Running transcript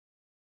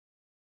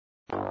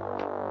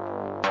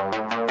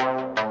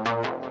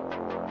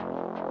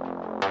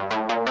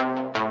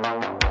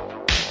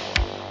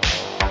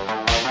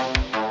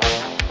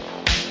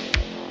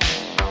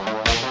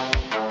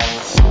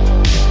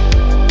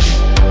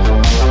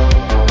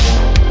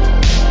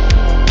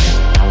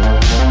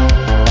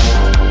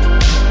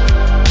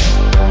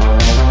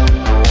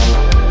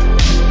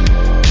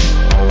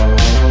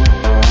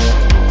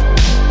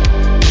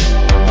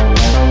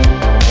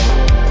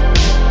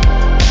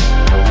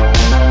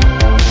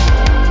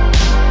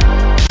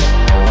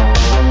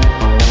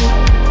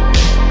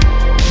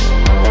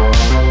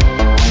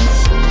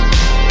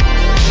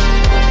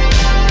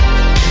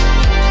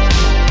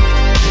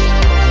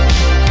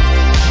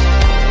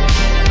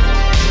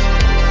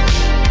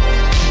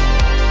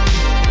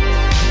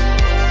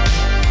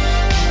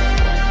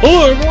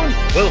Hello everyone,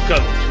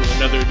 welcome to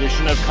another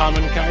edition of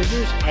Kamen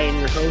Kaizers. I am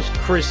your host,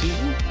 Chris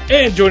Eaton,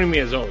 and joining me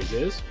as always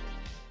is...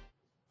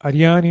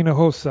 Ariane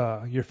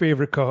Hinojosa, your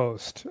favorite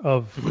co-host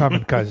of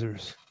Kamen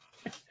Kaizers.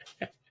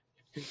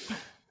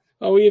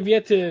 Oh, we have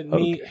yet to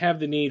Okay. have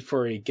the need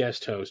for a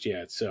guest host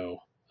yet, so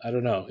I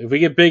don't know. If we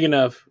get big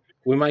enough,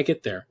 we might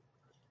get there.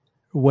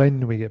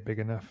 When we get big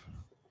enough.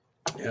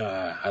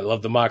 I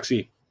love the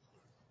Moxie.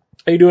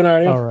 How you doing,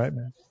 Ariane? All right,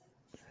 man.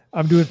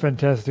 I'm doing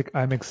fantastic.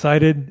 I'm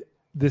excited.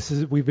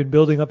 We've been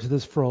building up to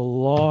this for a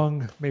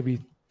long, maybe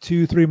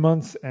 2-3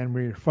 months, and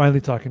we're finally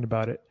talking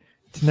about it.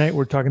 Tonight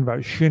we're talking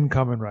about Shin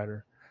Kamen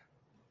Rider.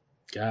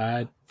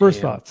 God.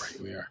 First thoughts.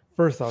 Right we are.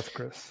 First thoughts,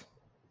 Chris.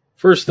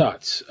 First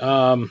thoughts.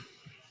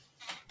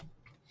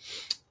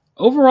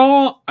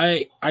 Overall,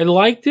 I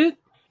liked it,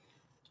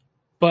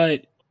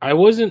 but I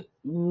wasn't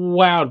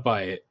wowed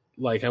by it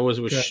like I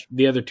was with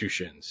the other two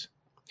Shins,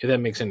 if that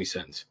makes any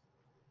sense.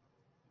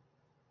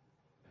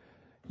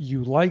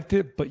 You liked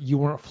it, but you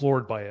weren't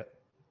floored by it.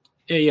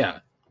 Yeah.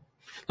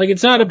 Like,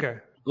 it's not Okay.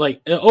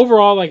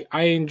 Overall, like,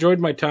 I enjoyed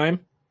my time,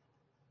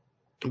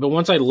 but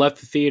once I left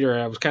the theater,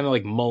 I was kind of,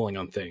 like, mulling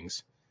on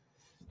things.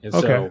 And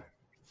so,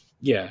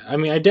 yeah, I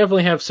mean, I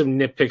definitely have some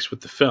nitpicks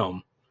with the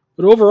film,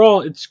 but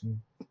overall,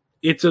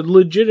 it's a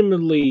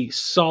legitimately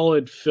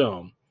solid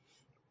film.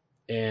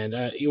 And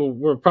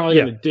we're probably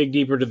going to dig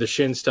deeper to the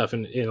Shin stuff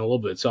in a little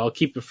bit, so I'll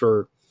keep it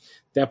for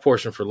that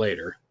portion for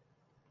later.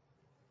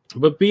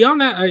 But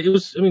beyond that,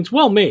 it's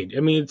well made.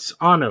 I mean, it's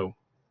Anno.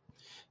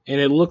 And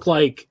it looked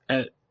like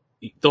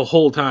the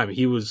whole time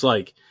he was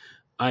like,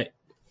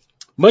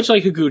 much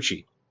like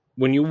Higuchi,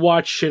 when you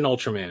watch Shin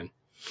Ultraman,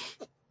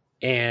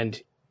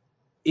 and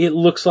it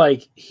looks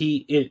like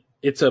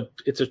it's a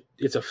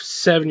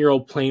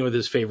 7-year-old playing with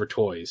his favorite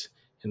toys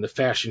in the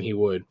fashion he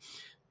would.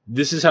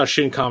 This is how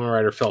Shin Kamen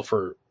Rider felt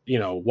for,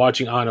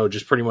 watching Anno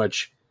just pretty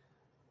much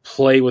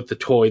play with the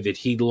toy that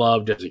he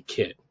loved as a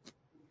kid,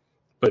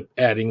 but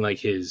adding like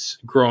his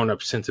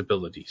grown-up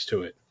sensibilities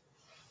to it.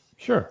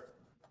 Sure.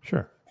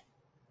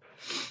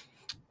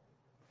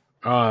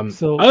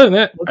 So other than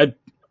that, and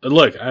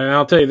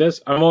I'll tell you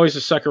this, I'm always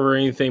a sucker for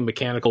anything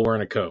mechanical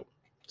wearing a coat.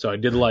 So I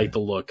did like the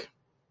look.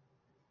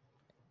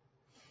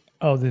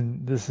 Oh,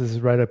 then this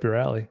is right up your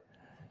alley.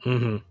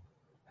 Mm-hmm.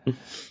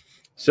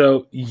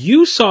 So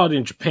you saw it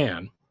in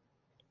Japan.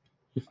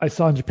 I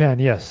saw in Japan,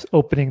 yes,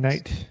 opening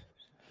night.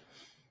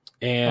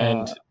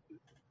 And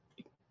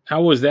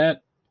how was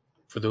that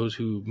for those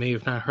who may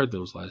have not heard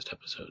those last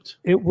episodes?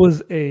 It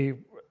was a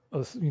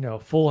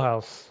full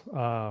house.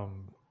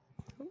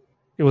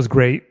 It was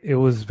great. It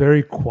was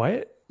very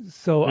quiet.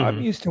 So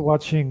I'm used to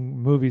watching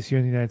movies here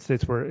in the United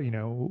States where,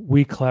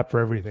 we clap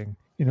for everything.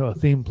 A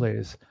theme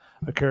plays,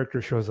 a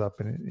character shows up,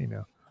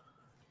 and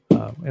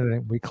and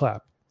then we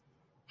clap.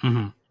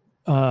 Mm-hmm.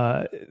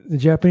 The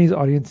Japanese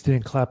audience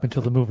didn't clap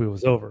until the movie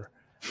was over.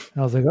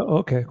 And I was like, oh,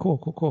 okay,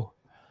 cool.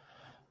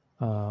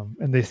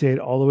 And they stayed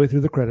all the way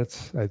through the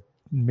credits.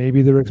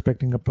 Maybe they were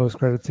expecting a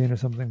post-credit scene or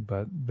something,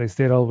 but they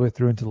stayed all the way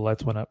through until the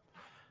lights went up.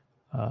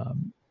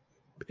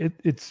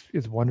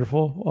 It's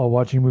wonderful.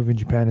 Watching a movie in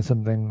Japan is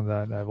something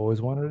that I've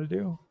always wanted to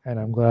do, and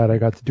I'm glad I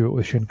got to do it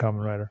with Shin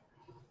Kamen Rider.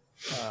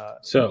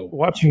 So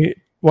watching it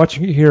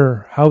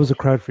here, how was the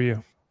crowd for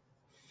you?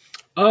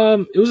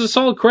 It was a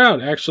solid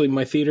crowd. Actually,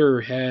 my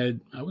theater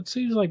had, I would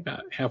say, it was like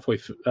about halfway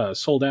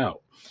sold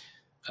out.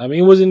 I mean,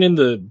 it wasn't in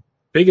the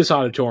biggest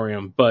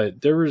auditorium,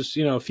 but there was,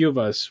 a few of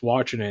us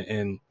watching it,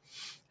 and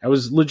I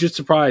was legit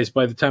surprised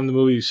by the time the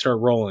movie started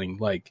rolling.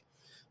 Like,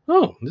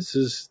 oh, this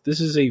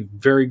is a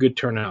very good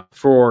turnout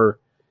for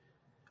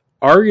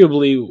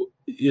arguably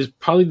is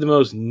probably the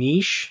most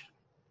niche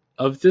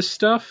of this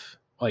stuff.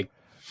 Like,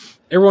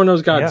 everyone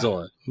knows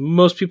Godzilla. Yeah.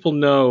 Most people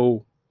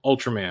know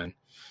Ultraman.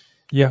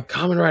 Yeah.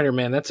 Kamen Rider,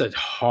 man, that's a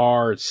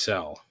hard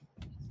sell.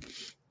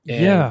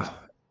 And yeah.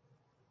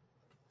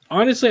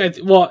 Honestly,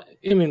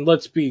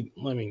 let's be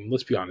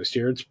honest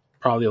here. It's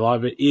probably a lot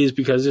of it is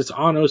because it's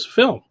Anno's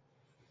film.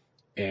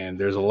 And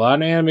there's a lot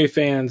of anime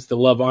fans that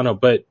love Anno,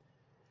 but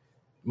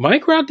my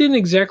crowd didn't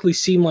exactly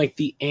seem like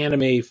the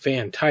anime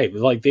fan type.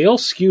 Like, they all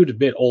skewed a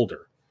bit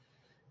older.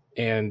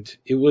 And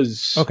it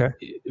was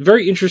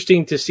very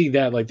interesting to see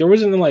that. Like, there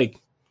wasn't like,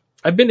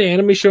 I've been to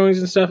anime showings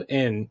and stuff,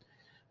 and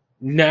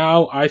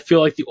now I feel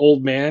like the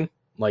old man,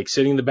 like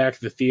sitting in the back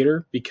of the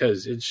theater,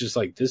 because it's just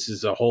like, this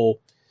is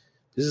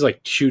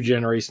like two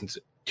generations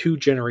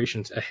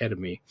ahead of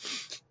me.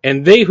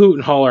 And they hoot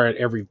and holler at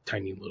every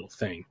tiny little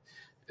thing.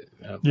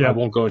 I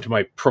won't go into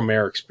my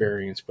premiere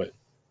experience, but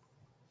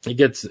it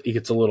gets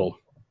a little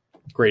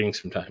grating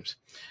sometimes.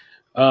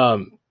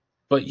 But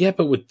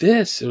with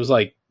this, it was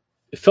like,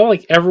 it felt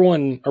like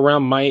everyone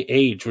around my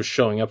age was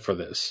showing up for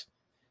this.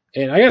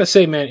 And I gotta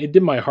say, man, it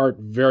did my heart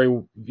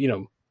very,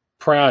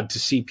 proud to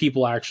see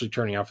people actually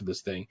turning out for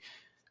this thing.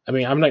 I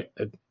mean, I'm not,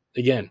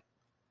 again,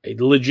 I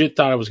legit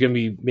thought it was going to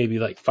be maybe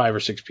like 5 or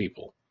 6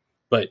 people,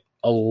 but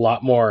a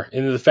lot more.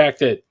 And the fact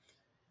that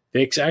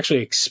they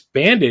actually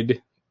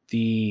expanded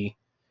the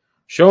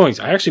showings.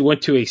 I actually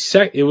went to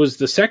it was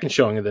the second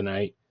showing of the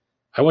night.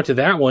 I went to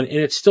that one, and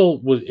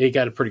it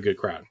got a pretty good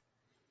crowd.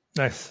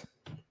 Nice.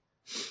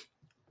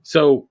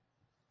 So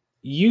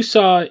you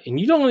saw, and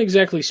you don't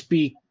exactly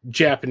speak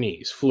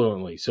Japanese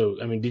fluently. So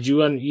I mean, did you?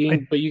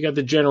 But you got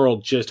the general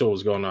gist of what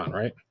was going on,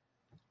 right?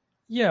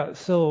 Yeah,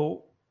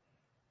 so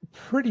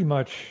pretty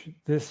much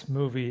this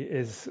movie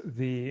is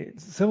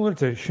similar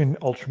to Shin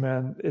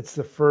Ultraman. It's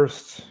the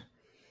first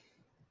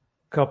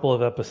couple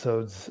of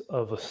episodes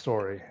of a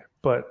story,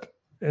 but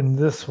in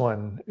this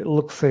one, it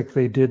looks like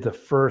they did the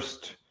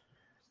first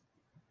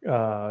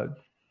uh,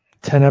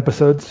 10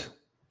 episodes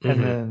and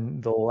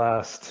Mm-hmm.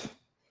 then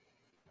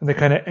and they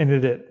kind of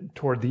ended it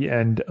toward the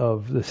end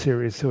of the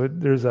series. So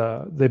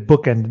they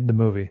bookended the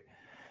movie.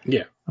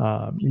 Yeah.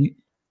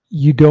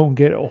 You don't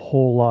get a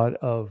whole lot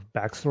of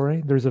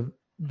backstory. The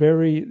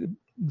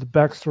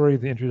backstory,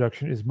 the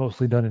introduction is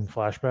mostly done in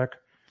flashback,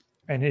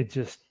 and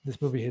this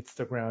movie hits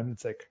the ground.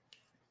 It's like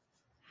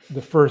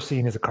the first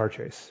scene is a car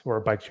chase or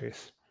a bike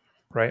chase,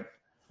 right?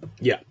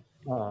 Yeah.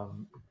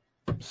 Um,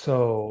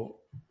 so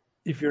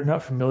if you're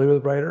not familiar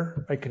with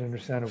Ryder, I can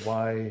understand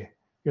why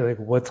you're like,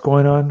 what's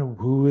going on?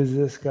 Who is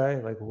this guy?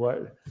 Like,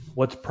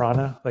 what's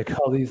Prana? Like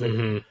all these, like,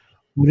 Mm-hmm.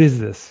 what is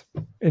this?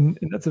 And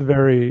that's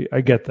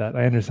I get that.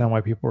 I understand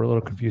why people are a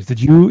little confused. Did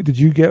you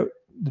get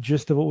the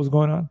gist of what was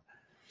going on?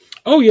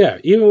 Oh yeah.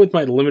 Even with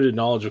my limited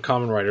knowledge of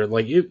Kamen Rider,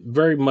 like it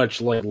very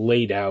much like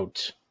laid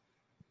out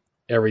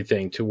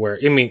everything to where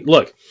I mean,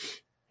 look,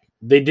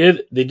 they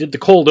did the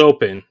cold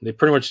open. They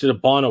pretty much did a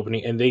Bond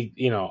opening, and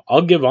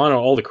I'll give Anno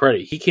all the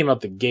credit. He came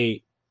out the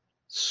gate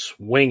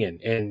swinging,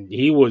 and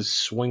he was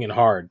swinging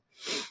hard.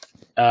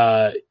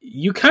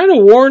 You kind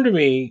of warned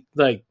me,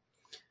 like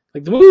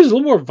the movie was a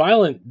little more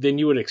violent than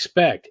you would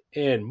expect,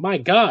 and my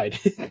God,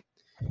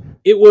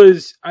 it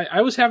was.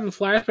 I was having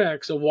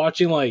flashbacks of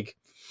watching like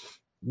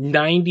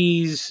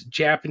 '90s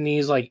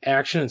Japanese like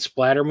action and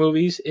splatter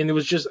movies, and it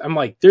was just I'm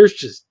like, there's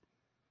just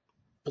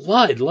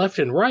blood left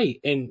and right,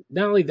 and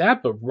not only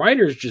that, but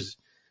writers just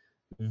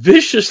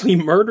viciously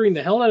murdering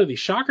the hell out of these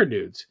shocker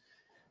dudes.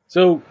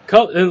 So,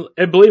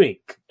 and believe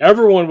me,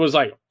 everyone was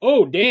like,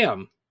 "Oh,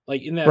 damn!"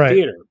 Like in that Right,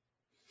 theater,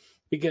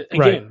 because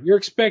right. again, you're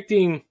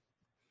expecting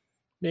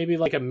maybe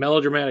like a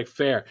melodramatic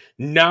fare.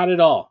 Not at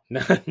all.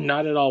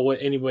 Not at all. What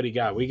anybody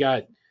got? We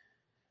got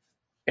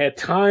at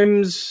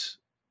times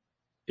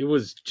it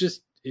was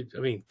just. I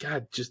mean,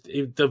 God,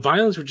 the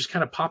violence would just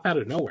kind of pop out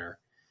of nowhere,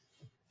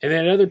 and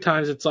then at other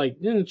times it's like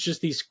it's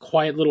just these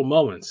quiet little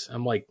moments.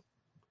 I'm like,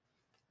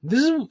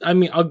 this is. I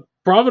mean, I'll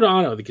bravo to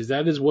Ano because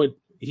that is what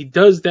he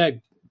does. That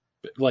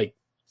like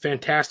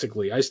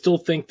fantastically. I still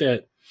think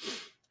that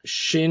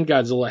Shin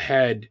Godzilla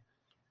had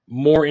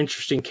more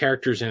interesting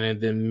characters in it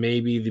than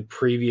maybe the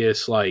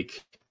previous,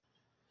 like,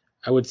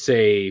 I would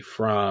say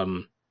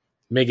from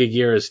Mega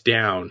Gearus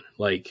down,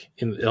 like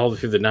in all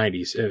through the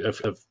 90s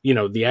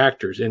of the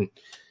actors. And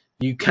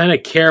you kind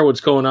of care what's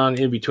going on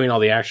in between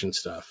all the action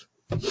stuff.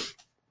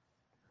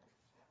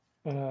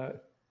 Uh,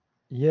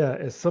 yeah,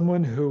 as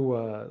someone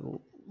who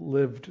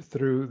lived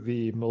through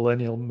the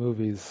millennial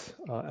movies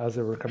as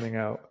they were coming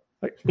out,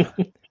 like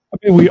I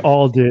mean, we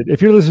all did.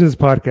 If you're listening to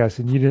this podcast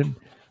and you didn't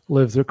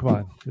live through, come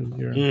on,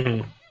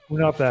 Mm-hmm. we're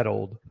not that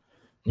old.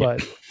 Yeah.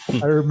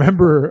 But I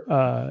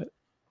remember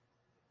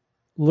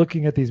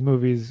looking at these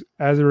movies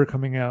as they were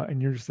coming out, and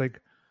you're just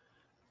like,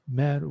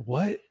 man,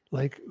 what?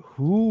 Like,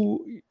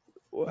 who's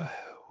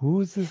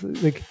this?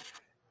 Like,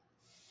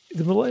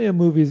 the Millennium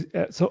movies.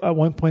 So at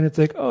one point, it's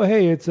like, oh,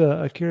 hey, it's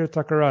Akira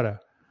Takarada.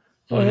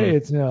 Oh, Mm-hmm. hey,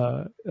 it's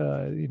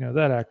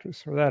that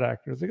actress or that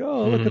actor. It's like,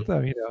 oh, look Mm-hmm. at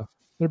them,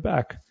 they're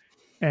back,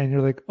 and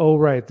you're like, oh,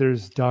 right,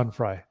 there's Don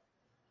Fry.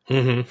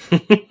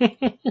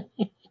 Mm-hmm.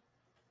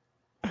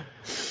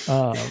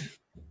 Um,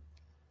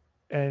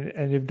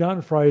 and if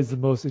Don Fry is the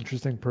most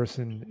interesting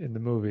person in the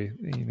movie,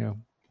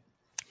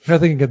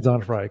 nothing against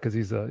Don Fry because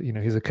he's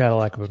a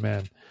Cadillac of a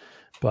man.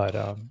 But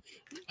I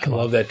come on,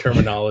 love that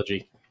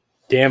terminology.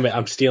 Damn it,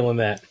 I'm stealing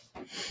that.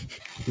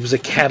 He was a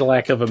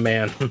Cadillac of a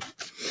man.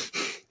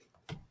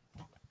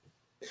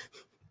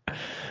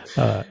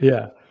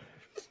 yeah.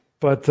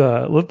 But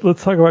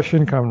let's talk about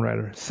Shin Kamen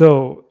Rider.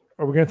 So,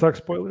 are we going to talk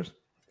spoilers?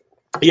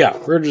 Yeah,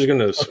 we're just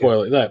gonna Okay.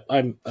 spoil it. That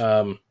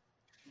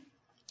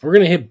we're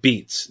gonna hit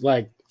beats.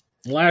 Like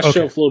last show,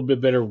 Okay. a little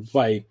bit better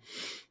by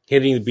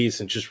hitting the beats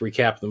and just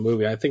recap the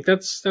movie. I think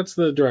that's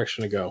the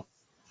direction to go.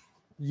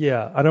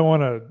 Yeah, I don't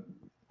want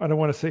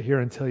to sit here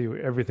and tell you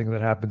everything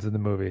that happens in the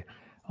movie,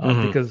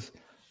 Mm-hmm. because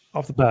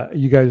off the bat,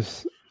 you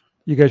guys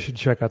should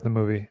check out the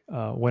movie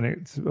when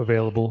it's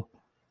available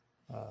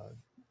uh,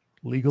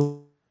 legally.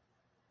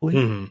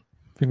 Mm-hmm.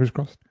 Fingers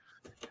crossed.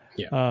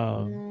 Yeah.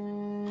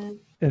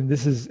 And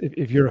this is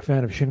if you're a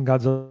fan of Shin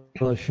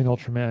Godzilla, Shin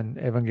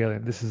Ultraman,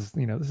 Evangelion, this is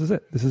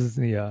it. This is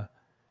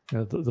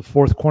the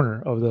fourth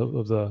corner of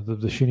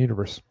the Shin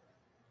universe.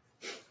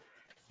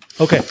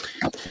 Okay,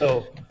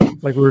 so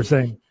like we were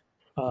saying,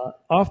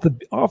 off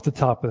the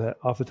top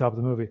of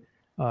the movie,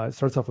 it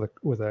starts off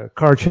with a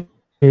car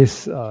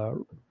chase.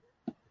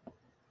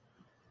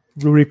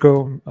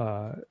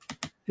 Ruriko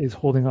is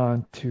holding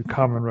on to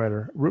Kamen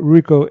Rider.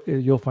 Ruriko,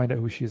 you'll find out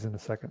who she is in a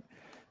second.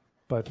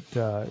 but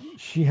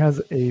she has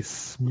a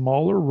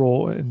smaller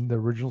role in the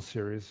original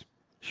series.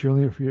 She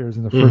only appears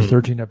in the first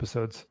 13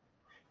 episodes,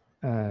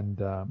 and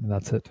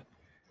that's it.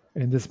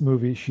 In this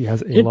movie, she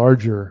has a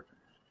larger,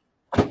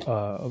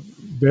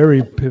 very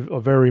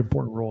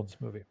important role in this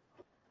movie.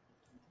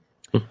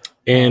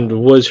 And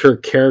was her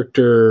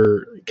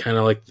character kind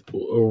of like,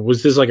 or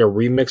was this like a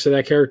remix of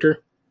that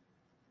character?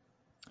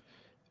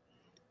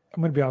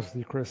 I'm going to be honest with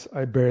you, Chris.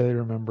 I barely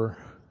remember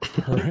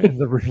her in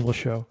the original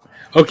show.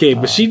 Okay,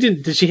 but she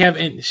didn't. Did she have?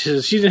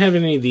 She didn't have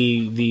any of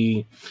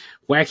the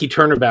wacky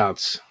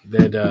turnabouts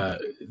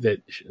that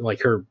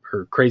like her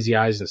crazy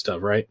eyes and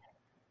stuff, right?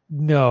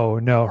 No.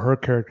 Her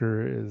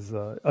character is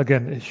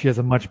again. She has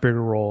a much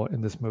bigger role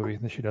in this movie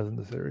than she does in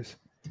the series.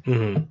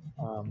 Mm-hmm.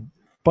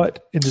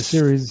 But in the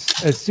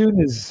series, as soon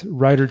as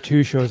Rider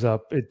 2 shows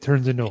up, it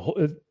turns into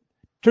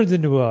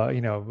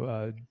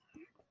a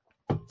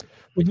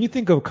when you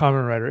think of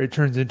Kamen Rider, it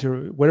turns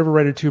into whatever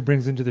Rider 2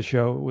 brings into the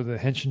show with a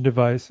henshin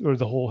device or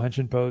the whole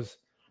henshin pose.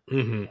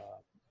 Mm-hmm.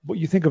 What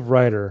you think of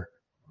Rider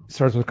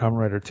starts with Kamen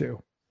Rider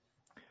 2.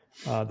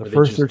 The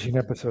first 13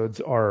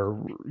 episodes are,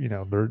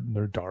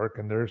 they're dark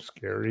and they're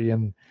scary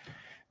and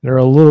they're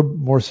a little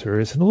more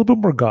serious and a little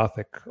bit more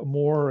gothic,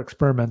 more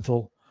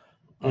experimental.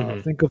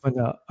 Think of an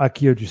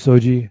Akio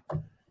Jusoji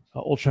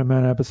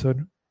Ultraman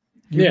episode.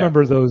 You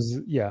remember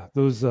those? Yeah,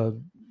 those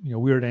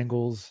weird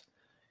angles.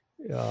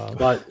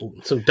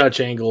 Some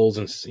Dutch angles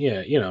and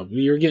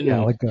you're getting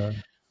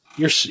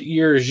you're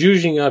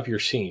zhuzhing up your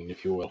scene,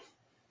 if you will.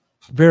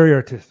 Very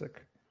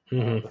artistic.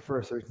 The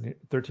first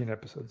 13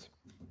 episodes.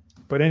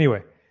 But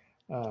anyway,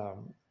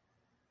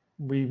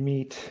 we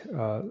meet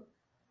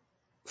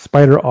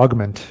Spider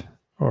Augment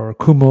or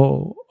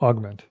Kumo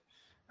Augment,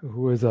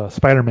 who is a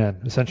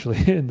Spider-Man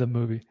essentially in the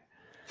movie.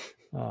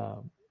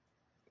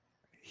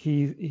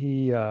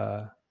 He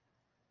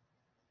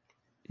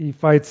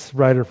fights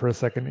Ryder for a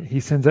second. He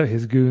sends out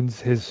his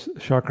goons, his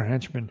shocker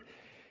henchmen,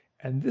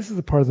 and this is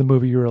the part of the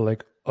movie you're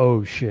like,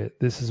 oh shit,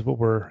 this is what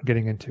we're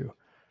getting into.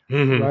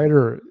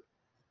 Ryder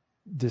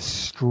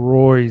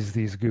destroys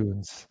these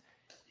goons.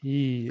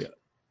 He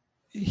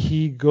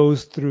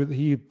goes through.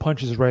 He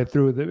punches right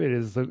through.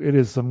 It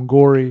is some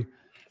gory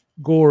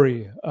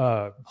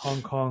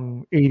Hong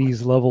Kong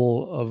 80s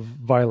level of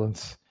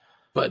violence.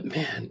 But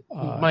man,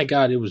 my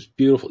God, it was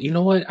beautiful. You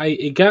know what?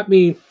 It got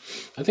me.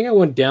 I think I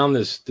went down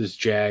this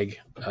jag.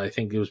 I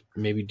think it was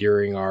maybe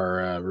during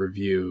our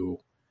review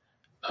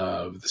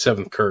of the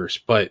Seventh Curse.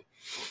 But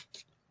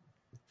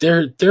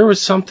there was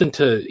something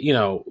to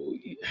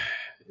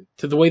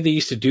to the way they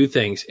used to do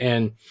things,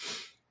 and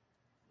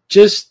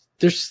just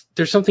there's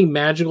something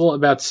magical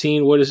about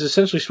seeing what is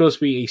essentially supposed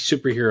to be a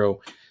superhero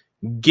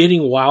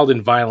getting wild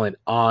and violent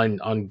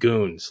on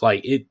goons.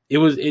 Like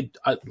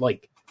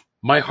like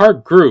my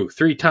heart grew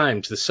 3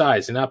 times the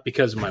size, and not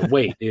because of my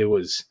weight. It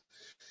was,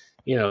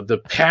 the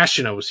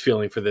passion I was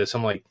feeling for this.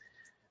 I'm like,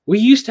 we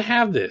used to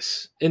have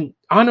this, and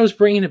Anno's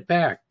bringing it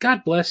back.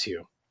 God bless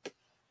you.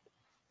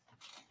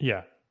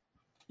 Yeah.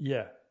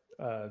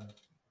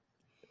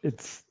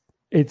 It's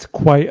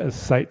quite a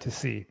sight to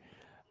see.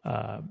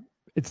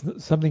 It's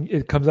something.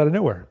 It comes out of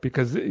nowhere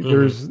because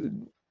there is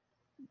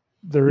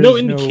no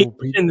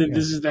indication that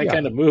this is that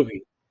kind of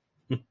movie.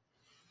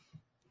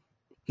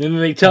 And then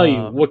they tell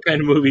you what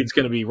kind of movie it's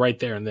going to be right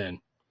there and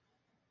then.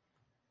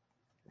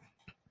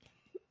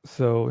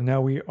 So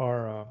now we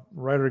are.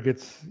 Ryder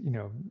gets,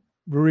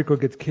 Ruriko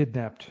gets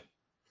kidnapped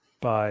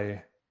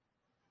by.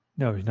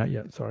 No, he's not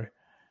yet. Sorry.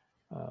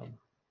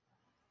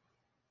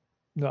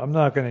 No, I'm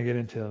not going to get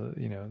into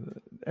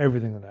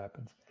everything that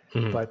happens,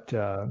 but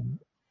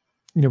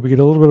we get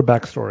a little bit of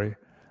backstory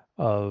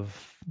of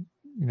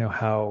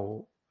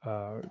how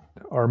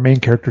our main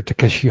character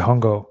Takeshi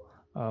Hongo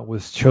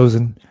was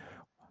chosen.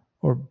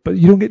 But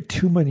you don't get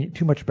too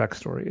much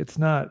backstory. It's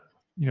not,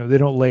 they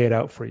don't lay it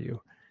out for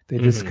you. They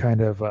just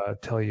kind of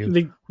tell you,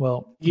 give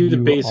you the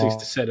basics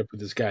to set up who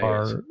this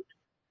guy is.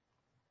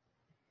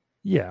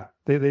 Yeah,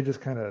 they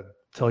just kind of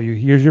tell you,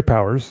 here's your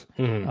powers.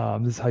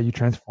 This is how you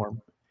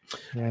transform,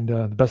 and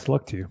the best of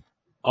luck to you.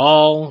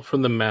 All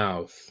from the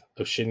mouth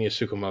of Shinya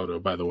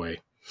Tsukamoto, by the way.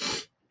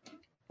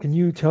 Can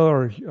you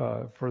tell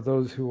for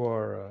those who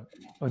are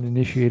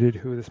uninitiated,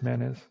 who this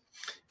man is?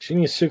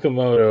 Shinya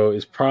Tsukamoto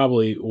is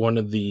probably one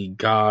of the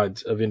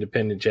gods of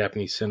independent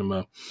Japanese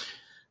cinema.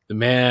 The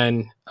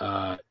man,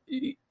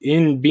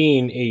 in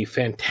being a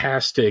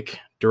fantastic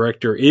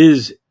director,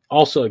 is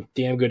also a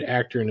damn good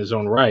actor in his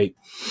own right.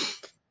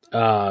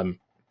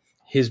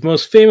 His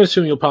most famous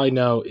film you'll probably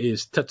know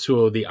is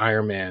Tetsuo the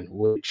Iron Man,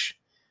 which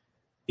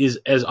is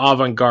as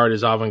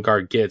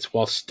avant-garde gets,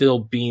 while still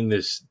being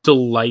this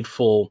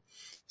delightful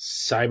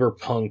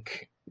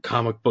cyberpunk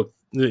comic book,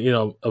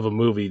 of a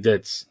movie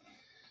that's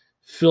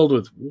filled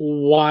with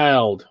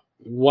wild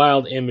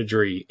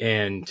imagery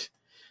and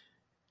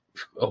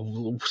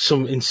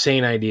some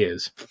insane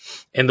ideas.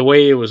 And the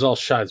way it was all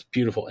shot is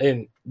beautiful.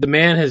 And the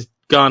man has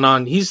gone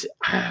on.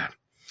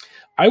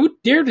 I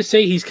would dare to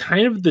say he's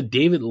kind of the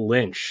David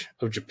Lynch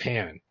of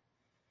Japan.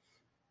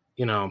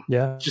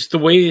 Yeah. Just the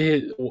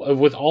way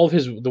with all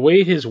of the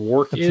way his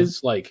work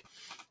is, like,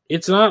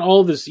 It's not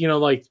all this,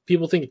 like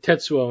people think of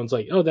Tetsuo and it's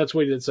like, oh, that's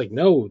what it's like.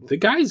 No, the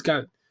guy's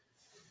got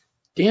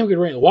damn good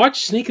range.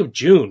 Watch Snake of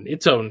June.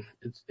 It's an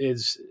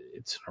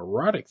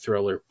erotic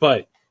thriller,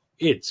 but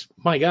it's,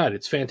 my God,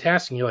 it's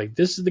fantastic. And you're like,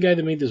 this is the guy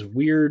that made this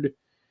weird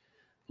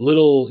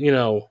little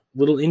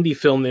indie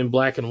film in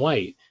black and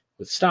white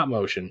with stop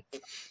motion.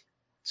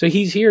 So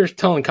he's here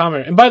telling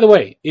Kamen. And by the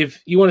way,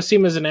 if you want to see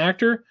him as an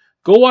actor,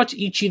 go watch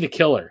Ichi the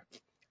Killer.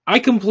 I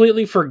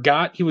completely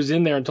forgot he was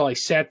in there until I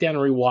sat down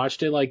and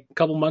rewatched it like a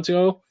couple months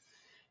ago.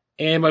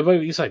 And my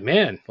buddy, he's like,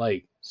 man,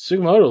 like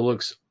Sugimoto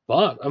looks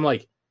buff. I'm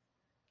like,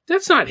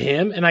 that's not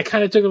him. And I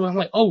kind of took it. I'm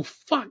like, oh,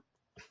 fuck.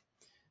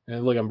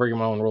 And look, I'm breaking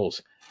my own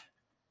rules.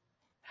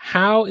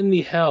 How in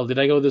the hell did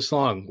I go this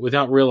long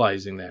without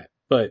realizing that?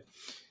 But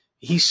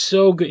he's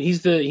so good.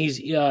 He's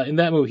in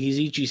that movie, he's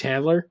Ichi's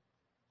handler.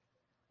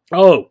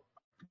 Oh,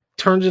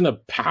 turns into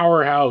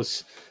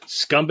powerhouse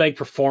scumbag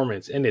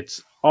performance, and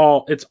it's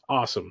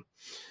awesome.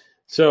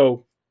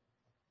 So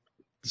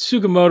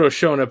Sugimoto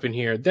showing up in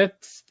here,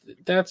 that's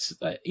that's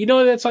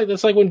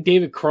like when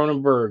David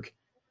Cronenberg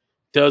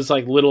does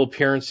like little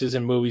appearances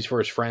in movies for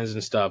his friends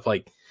and stuff,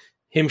 like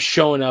him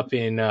showing up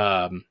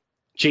in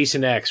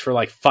Jason X for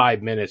like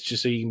 5 minutes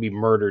just so you can be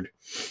murdered.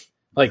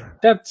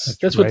 Like that's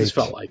what this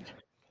felt like.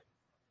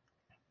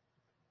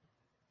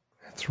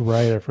 That's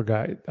right. I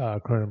forgot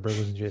Cronenberg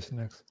was in Jason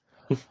X.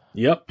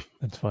 Yep.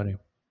 That's funny.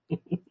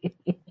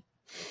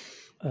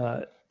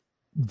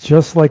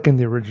 Just like in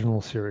the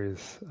original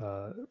series,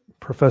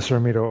 Professor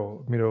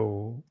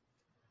Mitorakawa,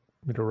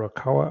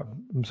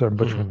 I'm sorry, I'm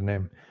butchering the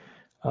name,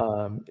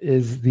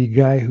 is the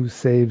guy who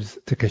saves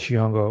Takeshi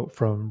Hongo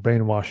from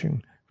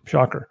brainwashing.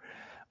 Shocker.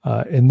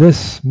 In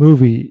this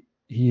movie,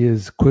 he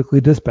is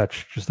quickly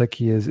dispatched, just like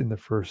he is in the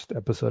first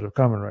episode of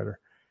Kamen Rider.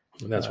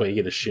 And that's why you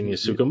get a Shinya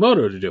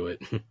Tsukamoto to do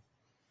it.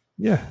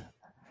 Yeah.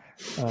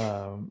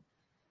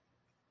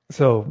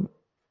 So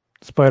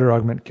Spider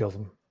Augment kills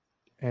him,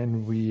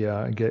 and we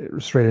get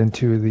straight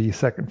into the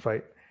second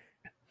fight.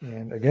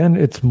 And again,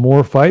 it's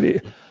more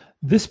fight.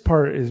 This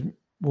part is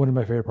one of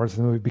my favorite parts of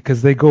the movie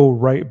because they go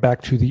right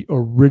back to the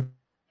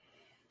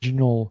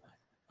original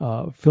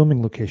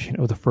filming location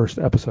of the first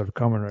episode of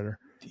Kamen Rider.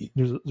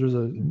 There's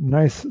a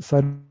nice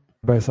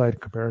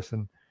side-by-side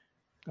comparison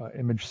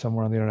image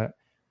somewhere on the internet,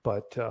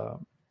 but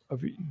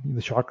of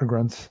the chakra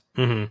grunts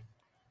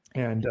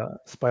and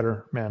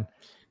Spider-Man.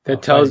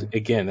 That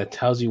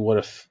tells you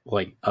what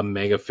a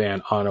mega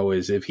fan Ano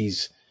is. If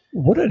he's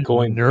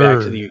going nerd.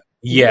 Back to the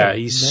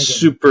he's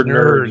super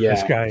nerd. Yeah,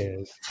 this guy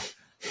is,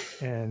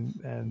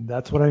 and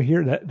that's what I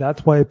hear.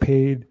 That's why I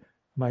paid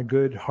my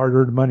good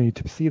hard-earned money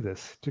to see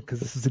this, because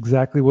this is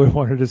exactly what I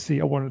wanted to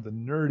see. I wanted the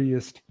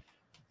nerdiest,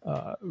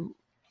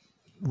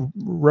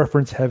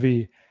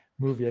 reference-heavy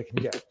movie I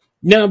can get.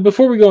 Now,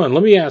 before we go on,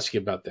 let me ask you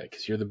about that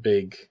because you're the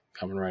big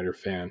Kamen Rider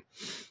fan.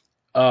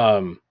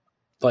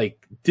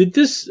 Did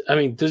this? I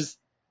mean, does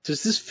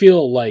this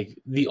feel like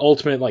the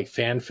ultimate like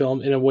fan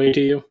film in a way to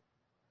you?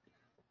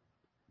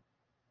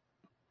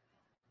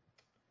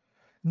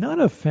 Not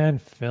a fan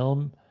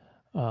film.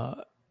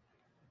 The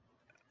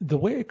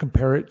way I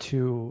compare it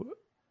to,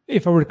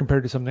 if I were to compare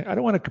it to something, I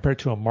don't want to compare it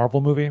to a Marvel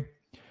movie,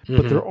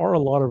 but there are a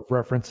lot of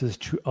references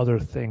to other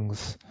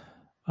things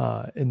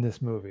in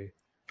this movie.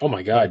 Oh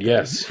my God,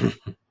 yes.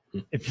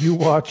 If you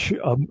watch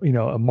a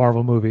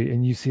Marvel movie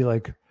and you see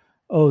like,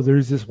 oh,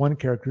 there's this one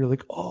character, you're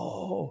like,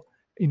 oh,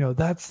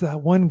 that's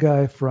that one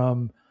guy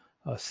from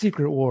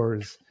Secret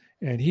Wars,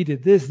 and he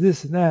did this,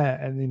 and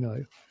that,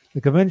 and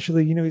like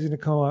eventually, he's going to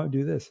come out and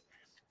do this.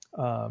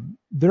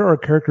 There are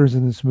characters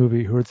in this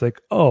movie who it's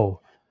like, oh,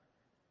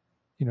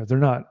 they're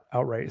not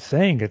outright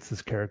saying it's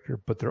this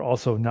character, but they're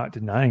also not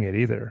denying it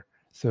either.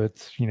 So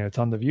it's it's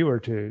on the viewer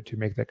to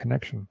make that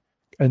connection.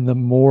 And the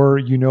more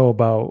you know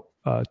about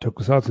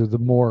Tokusatsu, the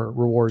more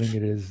rewarding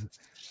it is.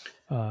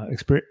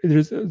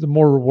 The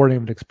more rewarding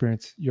of an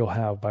experience you'll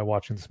have by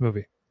watching this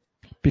movie,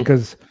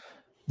 because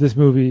this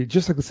movie,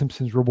 just like The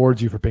Simpsons, rewards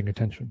you for paying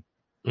attention.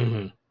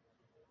 Mm-hmm.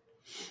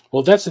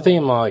 Well, that's the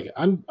thing.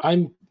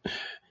 I'm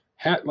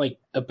like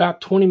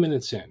about 20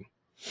 minutes in,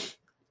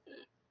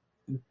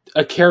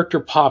 a character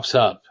pops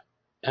up,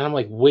 and I'm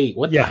like, wait,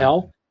 what the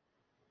hell?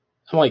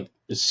 I'm like,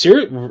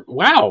 serious?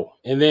 Wow.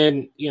 And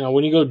then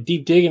when you go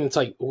deep digging, it's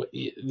like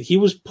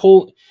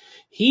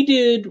he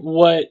did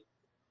what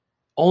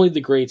only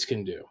the greats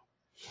can do.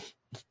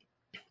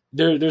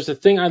 There's a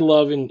thing I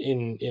love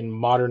in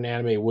modern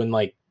anime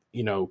when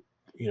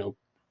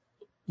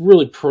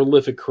really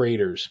prolific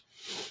creators,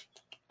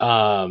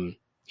 when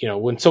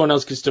someone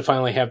else gets to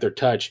finally have their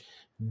touch,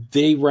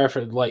 they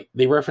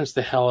reference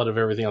the hell out of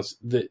everything else.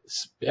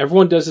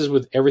 Everyone does this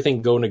with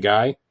everything Go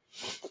Nagai.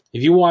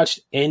 If you watched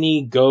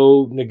any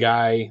Go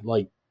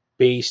Nagai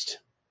based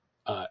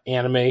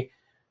anime,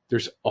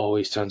 there's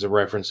always tons of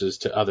references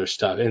to other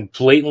stuff, and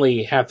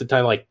blatantly half the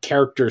time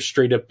characters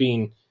straight up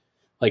being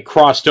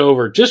crossed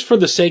over just for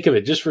the sake of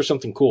it, just for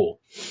something cool.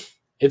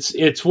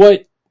 It's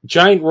what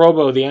Giant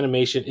Robo the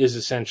animation is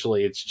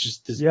essentially. It's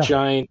just this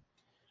giant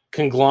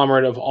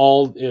conglomerate of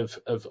all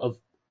of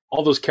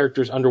all those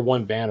characters under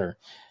one banner.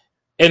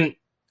 And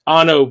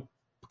Ano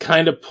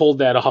kind of pulled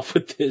that off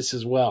with this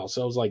as well.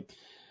 So I was like,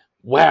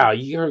 wow,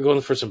 you're going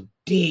for some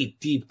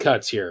deep, deep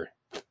cuts here.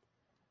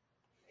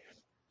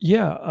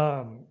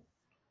 Yeah,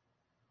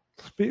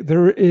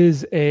 there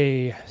is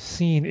a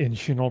scene in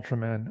Shin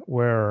Ultraman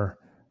where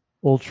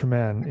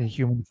Ultraman in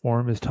human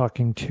form is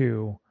talking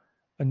to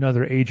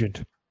another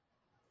agent,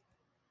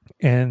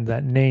 and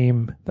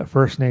that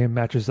first name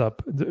matches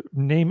up. The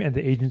name and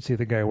the agency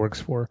the guy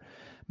works for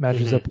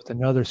matches up with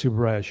another Super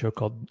Riot show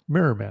called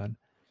Mirror Man.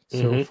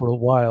 So for a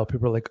while,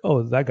 people are like,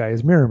 "Oh, that guy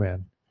is Mirror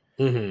Man."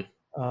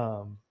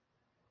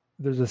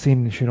 There's a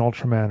scene in Shin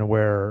Ultraman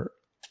where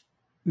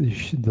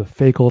the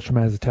fake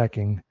Ultraman is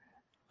attacking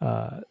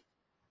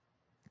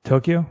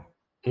Tokyo,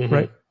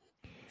 right?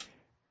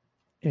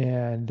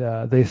 And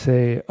they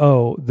say,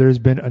 "Oh, there's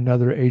been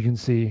another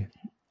agency.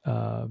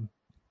 Another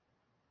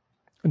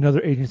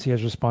agency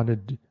has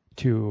responded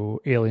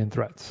to alien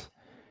threats."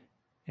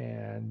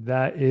 And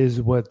that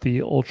is what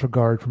the Ultra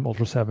Guard from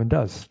Ultra 7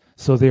 does.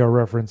 So they are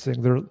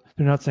referencing. They're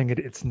not saying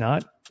it's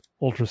not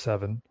Ultra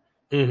 7,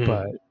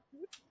 but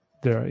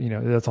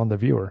that's on the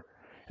viewer.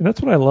 And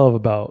that's what I love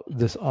about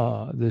this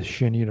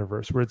Shin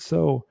universe, where it's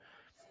so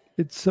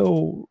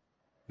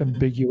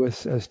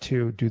ambiguous as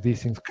to do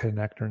these things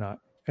connect or not.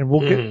 And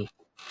we'll get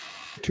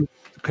to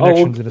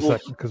connections in a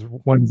second because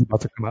one's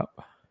about to come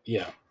up.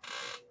 Yeah.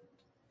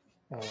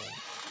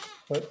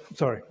 But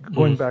sorry,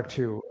 going back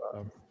to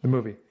the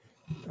movie.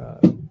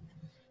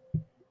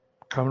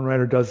 Kamen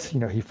Rider does,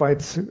 he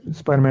fights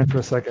Spider-Man for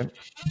a second.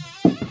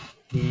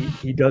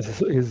 He does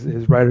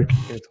his rider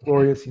kick. It's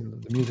glorious.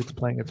 The music's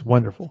playing. It's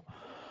wonderful.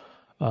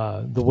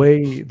 The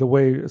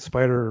way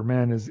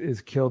Spider-Man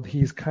is killed,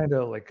 he's kind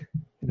of like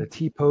in a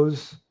T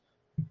pose.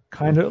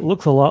 Kind of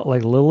looks a lot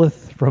like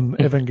Lilith from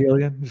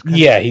Evangelion.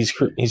 Yeah, he's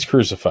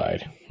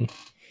crucified,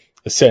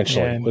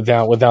 essentially,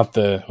 without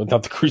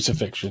the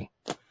crucifixion.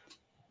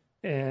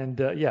 And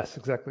yes,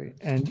 exactly.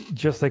 And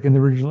just like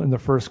in the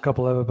first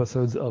couple of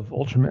episodes of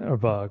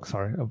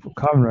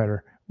Kamen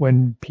Rider,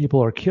 when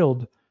people are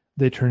killed,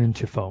 they turn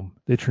into foam.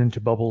 They turn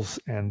into bubbles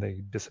and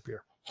they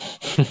disappear.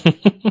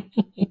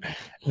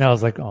 And I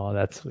was like, oh,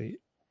 that's sweet.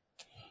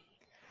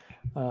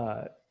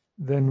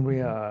 Then we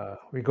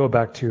go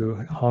back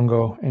to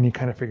Hongo, and he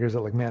kind of figures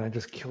out, like, man, I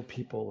just kill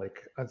people. Like,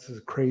 this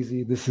is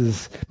crazy.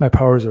 My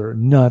powers are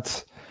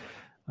nuts.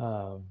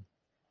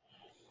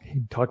 He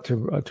talked to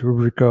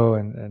Ruriko,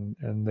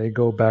 and they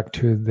go back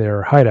to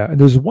their hideout. And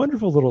there's a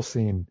wonderful little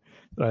scene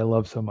that I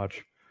love so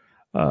much.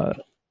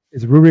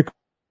 Is Ruriko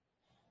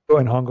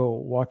and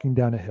Hongo walking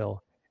down a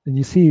hill, and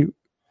you see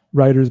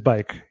Ryder's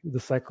bike, the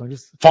cyclone,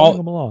 just following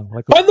them along.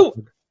 Like by the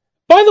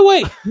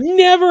way,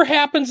 never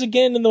happens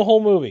again in the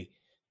whole movie.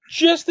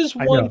 Just this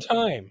one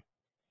time,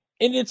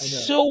 and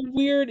it's so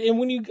weird. And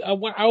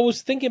when I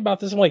was thinking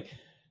about this, I'm like,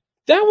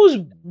 that was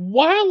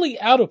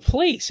wildly out of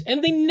place,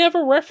 and they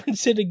never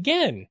reference it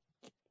again.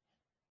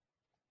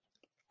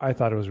 I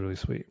thought it was really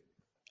sweet.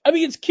 I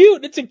mean, it's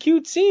cute. It's a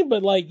cute scene,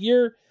 but like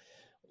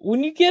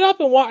when you get up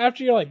and walk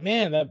after, you're like,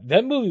 man,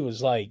 that movie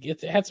was like,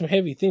 it had some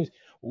heavy themes.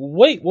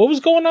 Wait, what was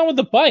going on with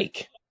the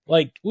bike?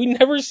 Like, we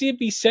never see it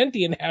be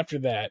sentient after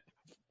that.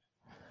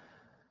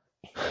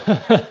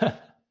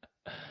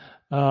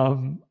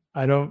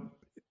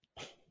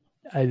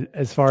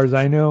 As far as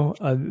I know,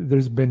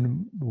 there's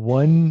been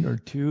one or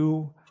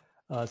two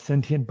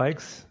sentient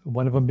bikes.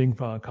 One of them being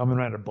from Kamen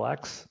Rider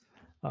Black's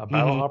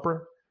Battle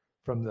Hopper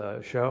from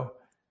the show.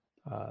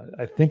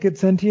 I think it's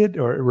sentient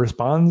or it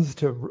responds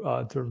to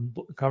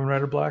Kamen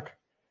Rider Black,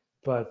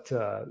 but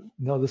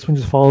no, this one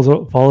just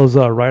follows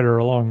Rider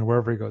along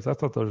wherever he goes. I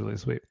thought that was really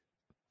sweet.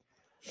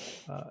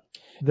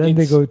 Then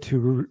they go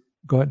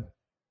ahead.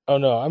 Oh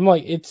no, I'm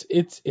like,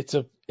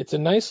 it's a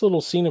nice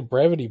little scene of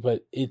brevity,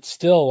 but it's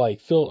still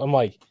like I'm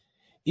like,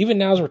 even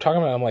now as we're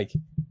talking about it, I'm like,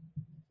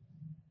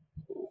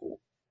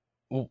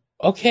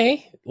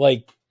 okay,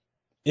 like,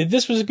 if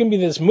this was going to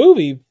be this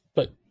movie,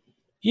 but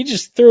you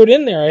just threw it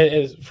in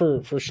there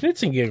for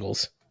schnitz and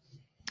giggles.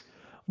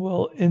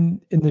 Well,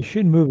 in the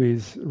Shin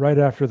movies, right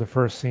after the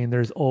first scene,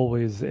 there's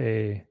always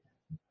a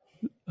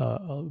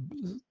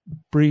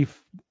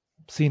brief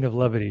scene of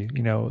levity,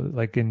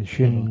 like in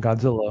Shin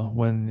Godzilla,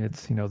 when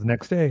it's, the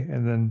next day,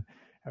 and then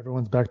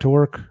everyone's back to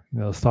work,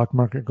 the stock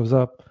market goes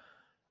up,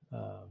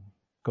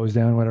 goes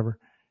down, whatever.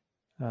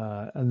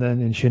 And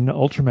then in Shin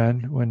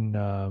Ultraman,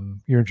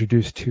 when you're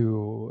introduced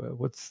to,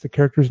 what's the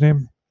character's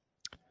name?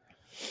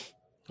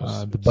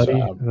 The buddy,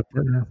 the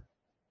partner.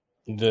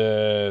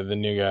 The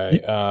new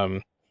guy.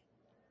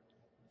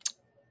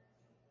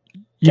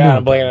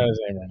 I'm blanking on his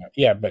name right now.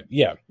 Yeah, but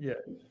yeah. Yeah,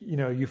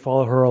 you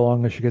follow her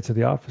along as she gets to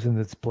the office, and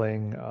it's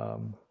playing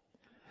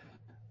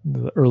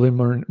the early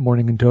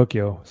morning in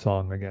Tokyo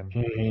song again.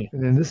 Mm-hmm.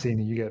 And in this scene,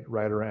 you get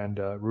Ryder and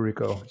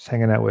Ruriko just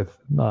hanging out with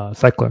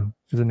Cyclone,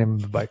 is the name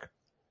of the bike.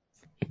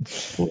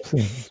 It's a cool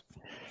scene.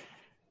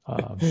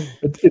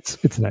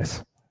 It's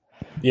nice.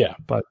 Yeah.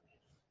 But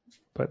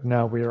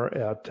now we are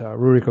at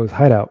Ruriko's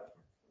hideout.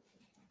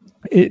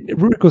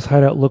 Ruriko's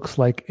hideout looks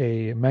like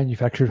a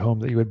manufactured home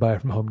that you would buy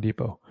from Home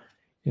Depot.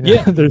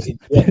 Yeah, there's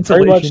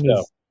very much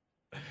so.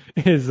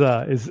 Is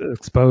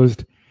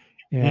exposed.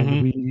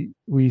 and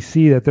we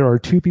see that there are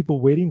two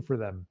people waiting for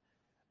them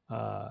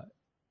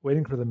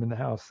in the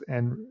house.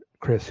 And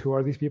Chris, who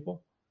are these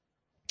people?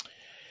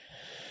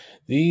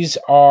 These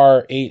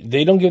are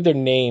they don't give their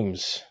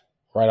names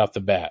right off the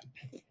bat.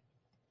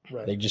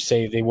 Right. They just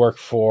say they work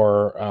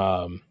for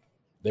an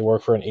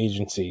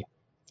agency.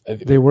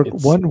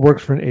 One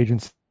works for an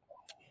agency.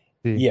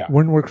 Yeah.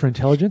 One works for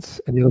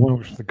intelligence, and the other one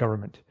works for the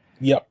government.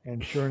 Yep.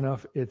 And sure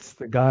enough, it's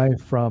the guy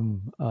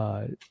from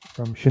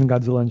Shin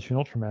Godzilla and Shin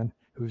Ultraman,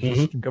 who's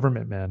just a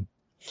government man.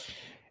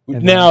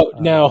 And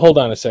now, hold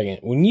on a second.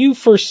 When you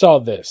first saw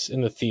this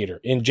in the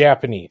theater in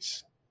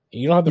Japanese,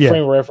 you don't have the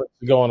frame of reference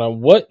going on.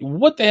 What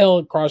the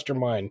hell crossed your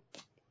mind?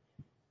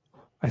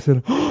 I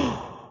said,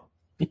 oh,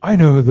 I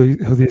know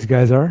who these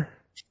guys are.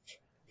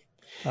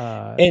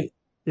 And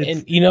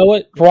you know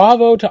what?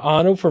 Bravo to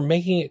Anno for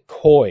making it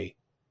coy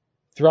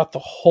throughout the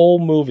whole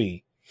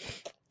movie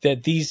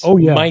that these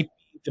might be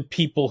the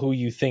people who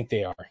you think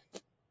they are.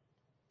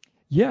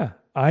 Yeah,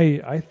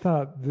 I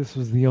thought this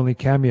was the only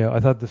cameo. I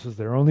thought this was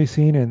their only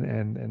scene,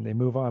 and they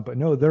move on. But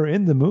no, they're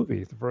in the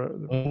movie throughout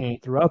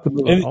the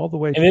movie, all the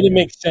way. And then it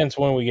makes sense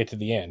when we get to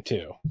the end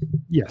too.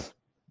 Yes.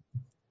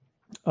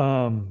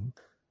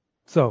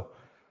 So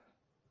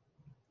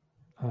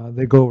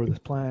they go over this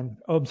plan.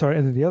 Oh, I'm sorry.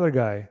 And then the other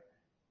guy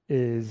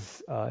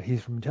is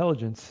he's from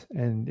intelligence,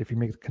 and if you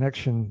make the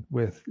connection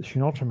with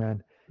Shin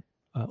Ultraman,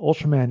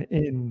 Ultraman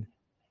in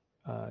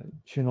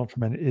Shin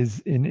Ultraman is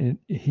in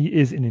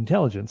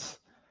intelligence.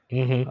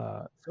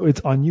 So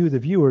it's on you, the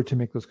viewer, to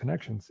make those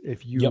connections.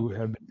 If you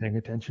have been paying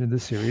attention to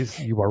this series,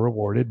 you are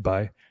rewarded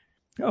by,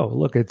 oh,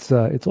 look, it's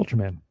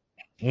Ultraman.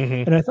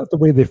 And I thought the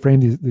way they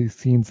framed these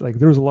scenes, like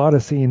there was a lot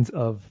of scenes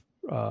of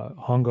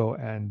Hongo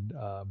and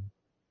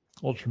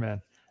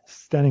Ultraman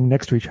standing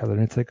next to each other,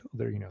 and it's like, oh,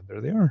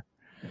 there they are.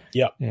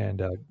 Yeah.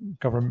 And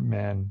government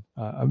man,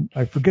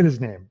 I forget his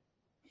name.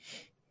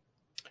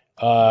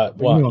 It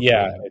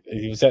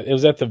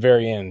was at the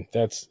very end.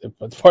 That's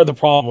part of the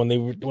problem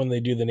when they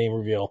do the name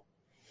reveal.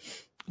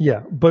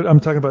 Yeah, but I'm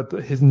talking about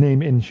his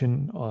name in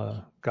Shin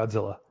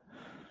Godzilla.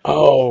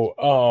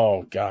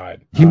 Oh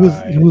God. He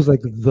was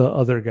like the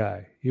other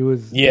guy. He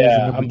was.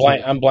 Yeah, I'm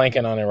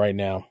blanking on it right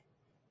now.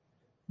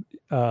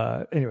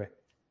 Anyway,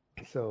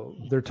 so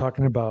they're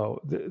talking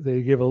about.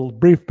 They give a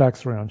brief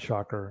backstory on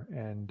Shocker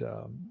and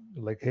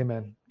like, hey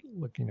man,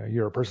 look,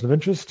 you're a person of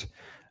interest.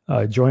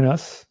 Join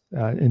us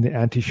in the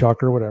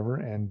anti-Shocker or whatever,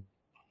 and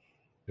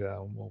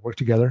we'll work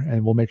together,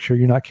 and we'll make sure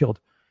you're not killed.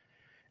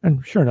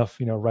 And sure enough,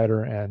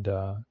 Ryder and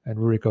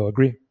Ruriko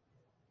agree,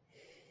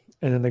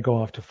 and then they go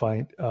off to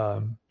fight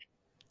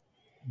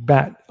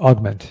Bat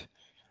Augment.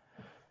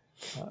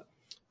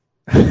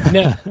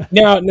 Now,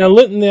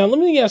 let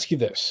me ask you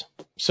this.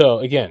 So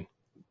again,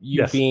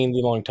 you being the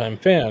longtime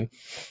fan,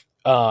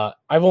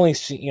 I've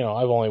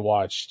only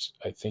watched,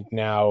 I think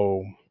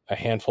now, a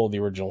handful of the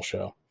original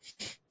show.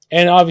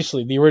 And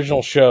obviously, the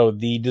original show,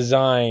 the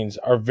designs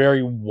are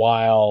very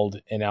wild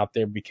and out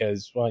there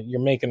because, well, you're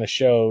making a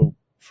show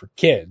for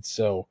kids,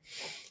 so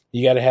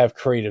you got to have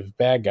creative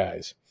bad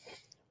guys.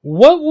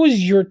 What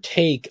was your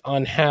take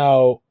on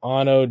how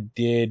Anno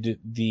did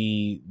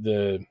the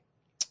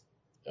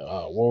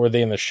what were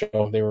they in the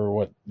show? They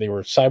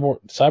were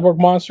cyborg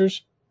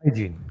monsters?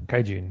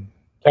 Kaijin.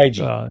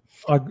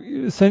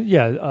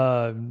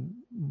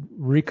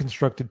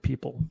 Reconstructed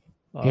people,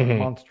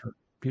 monster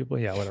people,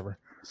 whatever.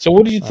 So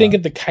what did you think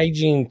of the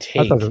Kaijin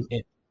take?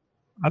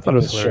 I thought it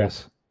was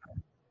hilarious.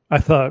 I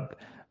thought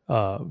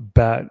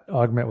Bat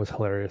Augment was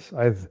hilarious.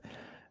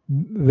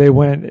 They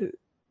went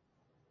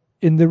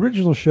in the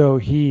original show.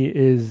 He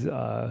is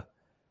a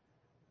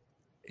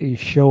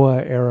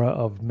Showa era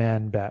of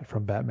Man Bat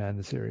from Batman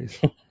the series.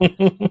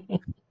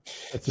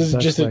 This is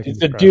just a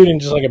dude in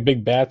just like a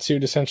big bat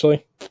suit,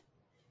 essentially.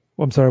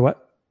 Well, I'm sorry,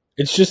 what?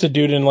 It's just a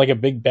dude in like a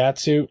big bat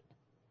suit.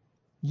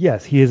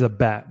 Yes, he is a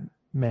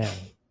Batman.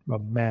 A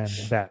man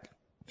bat.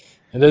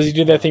 And does he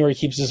do that thing where he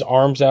keeps his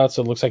arms out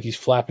so it looks like he's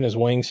flapping his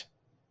wings?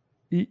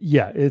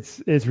 Yeah,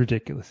 it's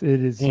ridiculous.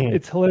 It is.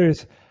 It's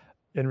hilarious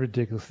and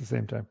ridiculous at the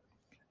same time.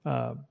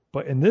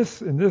 But in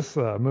this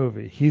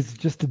movie, he's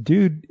just a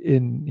dude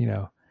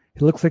he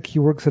looks like he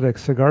works at a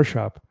cigar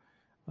shop,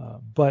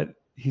 but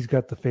he's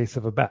got the face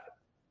of a bat,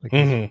 like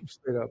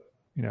straight up,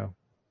 and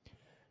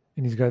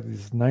he's got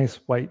this nice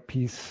white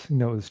piece,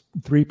 this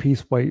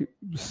 3-piece white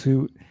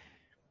suit,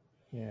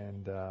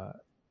 and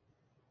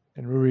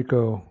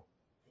Ruriko,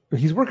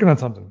 he's working on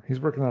something. He's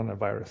working on a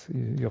virus.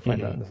 You'll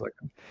find out in a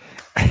second.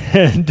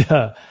 And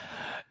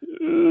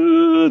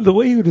the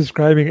way he was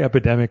describing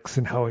epidemics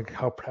and how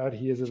proud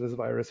he is of this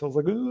virus, I was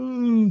like,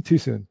 too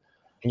soon.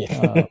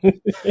 Yeah.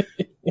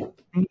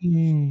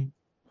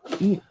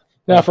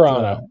 Not for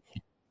Anno.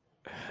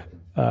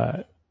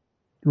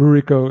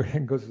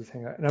 Ruriko goes to this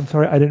hangout. And I'm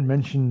sorry, I didn't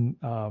mention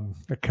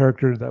a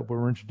character that we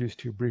were introduced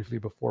to briefly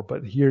before,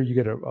 but here you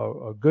get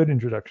a good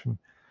introduction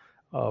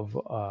of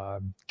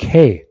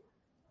K.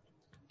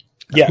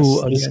 Yes,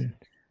 who, again,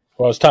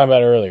 what I was talking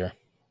about earlier.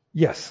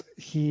 Yes,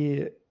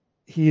 he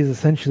is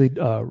essentially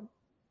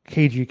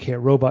KGK,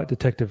 Robot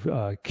Detective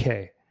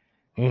K.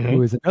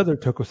 who is another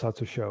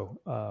tokusatsu show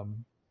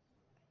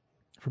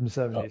from the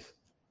 70s.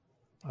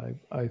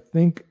 I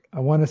think I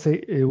want to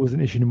say it was an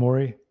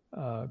Ishinomori.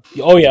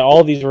 Oh yeah,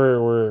 all these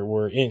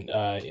were in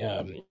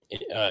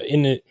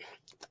it.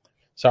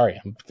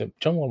 Sorry, I'm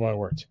jumbling my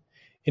words.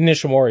 In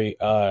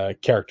Nishimori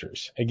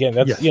characters. Again,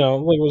 that's Yes. like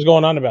what was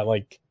going on about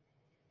like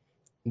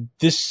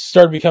this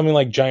started becoming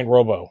like Giant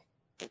Robo.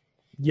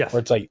 Yes.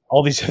 Where it's like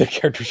all these other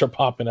characters are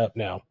popping up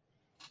now.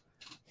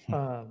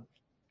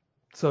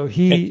 So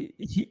he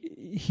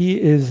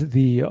is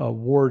the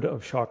ward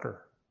of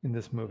Shocker in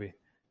this movie.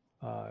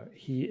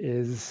 He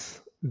is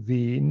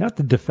not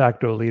the de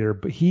facto leader,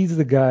 but he's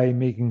the guy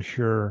making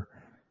sure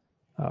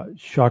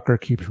Shocker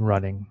keeps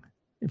running.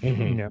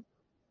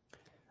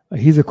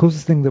 He's the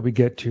closest thing that we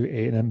get to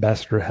an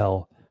ambassador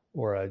hell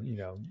or a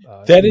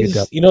that is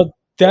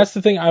that's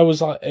the thing. I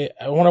was when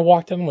I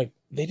walked in, I'm like,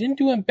 they didn't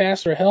do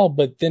ambassador hell,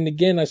 but then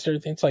again I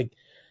started thinking it's like,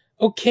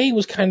 okay, it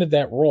was kind of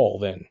that role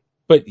then,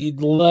 but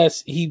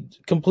he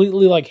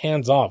completely like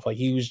hands off, like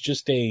he was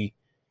just in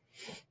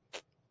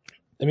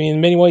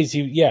many ways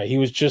he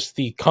was just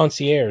the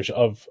concierge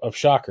of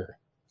Shocker.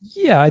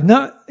 Yeah,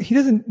 he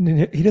doesn't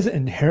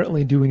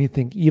inherently do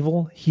anything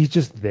evil. He's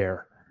just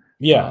there.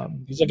 Yeah,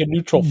 he's like a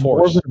neutral force.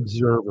 More of an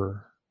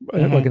observer.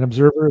 Like an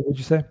observer, would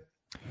you say?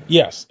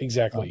 Yes,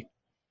 exactly.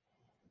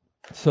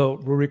 So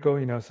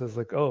Ruriko, says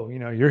like, "Oh,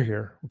 you're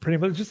here." Pretty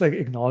much just like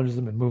acknowledges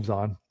him and moves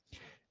on,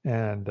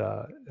 and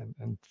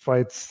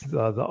fights the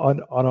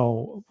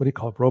auto. What do you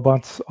call it?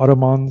 Robots,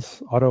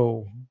 automons,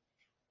 auto.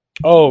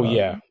 Oh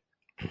yeah.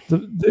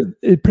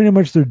 It pretty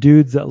much they're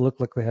dudes that look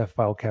like they have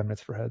file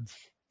cabinets for heads.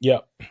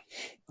 Yep.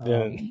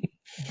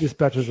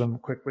 Dispatches them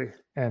quickly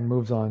and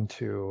moves on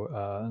to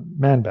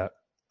Man-Bat.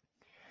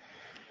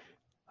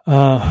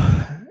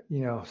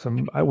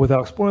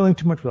 Without spoiling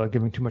too much, without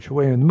giving too much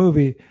away in the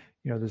movie,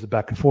 there's a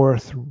back and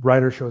forth.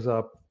 Ryder shows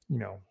up,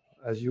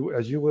 as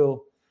you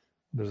will.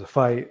 There's a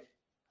fight.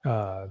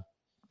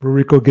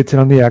 Ruriko gets in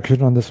on the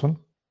action on this one,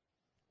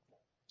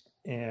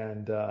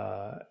 and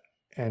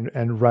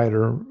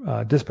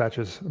Ryder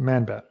dispatches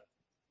Man-Bat.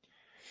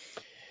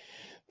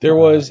 There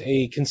was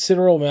a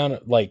considerable amount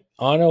of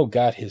Anno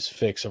got his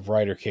fix of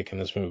Ryder kick in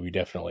this movie,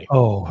 definitely.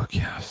 Oh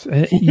yes,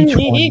 and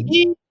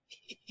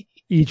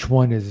each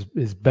one is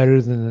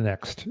better than the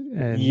next.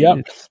 And yep.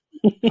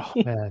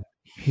 Man,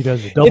 he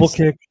does a double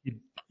kick.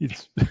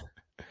 It's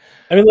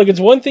it's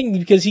one thing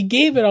because he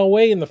gave it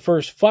away in the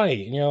first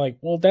fight, and you're like,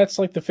 well, that's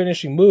like the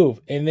finishing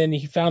move, and then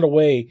he found a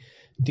way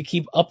to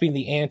keep upping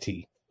the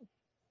ante.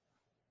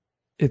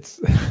 It's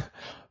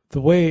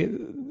the way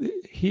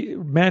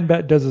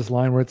Man-Bat does this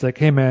line where it's like,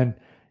 hey man,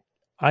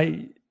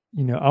 I'm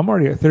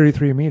already at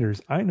 33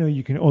 meters. I know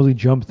you can only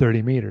jump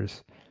 30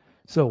 meters.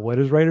 So what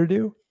does Ryder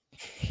do?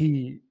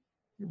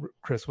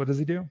 Chris, what does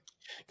he do?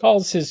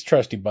 Calls his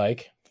trusty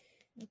bike.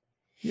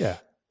 Yeah.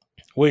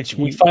 Which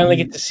we finally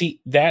get to see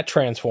that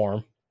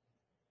transform.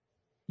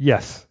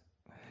 Yes.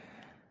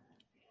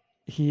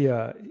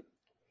 The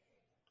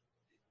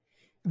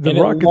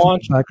rocket on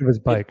the back of his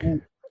bike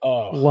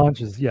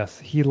launches. Yes,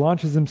 he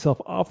launches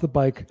himself off the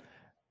bike.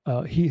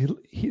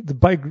 The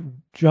bike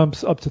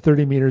jumps up to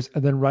 30 meters,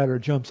 and then Ryder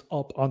jumps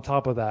up on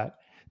top of that.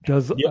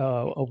 Does like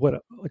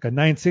a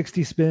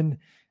 960 spin,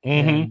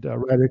 and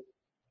Ryder.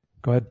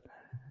 Go ahead.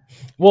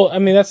 Well,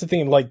 that's the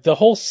thing. Like the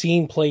whole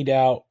scene played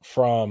out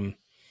from,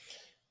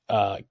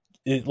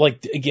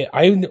 again,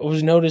 I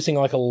was noticing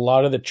like a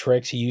lot of the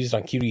tricks he used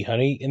on Cutie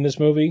Honey in this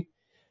movie,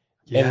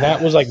 and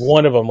that was like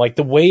one of them. Like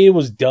the way it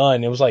was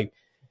done, it was like,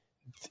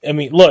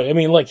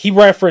 look, he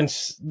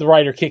referenced the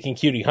Ryder kicking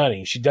Cutie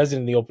Honey. She does it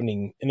in the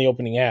opening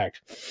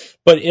act,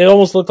 but it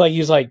almost looked like he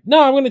was like,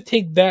 no, I'm going to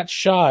take that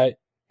shot,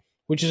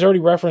 which is already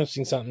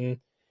referencing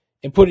something,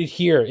 and put it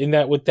here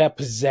with that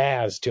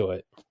pizzazz to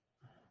it.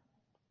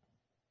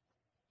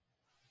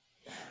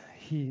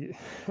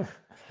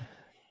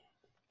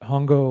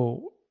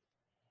 Hongo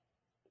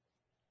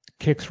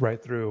kicks right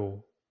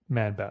through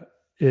Man-Bat.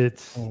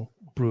 It's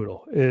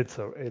brutal. He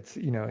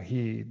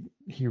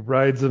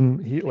rides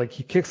him.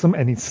 He kicks him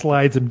and he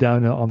slides him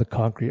down on the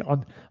concrete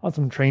on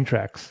some train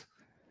tracks.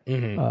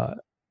 And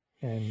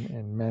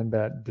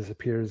Man-Bat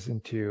disappears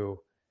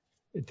into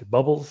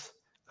bubbles.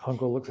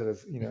 Hongo looks at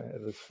his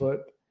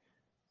foot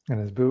and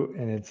his boot,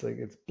 and it's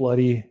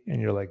bloody,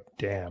 and you're like,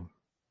 damn.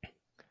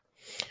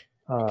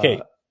 Okay.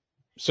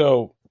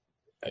 So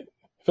I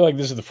feel like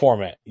this is the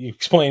format. You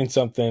explain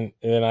something,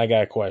 and then I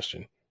got a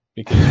question.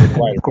 Because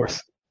right, of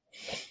course.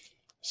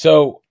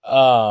 So,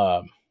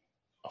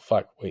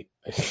 wait.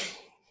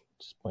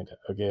 Just blanked out.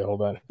 Okay,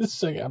 hold on. Just a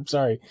second. I'm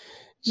sorry.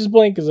 Just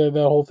blank because of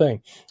that whole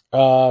thing.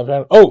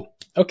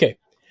 Okay.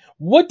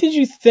 What did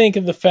you think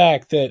of the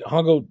fact that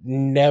Hongo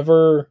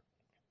never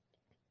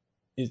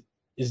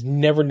is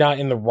never not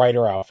in the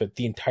Ryder outfit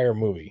the entire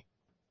movie?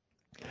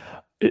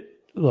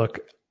 Look,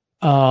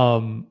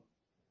 and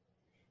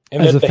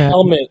that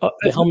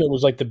the helmet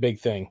was like the big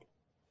thing.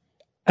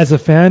 As a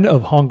fan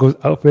of Hongo's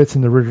outfits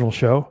in the original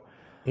show,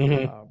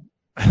 the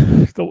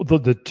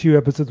 2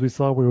 episodes we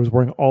saw where he was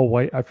wearing all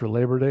white after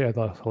Labor Day, I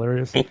thought it was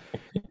hilarious.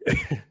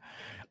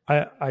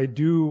 I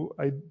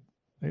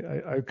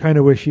kind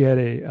of wish he had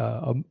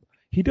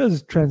he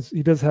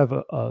does have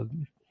a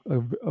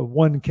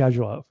one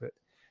casual outfit,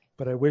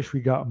 but I wish we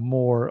got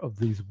more of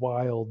these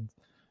wild,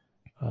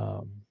 I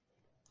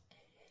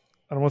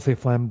don't want to say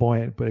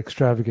flamboyant, but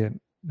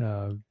extravagant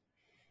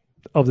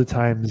of the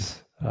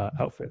times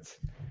outfits.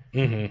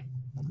 Mm-hmm.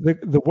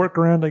 The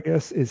workaround, I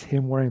guess, is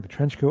him wearing the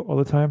trench coat all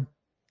the time.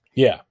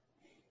 Yeah.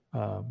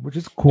 Which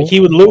is cool. Like he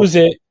would lose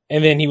it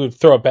and then he would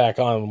throw it back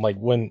on like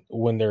when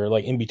they're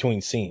like in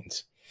between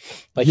scenes.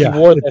 Like he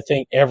wore that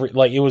thing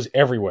it was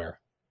everywhere.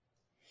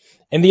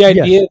 And the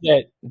idea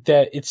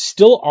that it's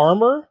still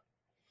armor,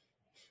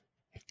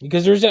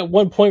 because there's that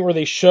one point where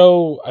they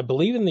show, I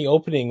believe in the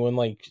opening when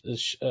like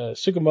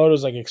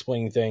Tsukamoto's like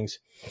explaining things,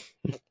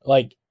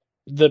 like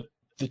the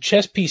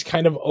chest piece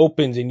kind of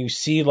opens and you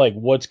see like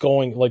what's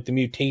going, like the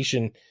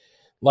mutation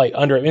like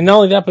under it. And not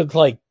only that, but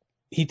like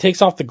he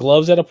takes off the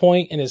gloves at a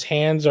point and his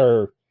hands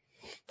are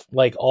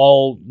like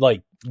all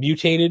like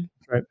mutated.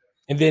 Right.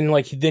 And then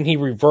then he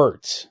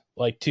reverts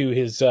like to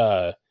his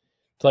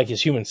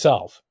his human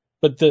self.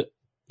 But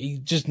he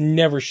just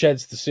never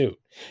sheds the suit.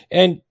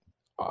 And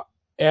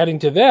adding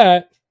to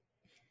that,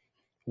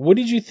 what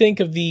did you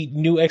think of the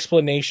new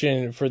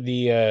explanation for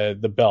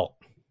the belt?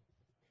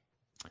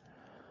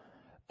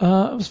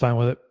 I was fine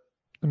with it.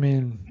 I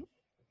mean,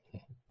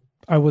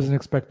 I wasn't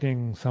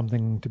expecting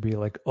something to be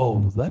like,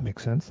 oh, that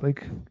makes sense.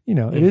 Like,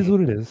 it is what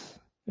it is,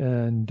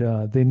 and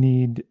they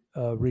need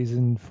a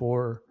reason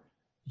for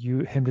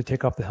him to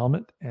take off the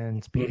helmet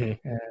and speak,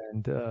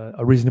 and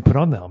a reason to put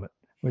on the helmet,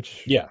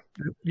 which yeah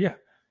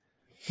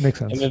makes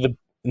sense. And then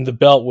the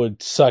belt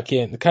would suck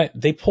in.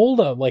 They pulled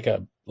like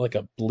a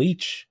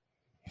bleach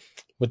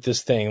with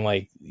this thing,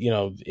 like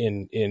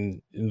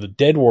in the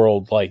dead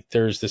world, like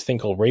there's this thing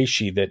called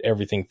reishi that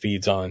everything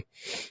feeds on.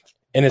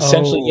 And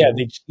essentially,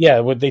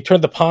 they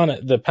turned the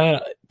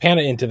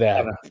pana into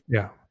that.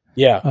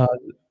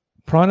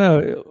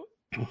 Prana.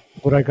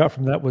 What I got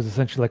from that was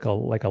essentially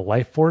like a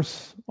life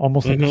force,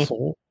 almost like a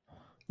soul.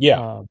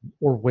 Yeah.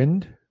 Or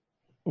wind,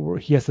 or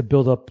he has to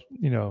build up.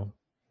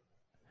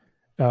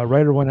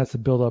 Rider One has to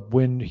build up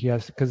wind. He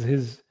has because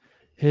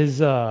his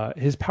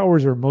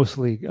powers are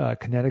mostly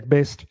kinetic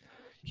based.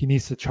 He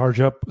needs to charge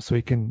up so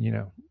he can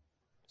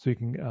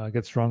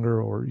get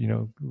stronger or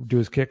do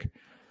his kick.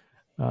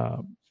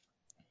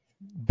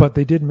 But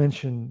they did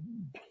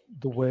mention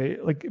the way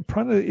like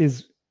prana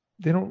is.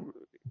 They don't.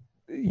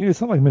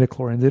 It's not like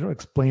midichlorians. They don't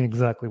explain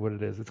exactly what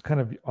it is. It's kind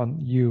of on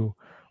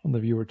the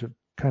viewer, to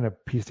kind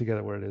of piece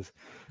together what it is.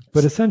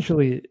 But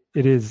essentially,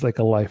 it is like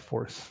a life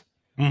force.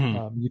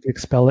 Mm-hmm. You can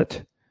expel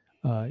it.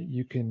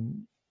 You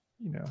can,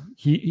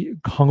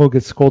 Hongo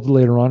gets scolded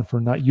later on for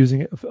not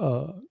using it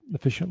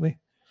efficiently,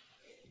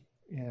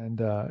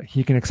 and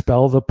he can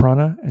expel the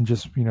prana and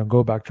just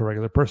go back to a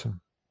regular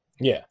person.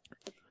 Yeah.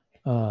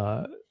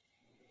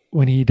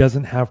 When he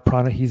doesn't have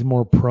prana, he's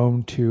more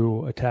prone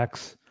to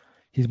attacks.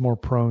 He's more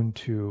prone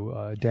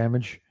to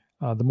damage.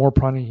 The more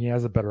prana he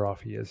has, the better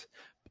off he is.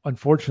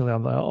 Unfortunately,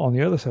 on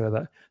the other side of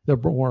that, the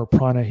more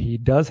prana he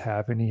does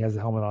have, and he has the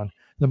helmet on,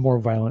 the more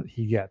violent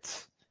he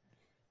gets.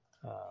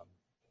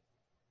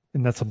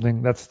 And that's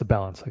the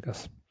balance, I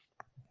guess.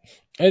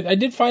 I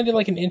did find it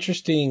like an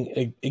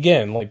interesting,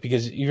 again, like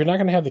because you're not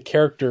going to have the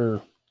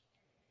character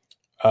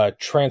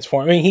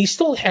transform. I mean, he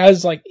still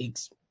has like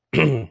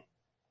kind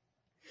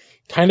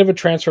of a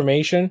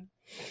transformation.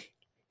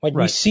 Like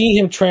we see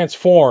him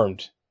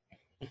transformed,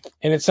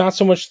 and it's not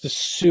so much the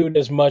suit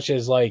as much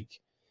as like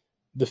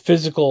the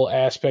physical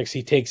aspects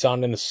he takes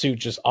on in the suit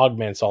just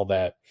augments all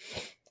that.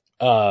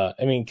 I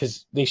mean,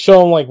 because they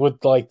show him like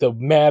with like the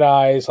mad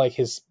eyes, like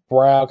his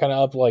brow kind of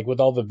up, like with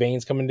all the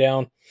veins coming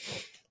down.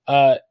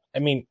 I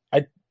mean,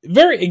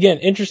 very again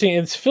interesting.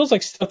 It feels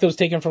like stuff that was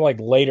taken from like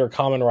later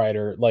Kamen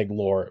Rider like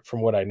lore,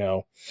 from what I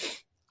know.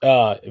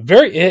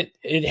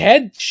 It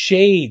had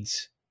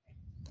shades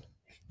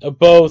of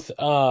both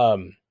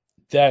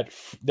that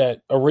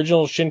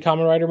original Shin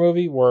Kamen Rider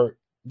movie where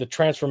the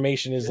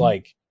transformation is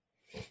like,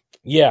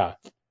 yeah.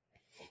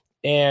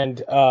 And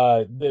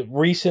the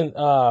recent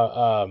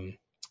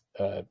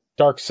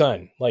Dark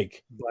Sun,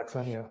 like Black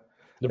Sun, yeah.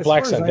 The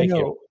Black Sun, thank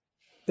you.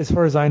 As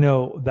far as I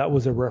know, that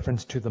was a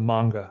reference to the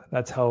manga.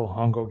 That's how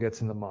Hongo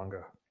gets in the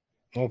manga.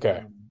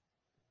 Okay.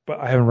 But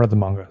I haven't read the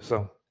manga,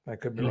 so I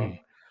could be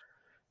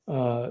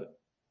wrong.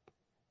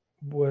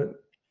 What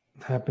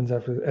happens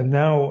after? And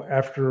now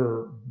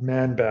after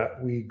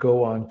Man-Bat, we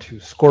go on to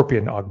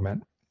Scorpion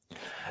Augment.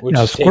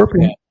 Now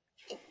Scorpion.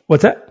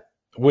 What's that?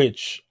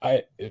 Which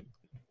I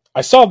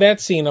saw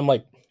that scene. I'm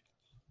like,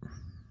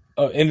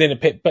 oh, and then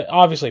but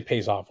obviously it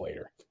pays off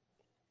later.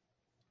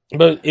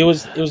 But it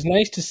was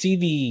nice to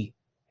see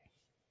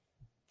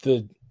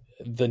the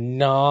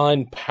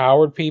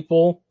non-powered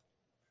people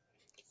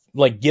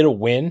like get a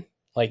win.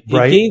 Like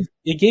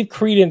it gave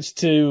credence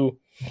to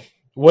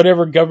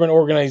whatever government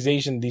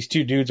organization these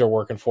two dudes are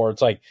working for.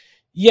 It's like,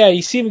 yeah,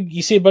 you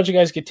see a bunch of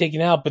guys get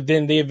taken out, but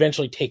then they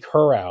eventually take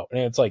her out,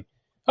 and it's like,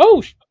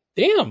 oh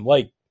damn,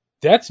 like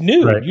that's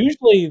new. Right.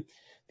 Usually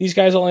these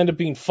guys will end up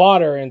being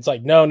fodder, and it's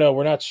like, no,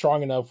 we're not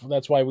strong enough.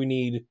 That's why we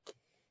need,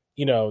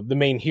 the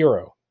main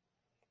hero.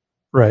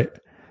 Right.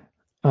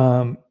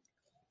 Um,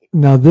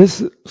 Now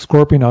this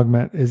Scorpion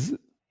augment is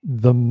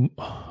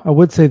I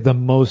would say the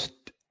most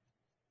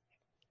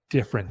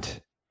different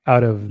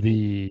out of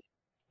the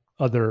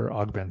other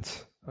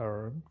augments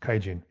or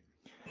kaijin.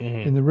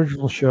 Mm-hmm. In the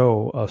original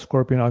show,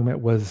 Scorpion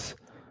augment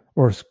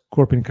or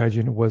Scorpion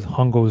kaijin was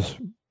Hongo's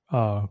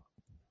uh,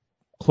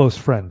 close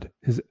friend,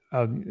 his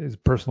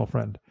personal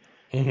friend.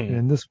 And Mm-hmm.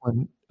 in this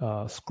one,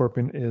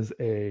 Scorpion is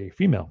a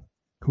female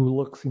who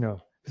looks,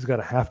 she's got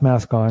a half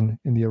mask on.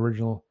 In the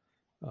original,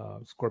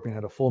 Scorpion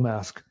had a full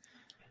mask.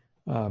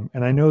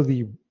 And I know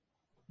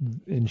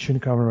in Shin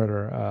Kamen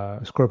Rider,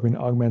 Scorpion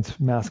Augment's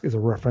mask is a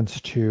reference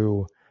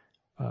to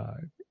uh,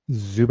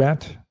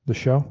 Zubat, the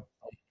show.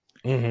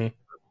 Mm-hmm.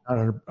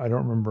 I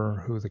don't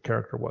remember who the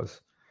character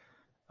was.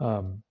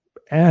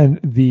 And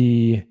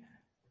the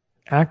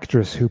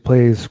actress who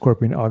plays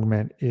Scorpion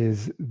Augment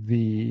is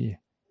the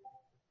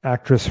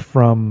actress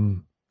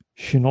from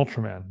Shin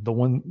Ultraman,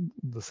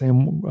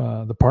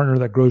 the partner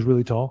that grows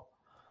really tall.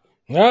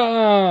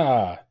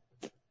 Ah,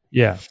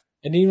 Yeah, I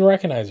didn't even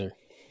recognize her.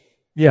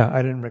 yeah,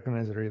 I didn't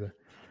recognize her either.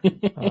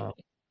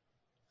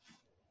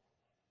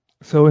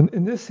 So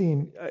in this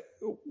scene,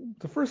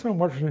 the first time I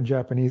watched it in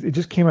Japanese, it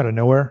just came out of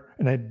nowhere,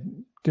 and I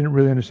didn't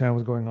really understand what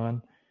was going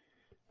on.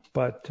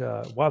 But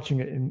watching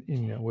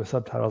it with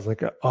subtitles,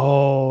 like,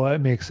 oh,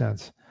 that makes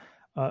sense.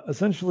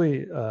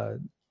 Essentially,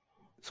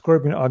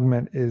 Scorpion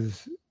Augment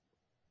is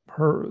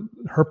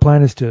her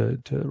plan is to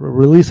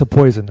release a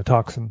poison, a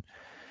toxin,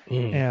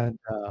 Mm. and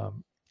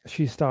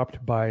she's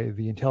stopped by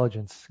the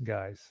intelligence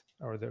guys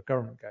or the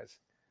government guys.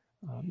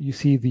 You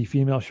see the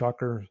female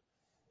shocker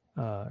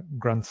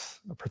grunts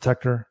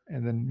protect her,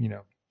 and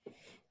then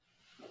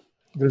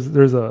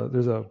there's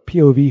a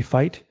POV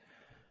fight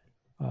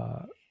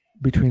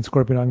between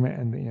Scorpion Augment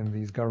and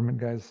these government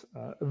guys.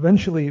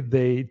 Eventually,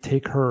 they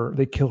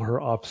kill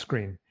her off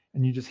screen,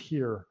 and you just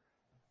hear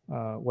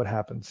what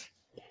happens.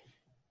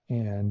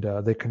 And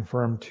they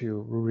confirm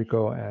to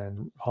Ruriko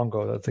and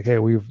Hongo that's like, hey,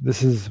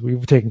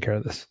 we've taken care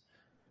of this.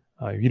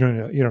 You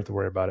don't have to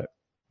worry about it.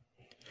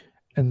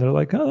 And they're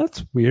like, oh,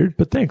 that's weird,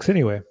 but thanks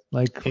anyway.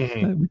 Like,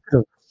 Mm-hmm. we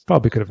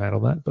probably could have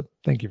handled that, but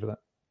thank you for that.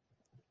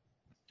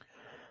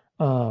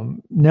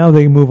 Now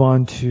they move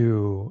on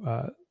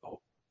to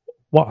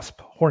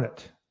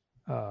Hornet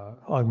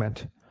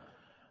augment.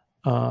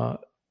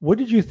 What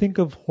did you think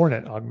of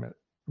Hornet augment?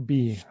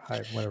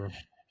 Hive, whatever.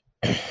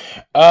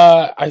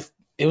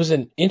 It was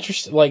an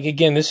interesting, like,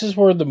 again, this is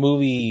where the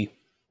movie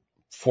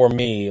for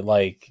me,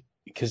 like,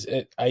 because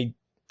I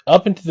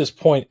up until this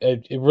point,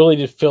 it really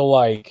did feel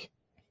like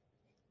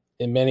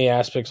in many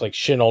aspects like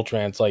Shin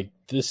Ultraman. It's like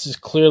this is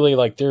clearly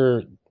like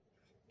they're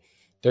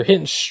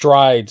hitting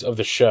strides of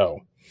the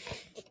show,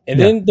 and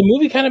Yeah. then the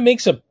movie kind of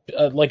makes a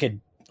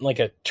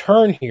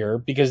turn here,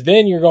 because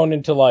then you're going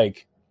into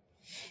like,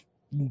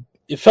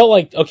 it felt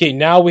like, okay,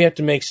 now we have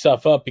to make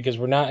stuff up because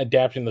we're not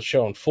adapting the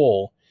show in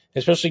full,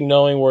 especially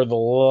knowing where the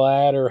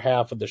latter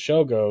half of the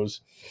show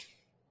goes.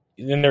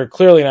 Then they're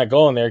clearly not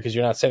going there because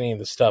you're not setting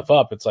the stuff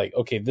up. It's like,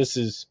 okay, this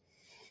is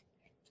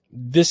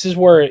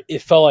where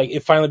it felt like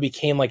it finally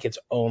became like its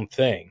own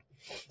thing.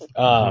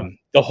 The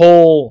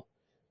whole,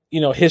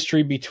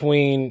 history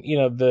between,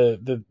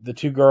 the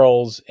two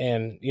girls,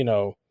 and,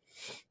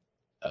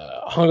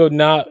 Hongo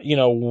not,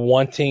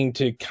 wanting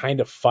to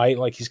kind of fight,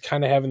 like he's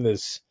kind of having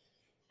this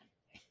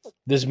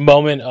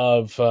moment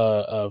of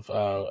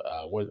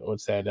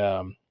what's that,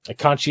 a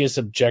conscious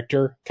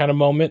objector kind of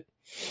moment.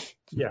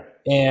 Yeah.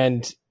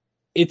 And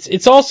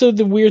it's also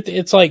the weird thing.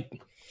 It's like,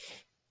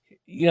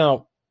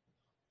 you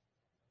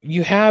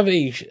have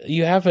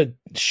a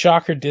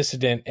shocker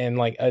dissident, and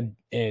like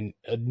and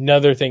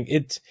another thing.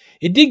 It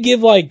did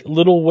give like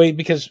little weight,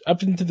 because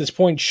up until this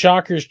point,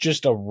 Shocker's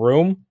just a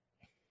room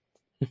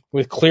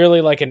with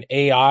clearly like an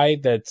AI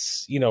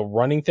that's,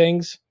 running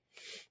things,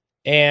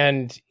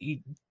 and you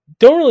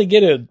don't really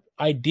get an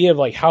idea of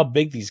like how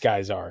big these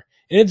guys are.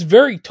 And it's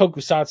very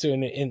tokusatsu,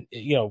 and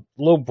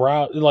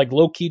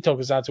low key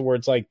tokusatsu, where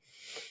it's like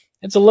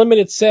it's a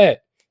limited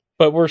set,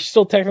 but we're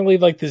still technically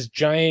like this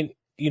giant,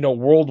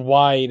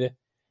 worldwide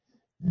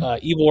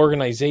evil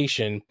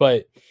organization.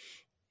 But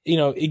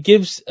it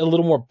gives a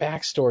little more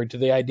backstory to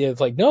the idea.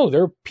 It's like, no,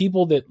 there are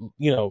people that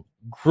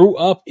grew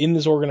up in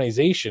this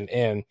organization,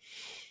 and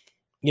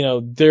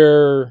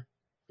they're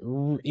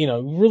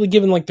really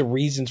given like the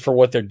reasons for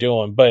what they're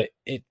doing. But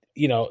it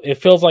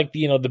feels like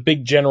the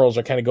big generals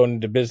are kind of going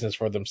into business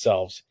for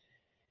themselves,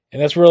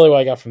 and that's really what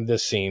I got from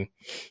this scene.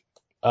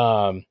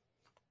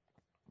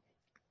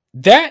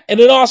 That and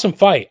an awesome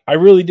fight. I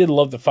really did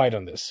love the fight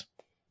on this.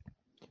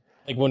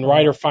 Like when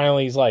Ryder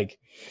finally is like,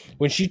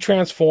 when she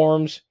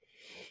transforms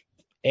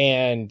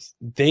and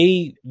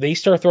they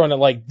start throwing it,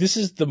 like this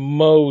is the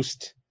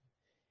most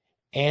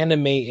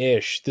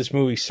anime-ish this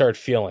movie started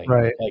feeling.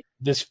 Right. Like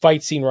this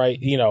fight scene, right?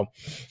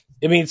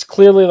 I mean, it's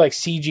clearly like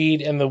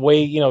CG'd, and the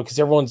way, because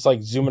everyone's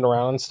like zooming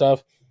around and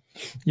stuff.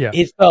 Yeah.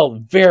 It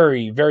felt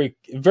very, very,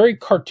 very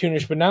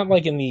cartoonish, but not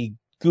like in the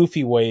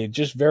goofy way,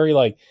 just very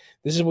like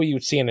this is what you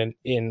would see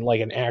in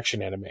like an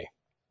action anime.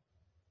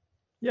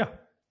 Yeah.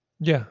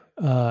 Yeah.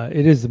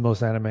 It is the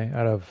most anime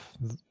out of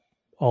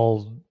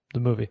all the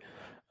movie.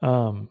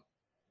 Um,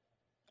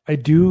 I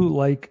do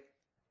like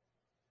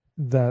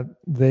that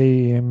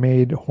they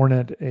made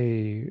Hornet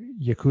a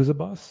Yakuza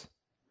boss.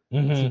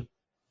 It's Hmm. a,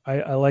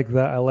 I like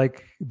that. I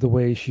like the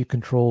way she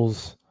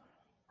controls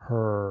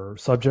her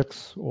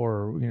subjects,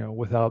 or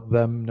without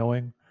them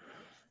knowing.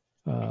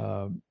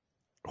 Uh,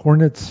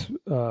 Hornet's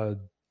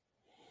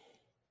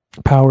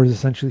power is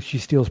essentially she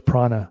steals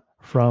prana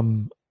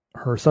from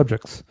her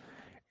subjects,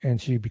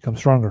 and she becomes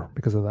stronger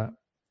because of that.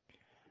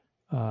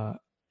 Uh,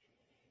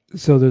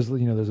 so there's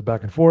a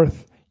back and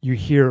forth. You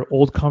hear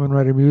old Kamen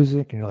Rider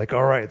music, and you're like,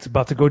 all right, it's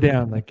about to go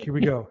down. Like, here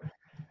we go.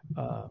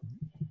 Uh,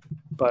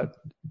 but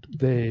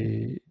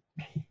they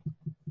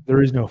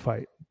there is no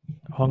fight.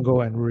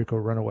 Hongo and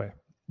Ruriko run away,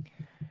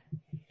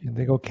 and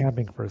they go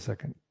camping for a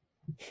second.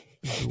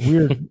 It's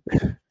weird.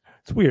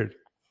 It's weird,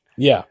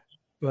 Yeah.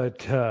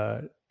 but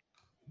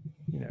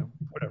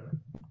whatever.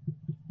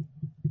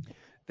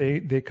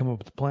 They come up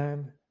with a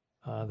plan.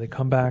 They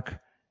come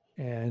back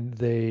and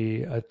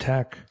they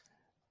attack.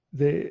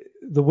 The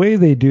way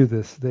they do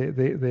this,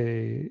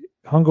 they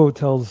Hongo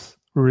tells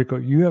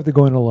Ruriko, "You have to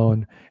go in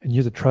alone, and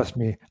you have to trust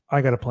me.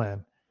 I got a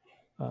plan."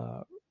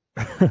 Uh,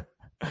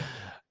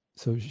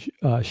 so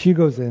she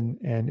goes in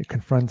and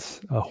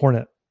confronts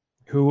Hornet,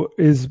 who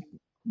is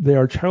they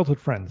are childhood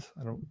friends.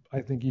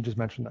 I think you just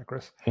mentioned that,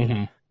 Chris.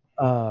 Hmm.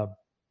 Uh,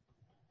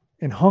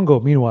 and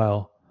Hongo,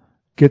 meanwhile,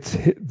 gets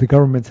the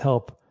government's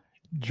help,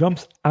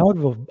 jumps out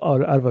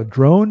of a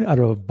drone, out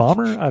of a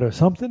bomber, out of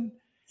something,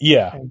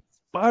 Yeah. and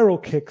spiral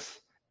kicks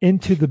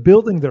into the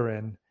building they're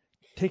in,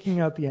 taking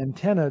out the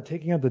antenna,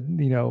 taking out the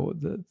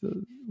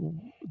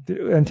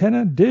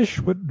antenna dish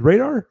with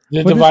radar.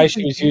 The What is it? device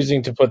she was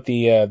using to put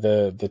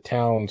the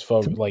town's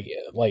To,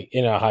 like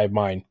in a hive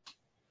mind.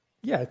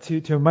 yeah, to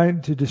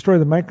destroy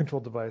the mind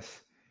control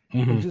device.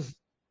 It Hmm. just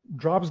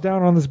drops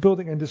down on this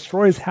building and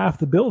destroys half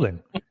the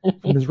building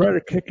from his rider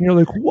kick, and you're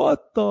like,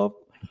 what the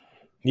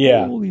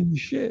Yeah. holy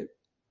shit?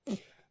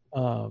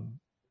 Um,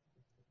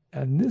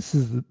 and this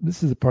is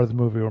the part of the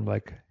movie where I'm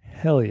like,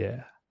 hell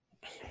yeah,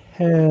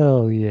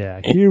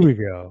 here we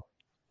go.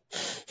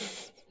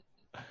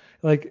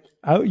 Like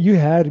you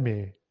had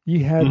me,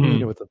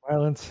 Hmm. with the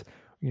violence,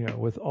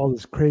 with all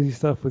this crazy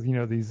stuff, with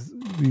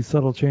these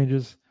subtle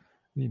changes,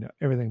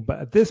 everything. But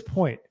at this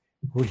point,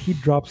 where he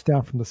drops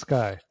down from the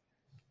sky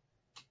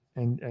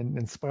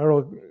and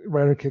Spiral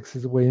Rider kicks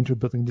his way into a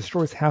building,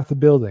 destroys half the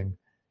building,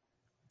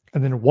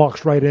 and then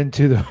walks right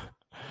into the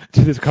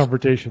to this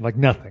confrontation like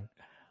nothing,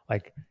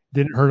 like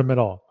didn't hurt him at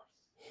all.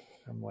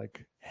 I'm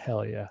like,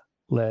 hell yeah,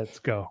 let's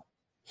go.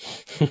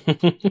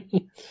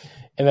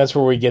 And that's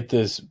where we get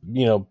this,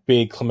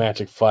 big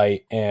climactic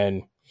fight.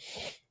 And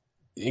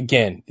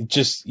again,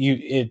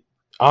 it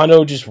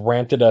Ano just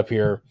ramped it up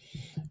here.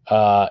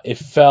 It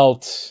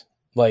felt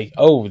like,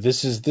 oh,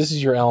 this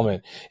is your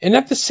element. And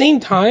at the same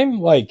time,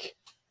 like,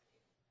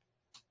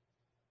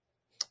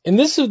 and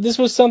this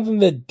was something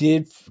that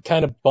did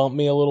kind of bump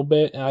me a little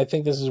bit. And I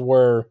think this is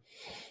where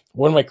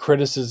one of my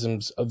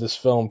criticisms of this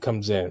film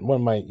comes in. One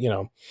of my,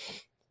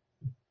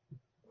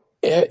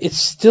 it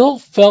still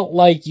felt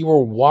like you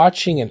were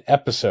watching an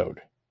episode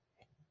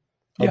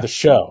of Yeah, the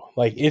show.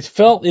 Like it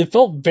felt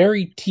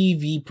very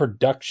TV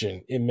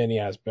production in many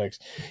aspects.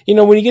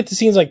 When you get to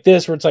scenes like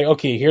this where it's like,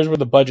 okay, here's where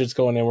the budget's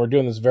going and we're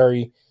doing this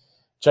very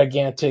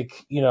gigantic,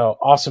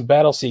 awesome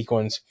battle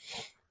sequence.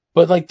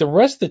 But like the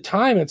rest of the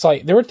time, it's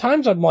like there were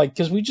times I'm like,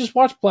 because we just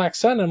watched Black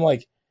Sun, I'm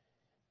like,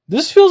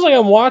 this feels like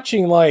I'm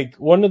watching like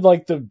one of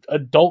like the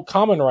adult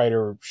Kamen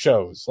Rider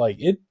shows. Like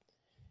it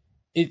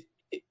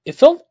it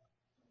felt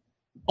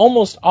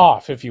almost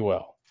off, if you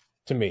will,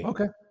 to me.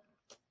 okay.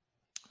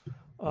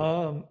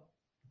 Um,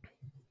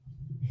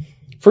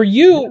 For yeah.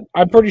 you,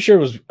 I'm pretty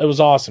sure it was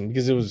awesome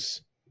because it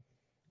was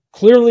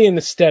clearly an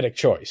aesthetic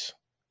choice.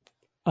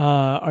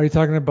 Are you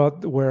talking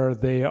about where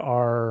they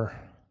are?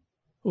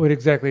 What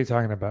exactly are you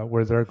talking about?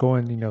 Where they're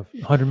going,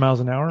 100 miles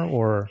an hour,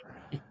 or?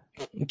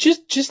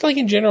 Just like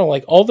in general,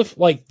 like all the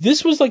like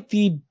this was like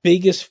the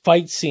biggest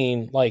fight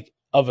scene like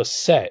of a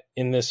set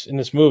in this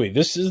movie.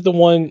 This is the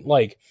one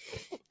like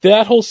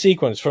that whole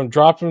sequence from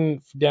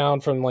dropping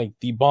down from like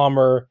the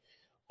bomber,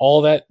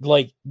 all that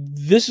like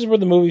this is where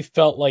the movie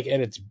felt like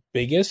at its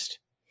biggest.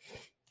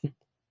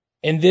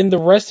 And then the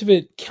rest of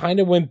it kind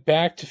of went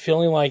back to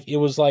feeling like it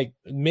was like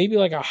maybe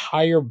like a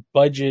higher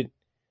budget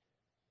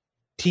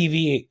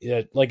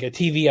TV like a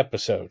TV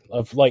episode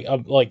of like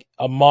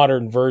a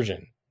modern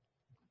version.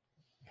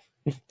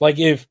 Like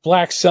if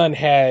Black Sun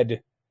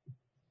had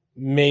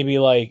maybe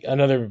like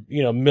another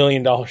 $1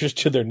 million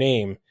to their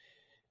name,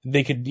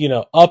 they could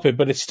up it,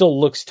 but it still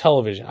looks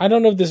television. I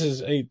don't know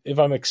if if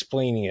I'm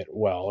explaining it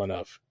well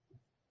enough.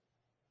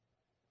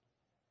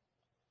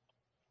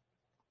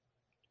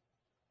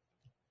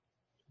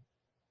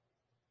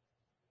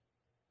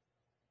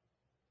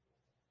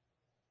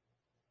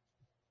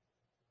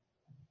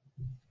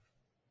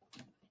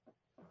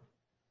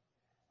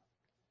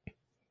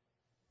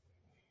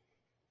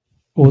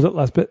 What was that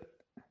last bit?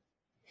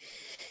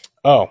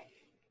 Oh,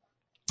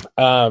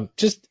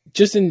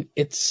 just in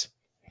it's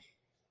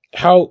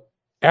how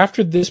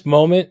after this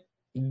moment,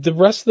 the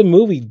rest of the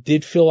movie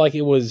did feel like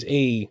it was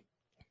a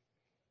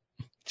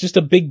just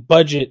a big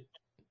budget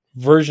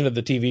version of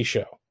the TV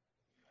show.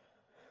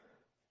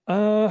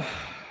 Uh,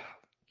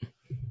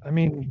 I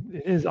mean,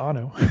 it is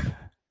Ano.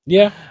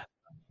 Yeah,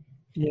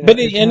 Yeah, but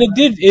it's not.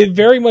 it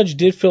very much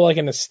did feel like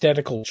an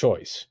aesthetical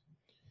choice.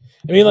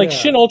 I mean, like Yeah.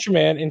 Shin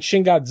Ultraman and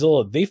Shin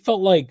Godzilla, they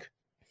felt like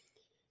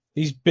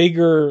these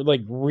bigger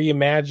like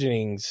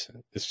reimaginings.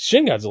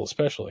 Shin Godzilla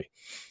especially.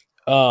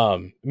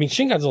 I mean,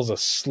 Shin Godzilla is a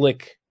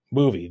slick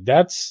movie.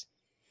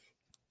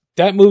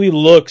 That movie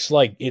looks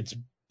like it's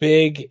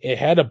big. It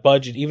had a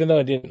budget, even though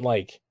it didn't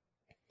like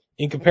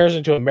in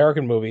comparison to an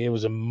American movie, it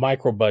was a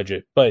micro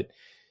budget, but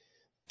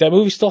that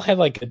movie still had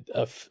like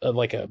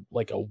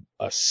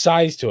a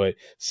size to it.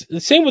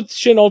 Same with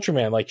Shin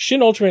Ultraman. Like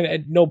Shin Ultraman,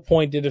 at no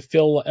point did it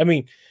feel. I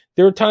mean,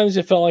 there were times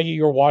it felt like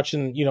you were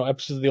watching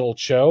episodes of the old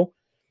show,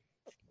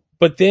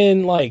 but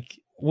then like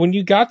when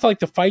you got to like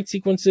the fight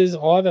sequences,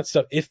 all of that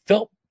stuff, it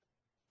felt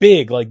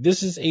big. Like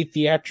this is a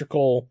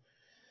theatrical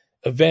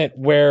event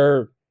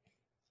where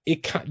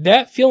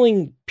that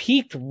feeling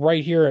peaked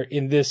right here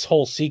in this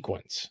whole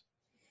sequence,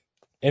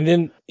 and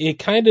then it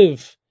kind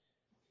of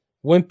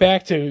went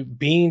back to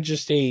being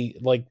just a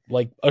like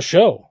a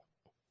show.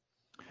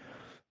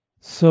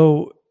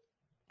 So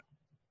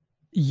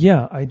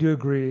yeah, I do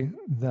agree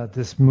that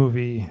this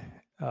movie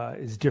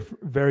is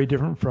very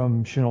different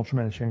from Shin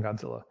Ultraman and Shin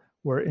Godzilla.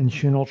 Where in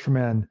Shin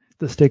Ultraman,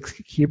 the stakes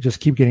keep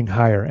getting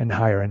higher and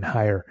higher and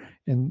higher,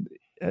 and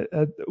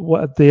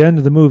at the end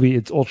of the movie,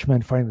 it's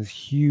Ultraman fighting this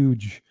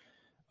huge,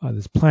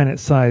 this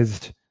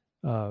planet-sized,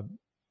 not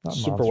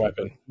Super monster,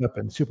 but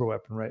weapon. super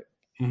weapon, right?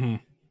 Hmm.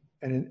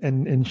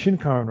 And in Shin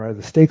Kamen Rider,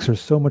 the stakes are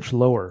so much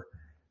lower,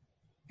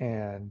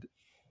 and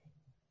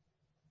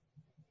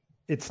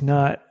it's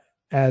not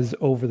as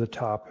over the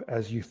top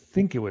as you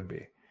think it would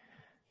be,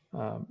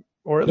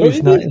 or at No, least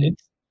it not is. in.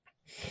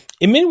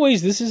 In many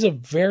ways, this is a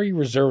very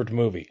reserved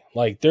movie.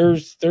 Like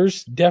there's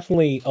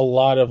definitely a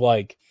lot of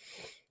like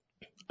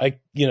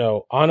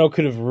Ano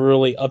could have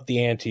really upped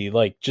the ante,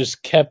 like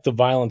just kept the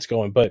violence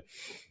going, but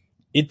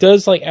it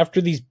does like after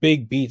these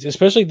big beats,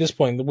 especially at this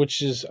point,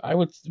 which is I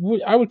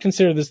would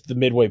consider this the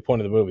midway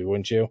point of the movie,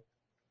 wouldn't you?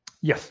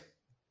 Yes.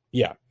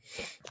 Yeah,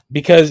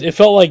 because it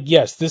felt like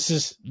yes, this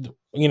is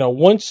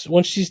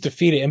once she's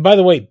defeated, and by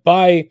the way,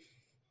 by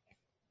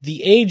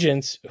the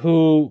agents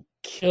who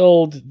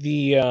killed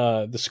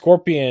the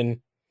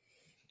Scorpion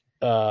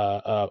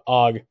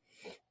Og,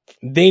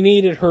 they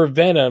needed her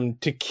venom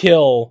to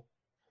kill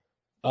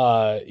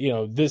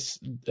this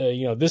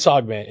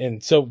augment,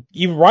 and so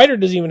even Ryder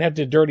doesn't even have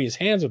to dirty his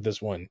hands with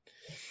this one,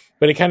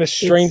 but it kind of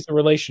strains It's the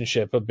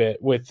relationship a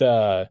bit with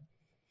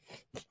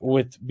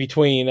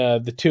between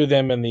the two of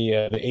them and the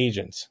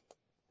agents.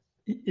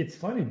 it's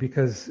funny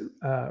because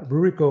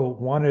Ruriko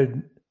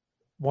wanted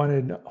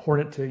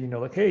Hornet to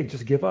like, hey,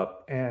 just give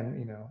up and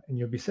and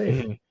you'll be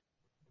safe. Hmm.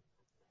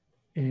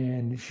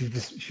 And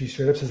she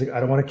straight up says like, I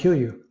don't want to kill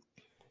you.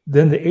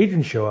 Then the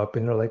agents show up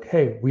and they're like,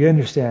 hey, we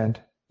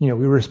understand, we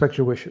respect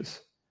your wishes.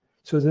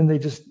 So then they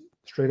just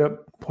straight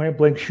up point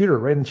blank shoot her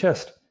right in the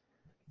chest.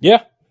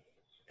 Yeah.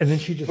 And then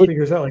she just But,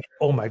 figures out like,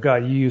 oh my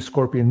god, you use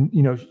Scorpion.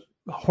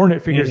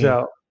 Hornet figures hmm.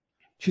 out.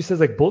 She says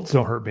like bullets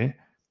don't hurt me,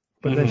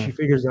 but then she Hmm.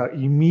 figures out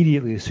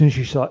immediately as soon as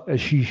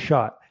she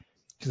shot,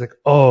 she's like,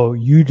 oh,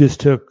 you just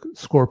took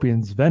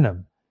Scorpion's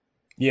venom.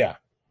 Yeah.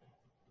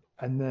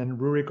 And then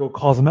Ruriko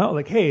calls him out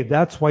like, hey,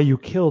 that's why you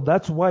killed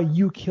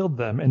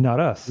them and not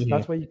us. Hmm.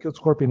 That's why you killed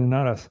Scorpion and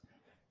not us.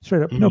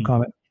 Straight up, no Hmm.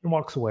 comment, and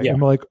walks away. Yeah.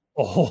 And we're like,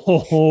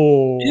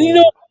 And,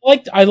 oh,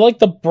 I like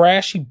the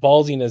brashy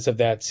ballsiness of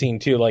that scene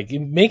too, like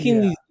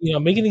making yeah.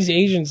 these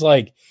Asians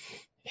like,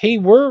 hey,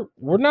 we're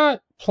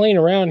not playing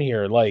around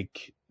here.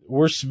 Like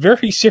we're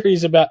very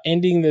serious about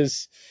ending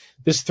this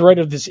threat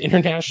of this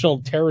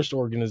international terrorist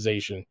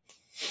organization.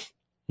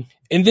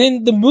 And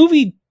then the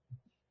movie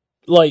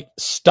like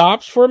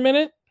stops for a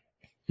minute.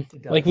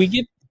 It Like does. we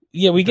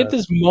It get does.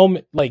 this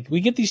moment, like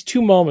we get these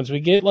two moments. We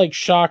get like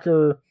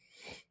Shocker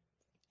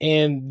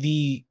and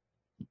the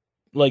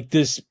like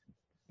this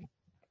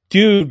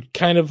dude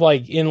kind of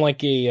like in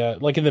like a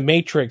like in the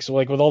Matrix,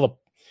 like with all the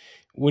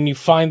when you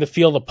find the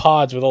field of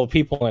pods with all the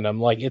people in them,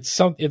 like it's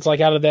like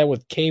out of that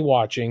with K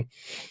watching.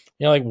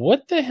 You're like,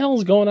 what the hell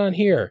is going on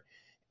here?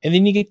 And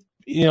then you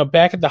get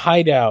back at the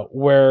hideout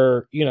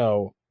where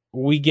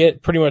we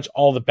get pretty much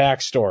all the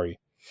backstory,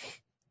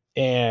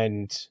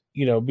 and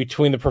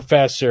between the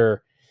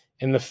professor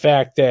and the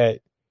fact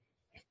that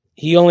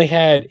he only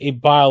had a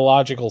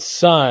biological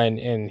son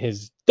and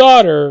his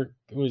daughter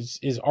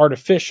is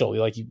artificial,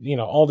 like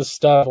all this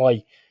stuff,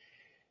 like,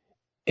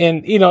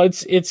 and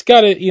it's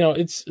got to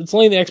it's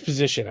laying the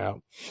exposition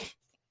out.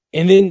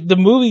 And then the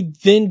movie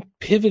then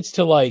pivots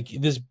to like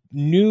this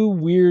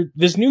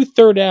new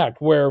third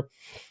act where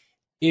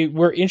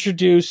we're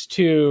introduced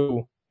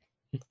to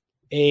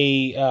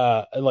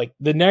a like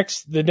the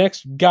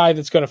next guy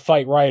that's going to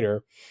fight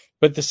Ryder,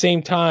 but at the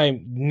same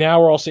time,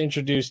 now we're also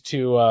introduced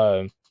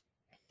to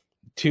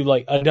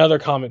like another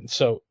common,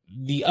 so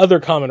the other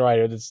common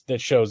writer that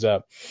shows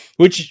up,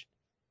 which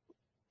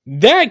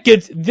that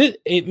gets this,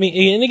 and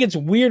it gets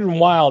weird and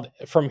wild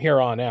from here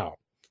on out.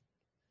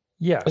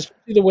 Yeah.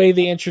 Especially the way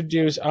they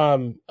introduce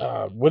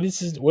what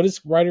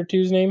is writer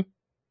two's name?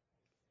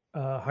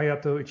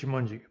 Hayato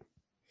Ichimonji.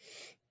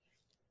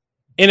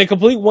 In a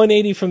complete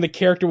 180 from the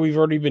character we've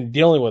already been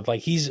dealing with.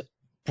 Like he's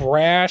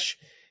brash,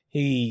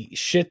 he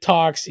shit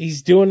talks,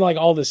 he's doing like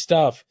all this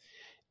stuff.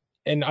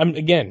 And I'm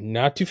again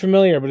not too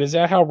familiar, but is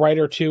that how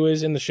writer two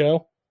is in the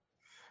show?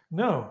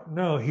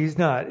 No, he's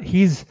not.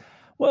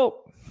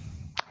 Well,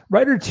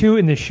 writer two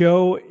in the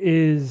show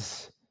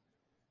is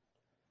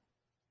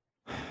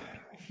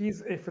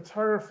he's a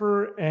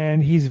photographer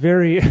and he's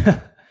very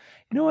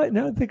you know what,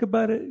 now I think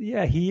about it,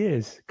 yeah, he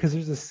is, because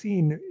there's a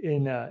scene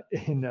in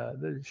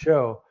the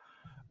show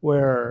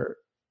where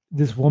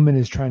this woman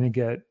is trying to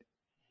get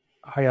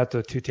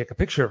Hayato to take a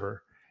picture of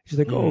her. She's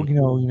like, oh,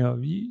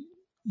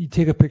 you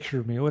take a picture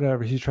of me,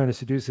 whatever. She's trying to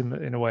seduce him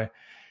in a way,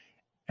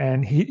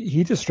 and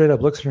he just straight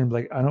up looks at her and be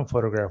like, I don't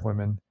photograph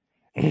women.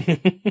 And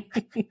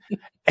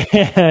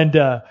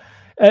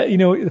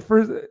the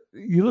first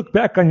you look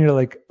back on, you're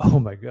like, oh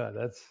my god,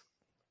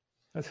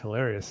 that's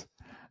hilarious.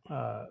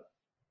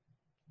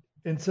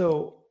 And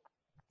so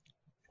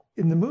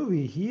in the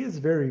movie, he is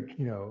very,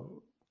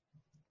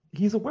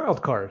 he's a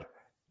wild card.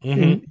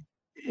 Mm-hmm.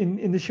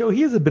 In the show,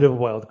 he is a bit of a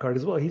wild card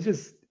as well. He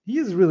is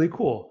really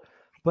cool.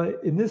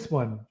 But in this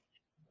one,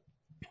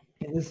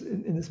 in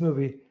this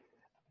movie,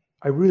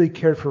 I really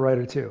cared for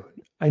Ryder too.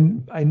 I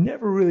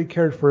never really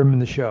cared for him in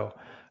the show,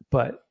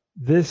 but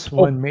this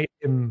one made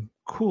him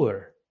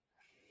cooler.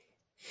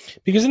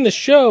 Because in the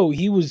show,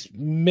 he was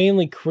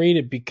mainly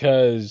created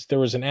because there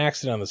was an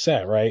accident on the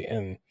set, right?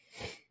 And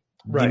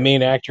the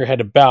main actor had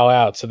to bow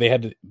out, so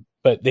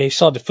but they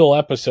still had to fill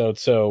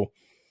episodes, so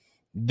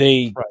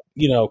they,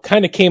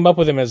 kind of came up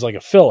with him as like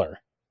a filler.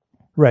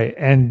 Right,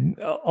 and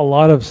a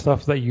lot of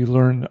stuff that you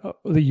learn,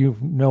 that you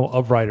know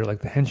of Ryder,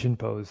 like the henshin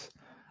pose,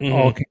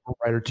 all came from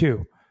Ryder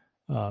too,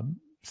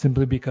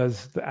 simply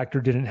because the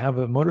actor didn't have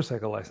a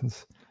motorcycle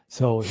license,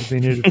 so they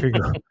needed to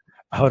figure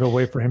out a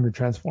way for him to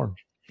transform.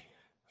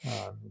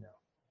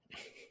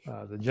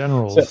 The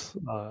generals,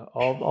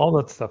 all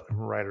that stuff from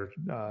Ryder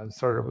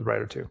started with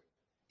Ryder too.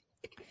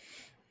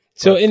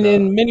 So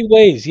in many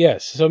ways,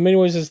 yes. So in many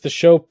ways, as the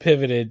show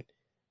pivoted,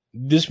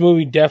 this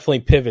movie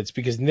definitely pivots,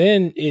 because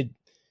then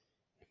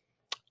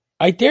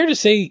I dare to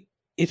say,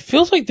 it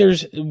feels like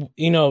this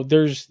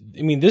is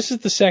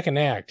the second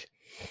act,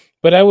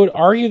 but I would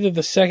argue that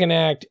the second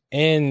act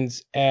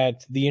ends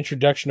at the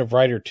introduction of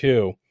Ryder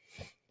 2.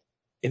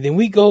 And then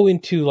we go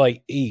into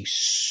like a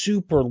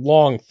super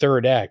long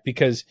third act,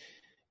 because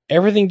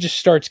everything just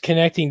starts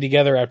connecting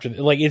together after,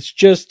 like, it's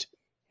just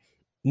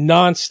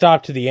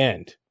nonstop to the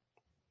end.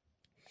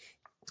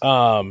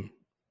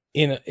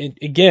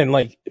 Again,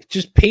 like,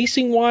 just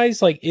pacing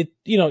wise, like,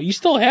 you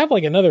still have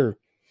like another,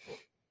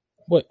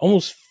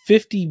 almost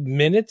 50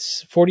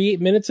 minutes,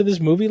 48 minutes of this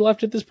movie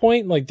left at this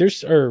point. Like, there's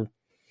still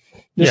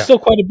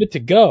quite a bit to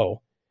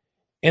go,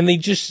 and they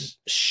just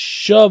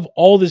shove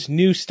all this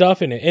new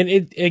stuff in it. And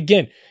it,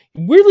 again,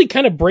 weirdly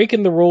kind of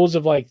breaking the rules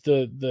of like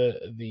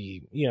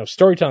the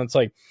storytelling. It's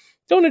like,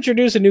 don't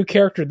introduce a new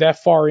character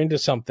that far into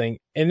something.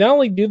 And not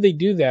only do they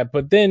do that,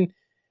 but then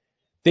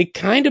they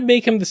kind of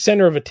make him the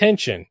center of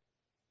attention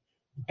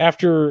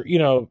after,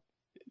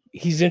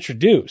 he's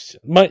introduced.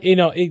 But,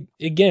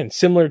 again,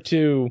 similar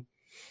to,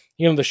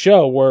 the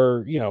show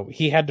where,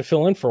 he had to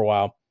fill in for a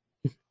while.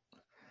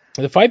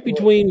 The fight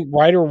between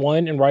Ryder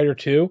 1 and Ryder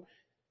 2,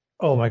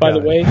 oh my god, by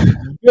the way,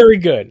 very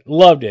good.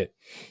 Loved it.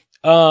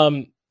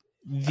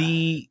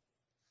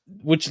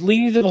 Which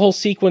leads to the whole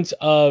sequence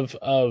of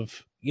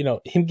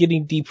him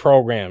getting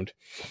deprogrammed,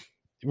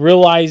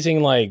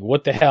 realizing like,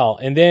 what the hell.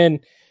 And then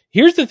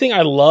here's the thing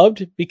I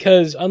loved,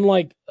 because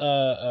unlike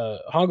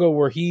Hongo,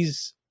 where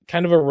he's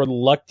kind of a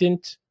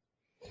reluctant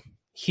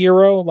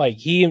hero, like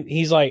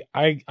he's like,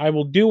 I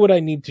will do what I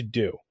need to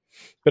do,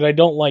 but I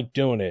don't like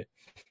doing it.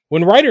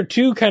 When Ryder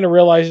 2 kind of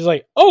realizes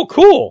like, oh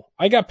cool,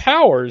 I got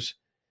powers,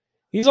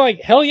 he's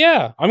like, hell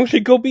yeah, I'm gonna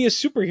go be a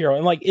superhero,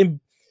 and like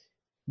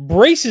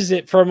embraces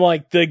it from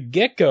like the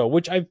get-go,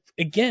 which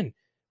again,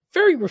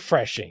 very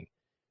refreshing,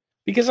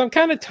 because I'm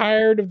kind of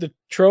tired of the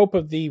trope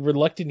of the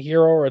reluctant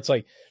hero where it's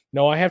like,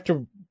 no, I have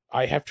to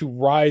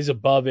rise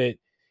above it.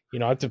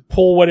 I have to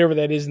pull whatever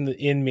that is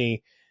in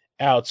me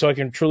out so I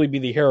can truly be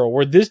the hero.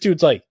 Where this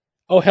dude's like,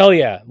 oh hell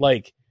yeah,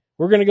 like,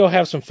 we're gonna go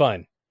have some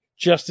fun.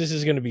 Justice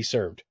is gonna be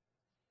served.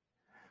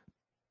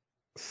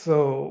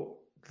 So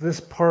this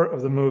part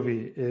of the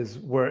movie is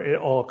where it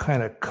all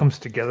kind of comes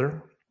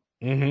together.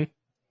 Mm-hmm.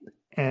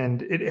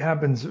 And it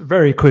happens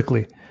very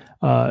quickly.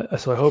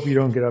 So I hope you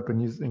don't get up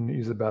and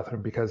use the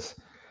bathroom, because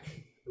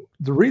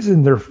the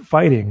reason they're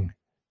fighting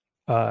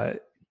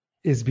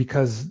is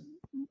because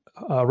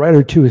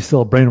Ryder 2 is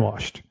still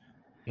brainwashed.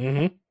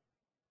 Mm-hmm.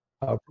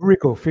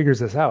 Rico figures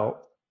this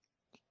out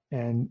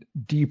and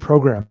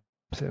deprograms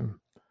him,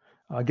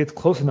 gets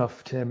close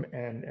enough to him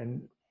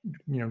and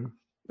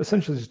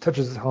essentially just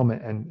touches his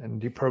helmet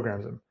and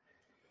deprograms him.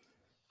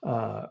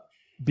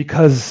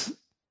 Because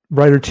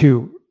Rider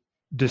 2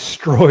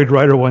 destroyed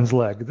Rider 1's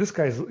leg. This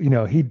guy's,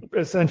 he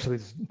essentially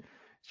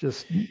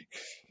just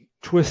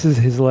twists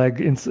his leg,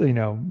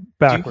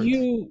 backwards.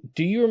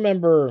 Do you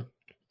remember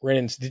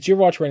Did you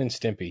ever watch Ren and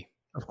Stimpy?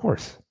 Of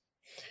course.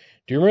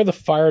 Do you remember the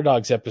Fire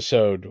Dogs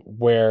episode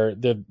where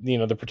they're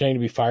pretending to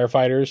be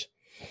firefighters?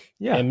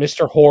 Yeah. And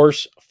Mr.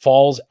 Horse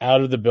falls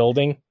out of the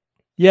building?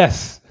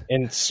 Yes.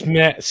 And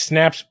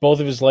snaps both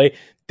of his legs.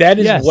 That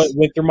is what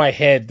went through my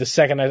head the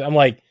second I'm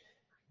like,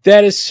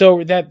 it's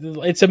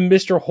a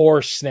Mr.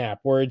 Horse snap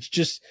where it's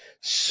just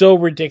so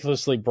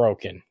ridiculously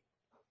broken.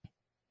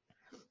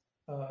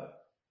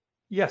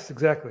 Yes,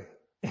 exactly.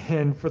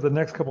 And for the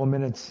next couple of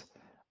minutes,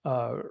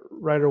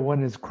 Rider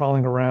 1 is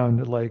crawling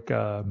around like,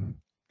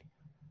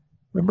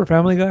 remember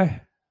Family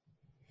Guy?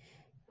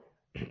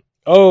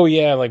 Oh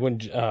yeah, like when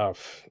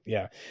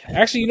yeah.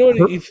 Actually, you know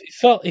what?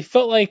 It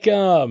felt like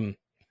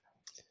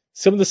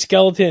some of the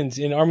skeletons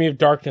in Army of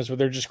Darkness where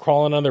they're just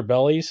crawling on their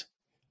bellies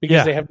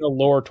because they have no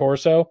lower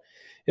torso.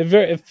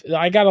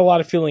 I got a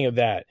lot of feeling of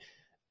that.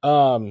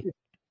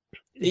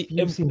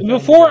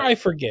 Before I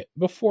forget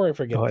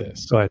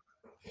this. Go ahead.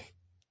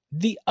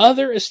 The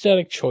other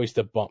aesthetic choice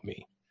that bumped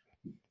me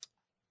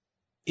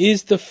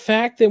is the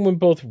fact that when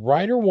both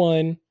Rider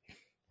 1,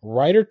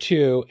 Rider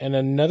 2, and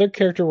another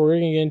character we're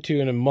going to get into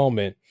in a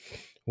moment,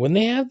 when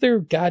they have their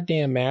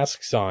goddamn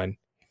masks on,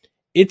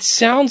 it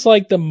sounds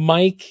like the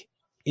mic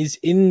is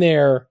in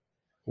there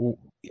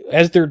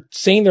as they're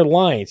saying their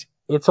lines.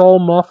 It's all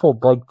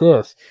muffled like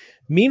this.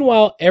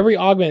 Meanwhile, every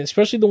augment,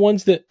 especially the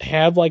ones that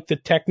have like the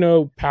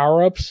techno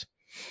power-ups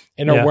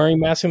and are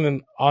wearing masks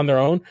on their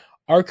own,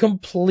 are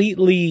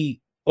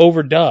completely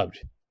overdubbed.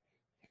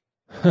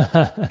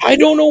 I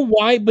don't know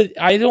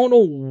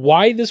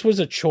why this was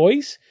a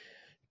choice,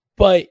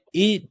 but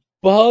it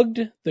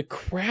bugged the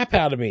crap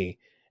out of me.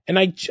 And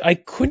I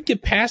couldn't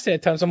get past it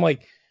at times. I'm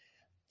like,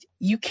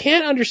 you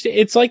can't understand.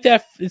 It's like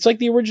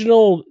the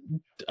original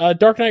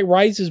Dark Knight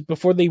Rises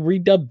before they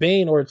redubbed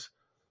Bane, or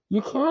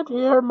you can't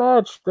hear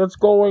much that's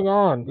going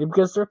on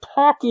because they're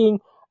talking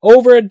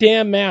over a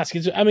damn mask.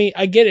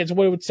 I get it. It's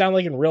what it would sound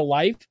like in real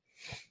life.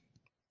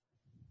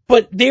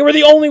 But they were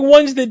the only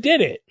ones that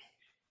did it.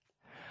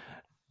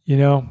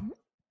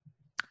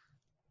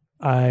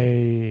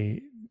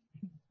 I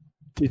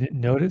didn't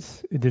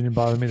notice. It didn't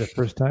bother me the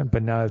first time,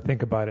 but now I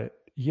think about it,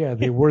 yeah,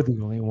 they were the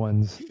only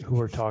ones who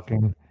were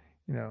talking.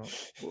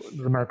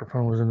 The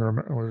microphone was in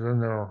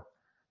there.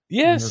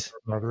 Yes.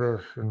 Like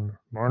this, and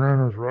my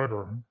name is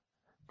Ryder,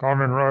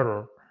 Kamen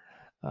Rider.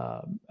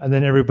 And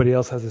then everybody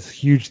else has this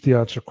huge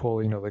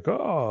theatrical, like,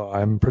 oh,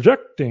 I'm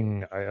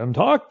projecting, I am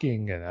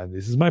talking, and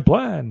this is my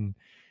plan.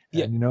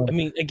 Yeah,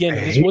 and, again,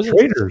 this wasn't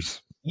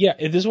traitors. Yeah,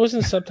 if this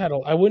wasn't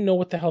subtitled, I wouldn't know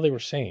what the hell they were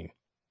saying.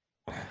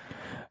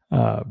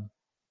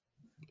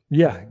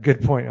 Yeah,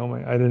 good point. Oh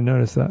my, I didn't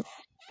notice that.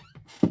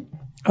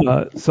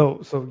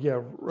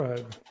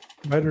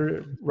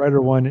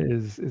 Rider 1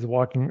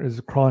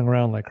 is crawling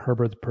around like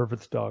Herbert's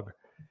Perfect dog.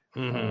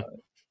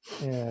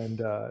 Mm-hmm.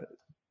 And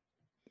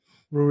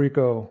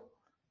Ruriko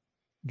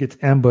gets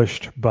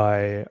ambushed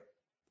by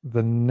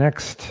the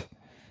next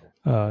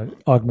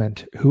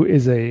augment, who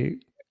is a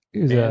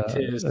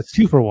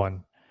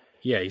 2-for-1.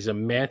 Yeah, he's a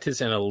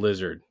mantis and a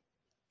lizard.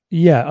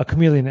 Yeah, a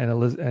chameleon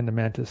and a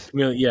mantis.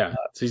 Yeah,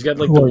 so he's got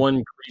like the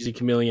one crazy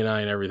chameleon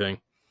eye and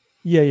everything.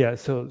 Yeah.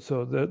 So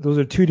those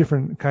are two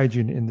different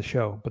kaiju in the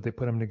show, but they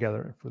put them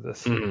together for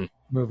this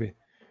movie.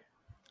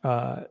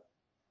 The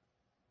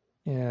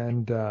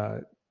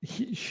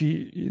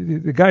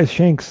guy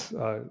shanks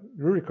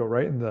Ruriko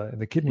right in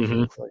the kidney. It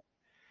looks like.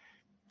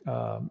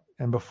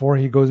 And before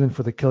he goes in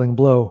for the killing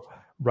blow,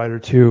 Rider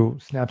 2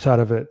 snaps out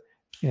of it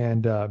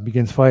and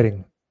begins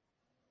fighting.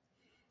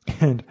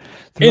 And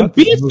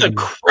beats the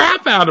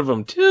crap out of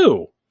him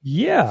too.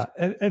 Yeah,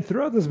 and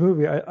throughout this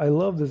movie, I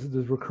love this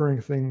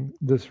recurring theme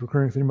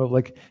of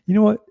like, you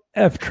know what?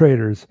 F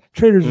traitors.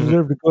 Traitors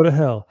deserve to go to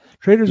hell.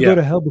 Traitors go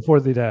to hell before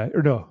they die.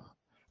 Or no,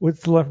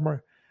 what's the line from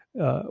Mario?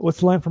 What's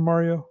the line from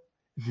Mario?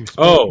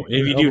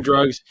 If you do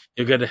drugs,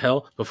 you go to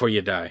hell before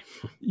you die.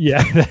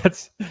 Yeah,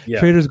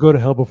 traitors go to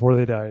hell before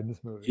they die in this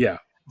movie. Yeah.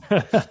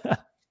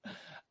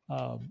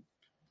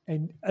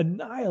 And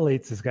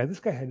annihilates this guy. This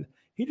guy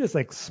he just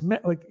like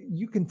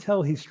you can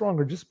tell he's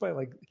stronger just by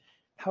like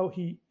how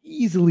he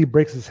easily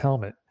breaks his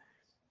helmet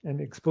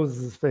and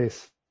exposes his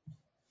face.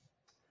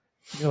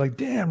 You're like,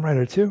 damn,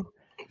 Rider 2.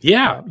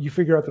 Yeah. You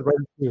figure out that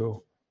Rider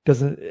 2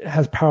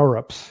 has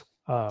power-ups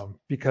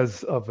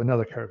because of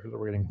another character that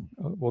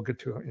we'll get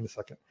to in a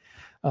second.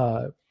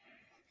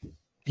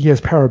 He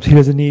has power-ups. He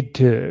doesn't need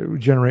to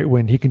generate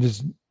wind. He can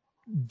just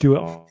do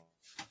it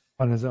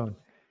on his own.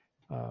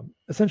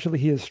 Essentially,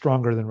 he is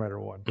stronger than Rider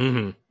 1.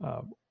 Mm-hmm.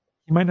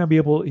 He might not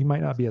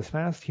be as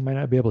fast. He might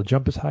not be able to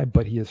jump as high,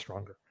 but he is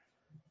stronger.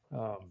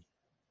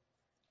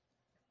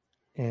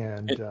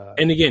 And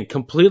again,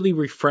 completely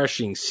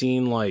refreshing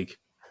seeing like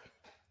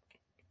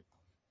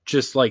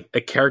just like a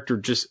character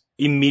just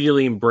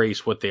immediately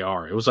embrace what they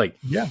are. It was like,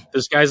 Yeah.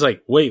 this guy's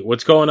like, wait,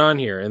 what's going on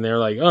here? And they're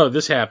like, oh,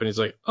 this happened. He's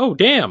like, oh,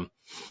 damn.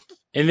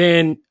 And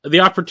then the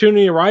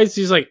opportunity arises.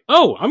 He's like,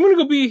 oh, I'm going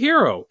to go be a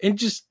hero. And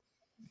just,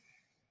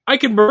 I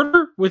can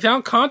murder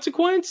without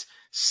consequence?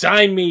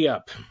 Sign me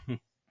up.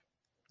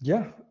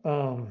 Yeah.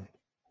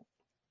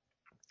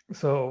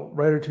 So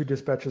Rider 2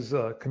 dispatches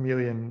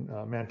Chameleon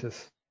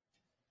Mantis.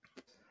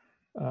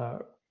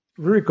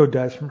 Ruriko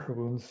dies from her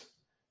wounds.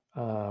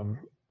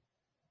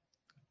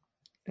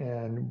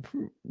 And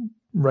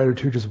Rider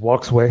 2 just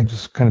walks away,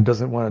 just kind of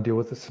doesn't want to deal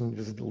with this and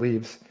just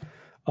leaves.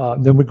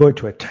 Then we go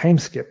into a time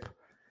skip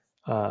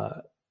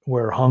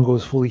where Hongo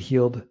is fully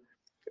healed.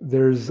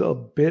 There's a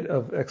bit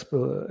of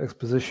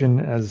exposition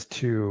as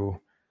to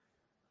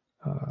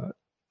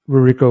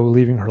Ruriko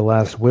leaving her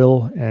last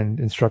will and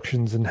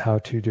instructions on how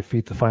to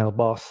defeat the final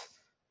boss.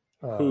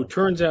 Who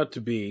turns out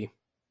to be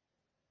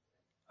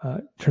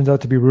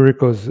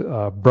Ruriko's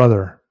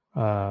brother,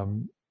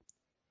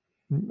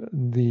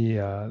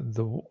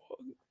 the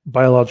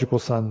biological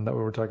son that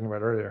we were talking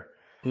about earlier.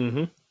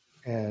 Mm-hmm.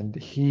 And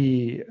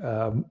he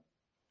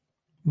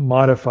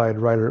modified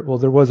Rider. Well,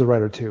 there was a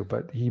Rider 2,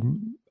 but he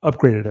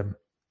upgraded him.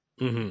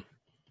 Mm-hmm.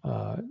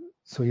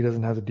 So he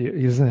doesn't have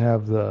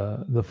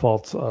the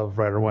faults of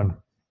Rider 1.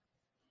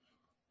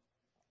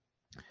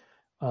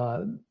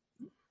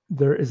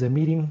 There's a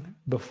meeting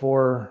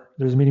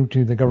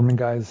between the government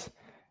guys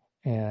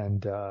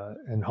and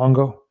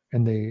Hongo,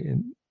 and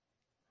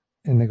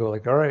they go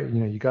like, all right,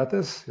 you got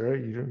this, all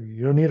right, you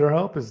don't need our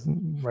help. As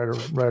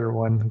Rider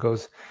 1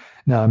 goes,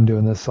 no, I'm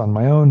doing this on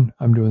my own.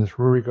 I'm doing this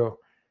for Ruriko,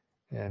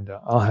 and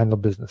I'll handle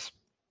business.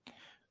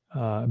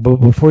 But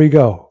before you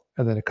go,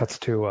 and then it cuts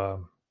to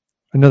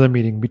another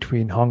meeting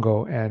between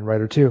Hongo and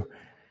Rider 2,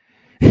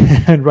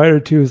 and Rider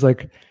 2 is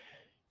like,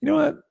 you know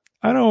what,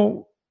 I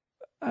don't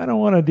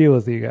want to deal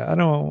with you guys.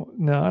 I'm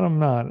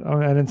not.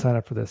 I didn't sign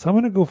up for this. I'm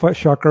going to go fight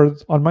Shocker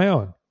on my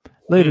own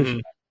later. Mm-hmm.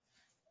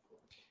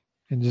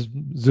 And just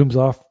zooms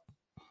off,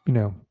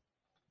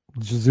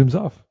 just zooms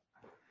off.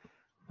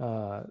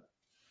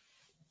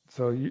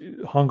 So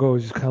Hongo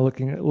is just kind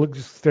of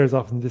just stares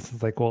off in the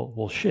distance like,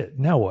 well, shit,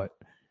 now what?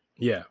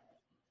 Yeah.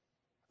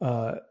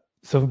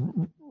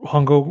 So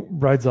Hongo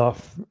rides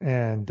off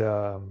and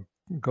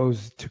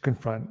goes to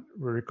confront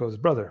Ruriko's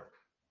brother.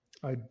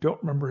 I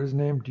don't remember his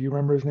name. Do you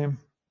remember his name?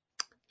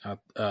 Not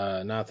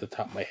at the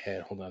top of my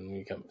head. Hold on, let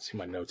me see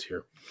my notes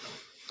here.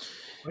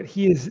 But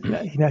he is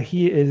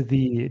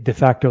the de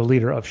facto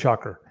leader of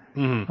Shocker.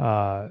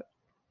 Mm-hmm.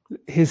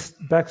 His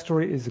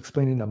backstory is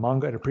explained in a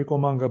prequel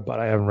manga, but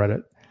I haven't read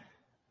it.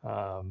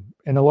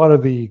 And a lot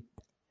of the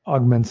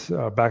augments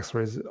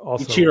backstories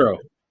also. Ichiro.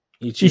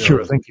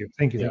 Thank you,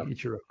 yeah.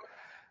 Ichiro.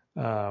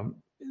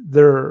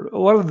 There a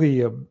lot of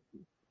the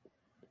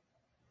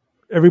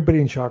everybody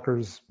in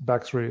Shocker's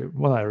backstory.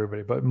 Well, not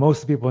everybody, but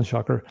most of the people in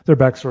Shocker, their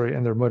backstory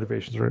and their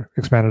motivations are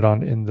expanded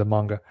on in the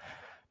manga.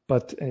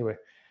 But anyway.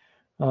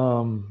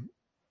 Then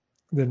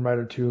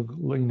Rider 2,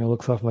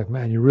 looks off like,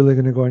 man, you're really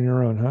going to go on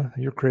your own, huh?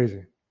 You're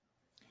crazy.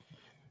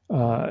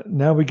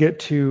 Now we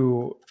get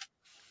to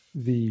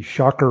the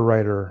Shocker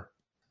Rider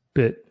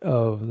bit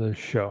of the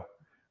show,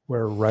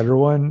 where Rider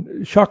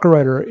 1, Shocker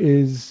Rider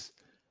is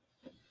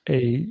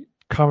a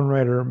Kamen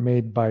Rider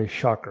made by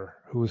Shocker,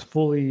 who is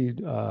fully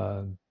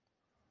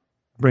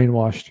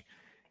brainwashed.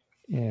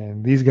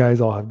 And these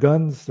guys all have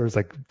guns. There's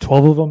like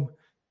 12 of them.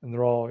 And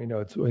they're all,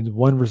 it's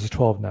 1 versus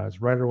 12 now. It's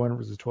Rider 1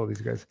 versus 12,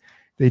 these guys.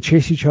 They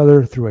chase each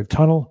other through a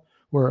tunnel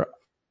where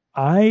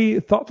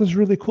I thought this was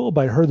really cool,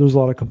 but I heard there was a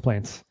lot of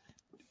complaints.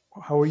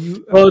 How are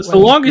you? Well, it's the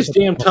longest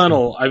damn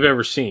tunnel I've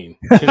ever seen.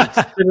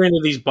 Considering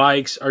that these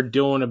bikes are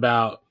doing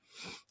about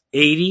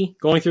 80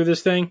 going through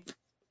this thing.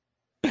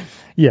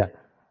 Yeah.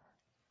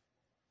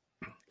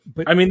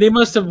 But I mean, they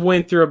must have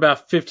went through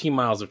about 15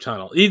 miles of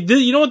tunnel.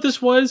 You know what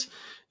this was?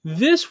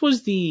 This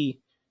was the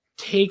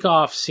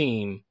takeoff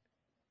scene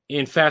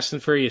in Fast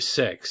and Furious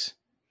 6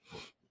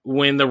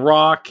 when The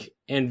Rock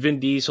and Vin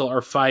Diesel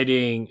are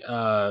fighting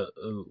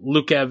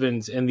Luke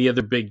Evans and the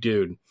other big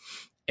dude.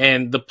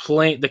 And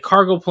the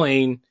cargo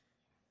plane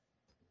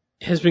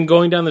has been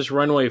going down this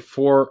runway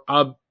for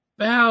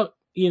about,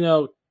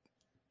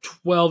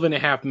 12 and a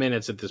half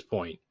minutes at this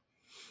point.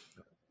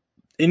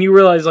 And you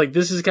realize, like,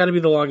 this has got to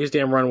be the longest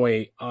damn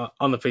runway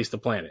on the face of the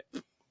planet.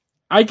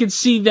 I could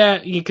see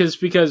that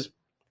because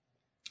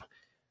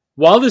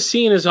while the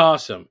scene is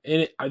awesome,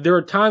 and there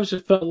are times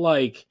it felt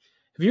like,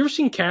 have you ever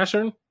seen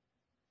Kamen,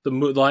 the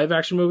live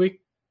action movie?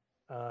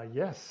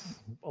 Yes,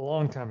 a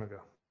long time ago.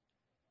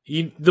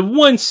 The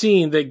one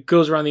scene that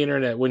goes around the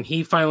internet when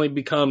he finally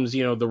becomes,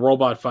 the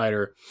robot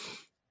fighter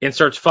and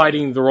starts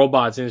fighting the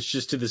robots, and it's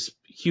just to this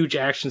huge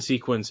action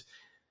sequence.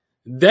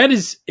 That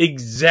is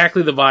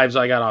exactly the vibes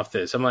I got off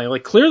this. I'm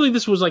like clearly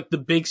this was like the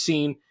big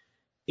scene.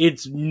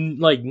 It's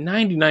like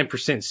 99%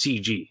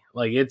 CG.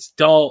 Like, it's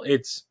dull.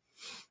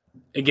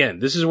 Again,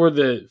 this is where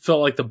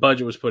felt like the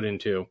budget was put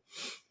into.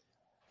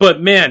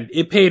 But man,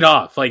 it paid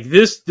off. Like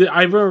this,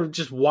 I remember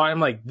just why I'm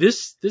like,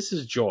 this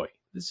is joy.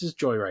 This is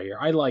joy right here.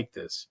 I like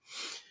this.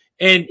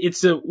 And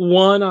it's a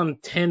 1 on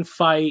 10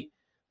 fight,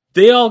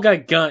 they all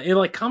got guns.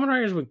 Like Kamen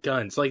Riders with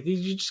guns. Like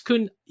you just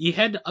couldn't. You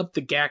had to up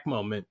the gag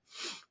moment.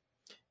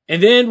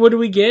 And then what do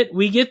we get?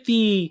 We get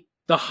the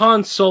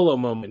Han Solo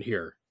moment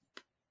here.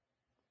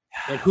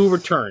 And who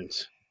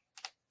returns?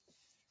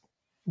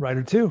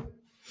 Rider 2.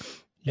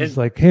 He's And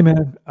like, hey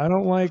man, I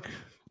don't like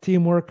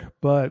teamwork,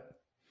 but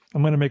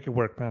I'm gonna make it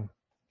work, man.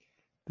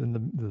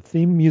 Then the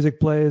theme music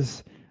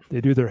plays.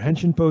 They do their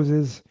henshin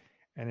poses,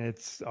 and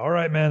it's all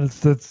right, man.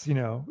 It's it's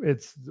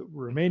the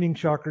remaining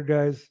Shocker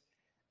guys,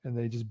 and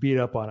they just beat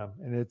up on them,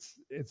 and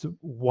it's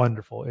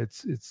wonderful.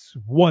 It's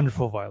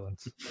wonderful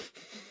violence.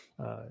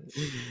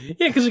 yeah,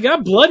 because it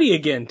got bloody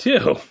again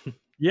too.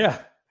 Yeah.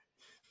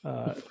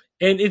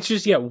 And it's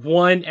just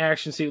one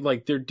action scene.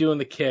 Like they're doing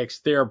the kicks,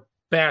 they're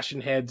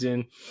bashing heads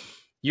in.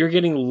 You're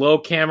getting low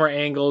camera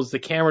angles. The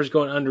camera's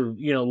going under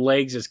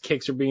legs as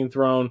kicks are being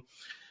thrown.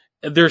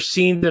 There's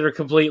scenes that are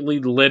completely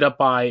lit up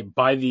by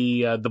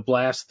the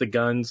blast, the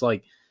guns.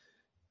 Like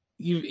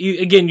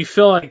you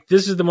feel like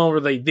this is the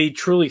moment where they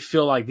truly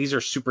feel like these are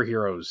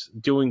superheroes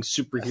doing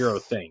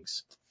superhero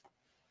things.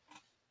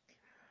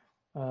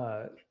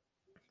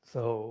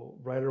 So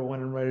Rider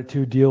 1 and Rider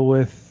 2 deal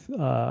with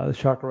the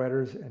Shocker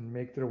Riders and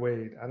make their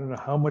way. I don't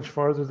know how much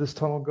farther this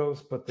tunnel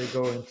goes, but they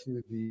go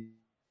into the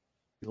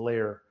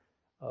lair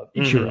of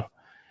Ichiro.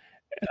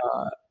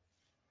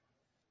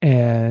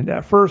 And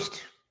at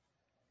first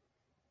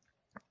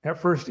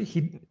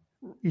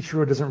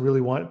Ichiro doesn't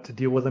really want to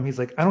deal with them. He's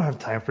like, I don't have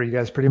time for you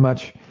guys, pretty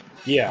much.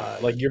 Yeah,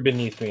 like you're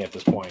beneath me at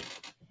this point.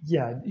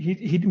 Yeah,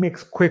 he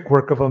makes quick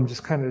work of them,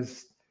 just kind of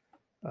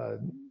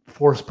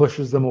force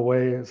pushes them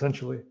away,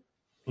 essentially.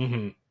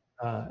 Mm-hmm.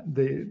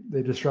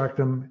 They distract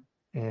him,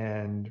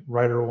 and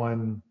Rider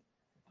 1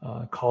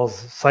 calls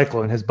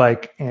Cyclone, his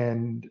bike,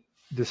 and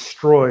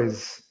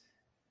destroys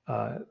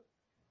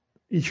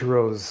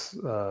Ichiro's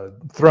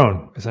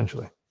throne,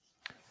 essentially.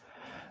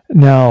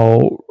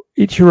 Now,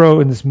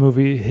 Ichiro in this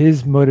movie,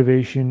 his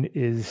motivation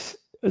is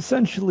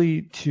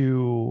essentially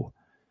to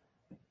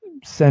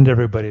send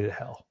everybody to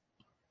hell.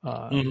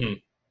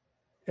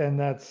 And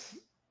that's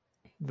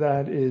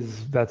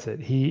it.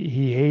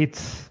 He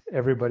hates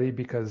everybody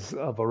because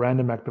of a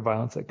random act of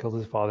violence that killed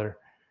his father.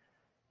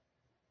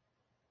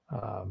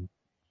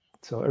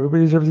 So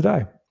everybody deserves to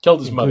die.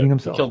 Killed his mother.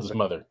 Himself. He killed his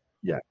mother.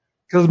 Yeah,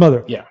 killed his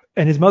mother. Yeah.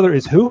 And his mother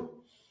is who?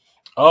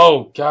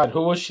 Oh God,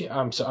 who was she?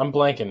 I'm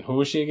blanking. Who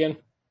was she again?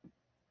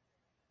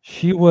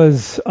 She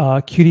was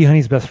Cutie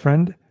Honey's best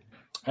friend.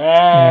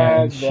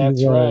 That's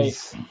right.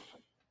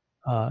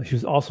 She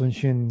was also in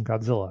Shin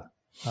Godzilla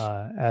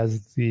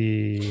as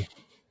the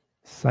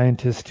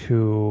scientist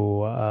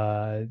who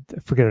I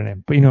forget her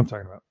name, but you know what I'm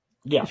talking about.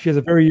 Yeah. She has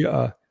a very She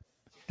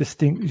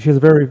has a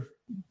very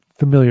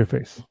familiar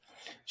face.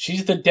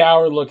 She's the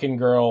dour-looking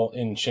girl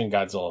in Shin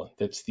Godzilla.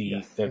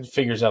 That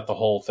figures out the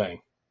whole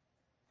thing.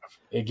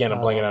 Again, I'm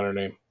blanking on her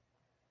name.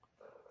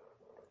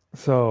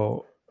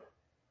 So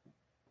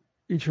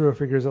Ichiro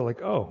figures out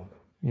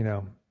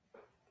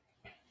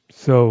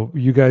so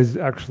you guys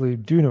actually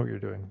do know what you're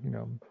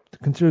doing.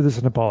 Consider this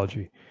an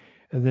apology,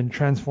 and then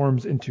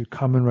transforms into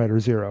Kamen Rider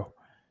Zero,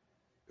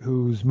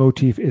 whose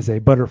motif is a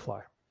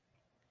butterfly.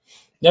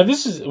 Now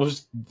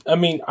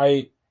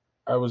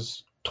I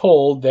was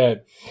told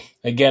that,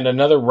 again,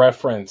 another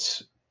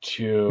reference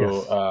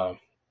to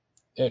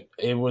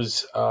it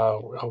was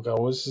oh God,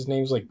 what was his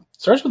name? Like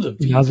starts with a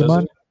V,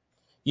 doesn't it?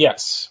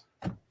 Yes.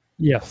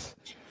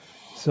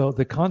 So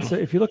the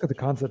concept, if you look at the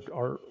concept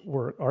art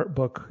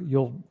book,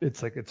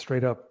 it's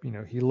straight up,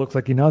 he looks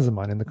like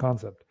Inazuman in the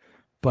concept,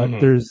 but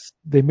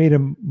they made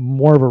him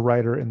more of a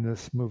rider in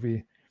this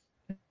movie,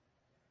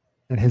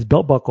 and his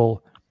belt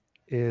buckle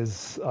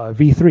is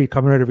V3,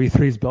 Kamen Rider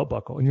V3's belt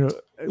buckle, and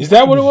is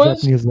that what it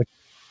was? Japanese,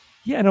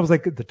 yeah, and I was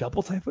like, the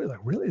double typhoid,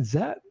 really, is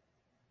that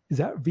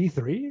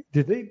V3?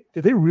 Did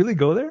they really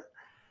go there?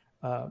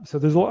 So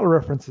there's a lot of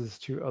references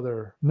to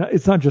other.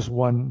 It's not just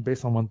one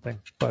based on one thing,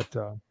 but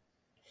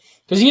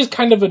because he is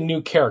kind of a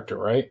new character,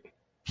 right?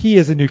 He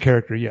is a new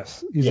character.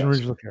 Yes, he's an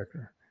original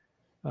character.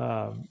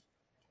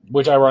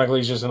 Which ironically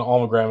is just an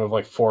amalgam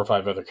of 4 or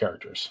 5 other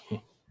characters.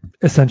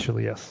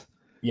 Essentially, yes.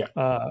 Yeah.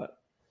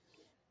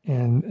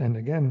 And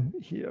again,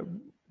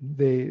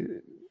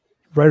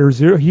 Rider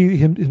Zero.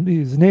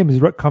 His name is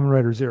Kamen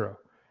Rider Zero.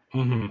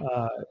 Mm-hmm.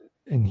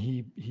 And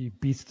he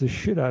beats the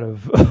shit out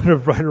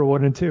of Rider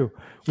 1 and 2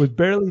 with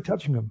barely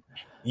touching him.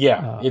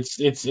 Yeah, it's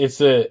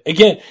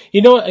again,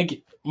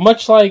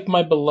 much like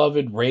my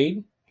beloved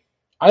Raid,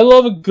 I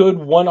love a good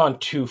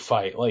 1-on-2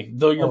 fight.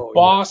 Though your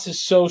boss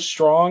is so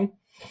strong,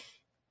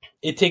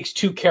 it takes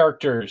 2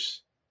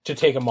 characters to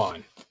take him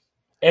on.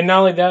 And not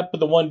only that, but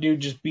the one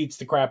dude just beats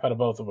the crap out of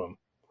both of them.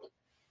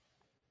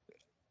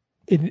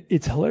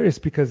 It's hilarious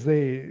because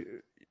they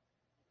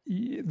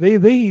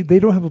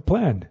don't have a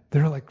plan.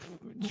 They're like,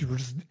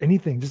 just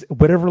anything, just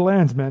whatever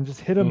lands, man,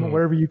 just hit them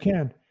wherever you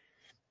can.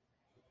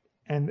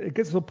 And it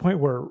gets to a point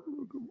where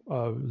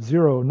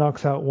Zero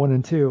knocks out 1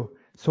 and 2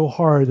 so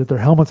hard that their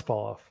helmets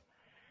fall off,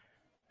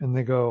 and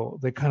they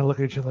kind of look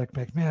at each other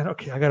like, man,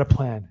 okay, I got a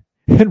plan.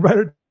 And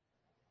Rider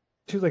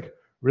 2's like,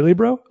 really,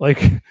 bro?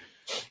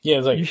 Yeah,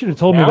 it's You like should have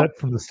told me now. that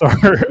from the start.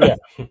 Yeah,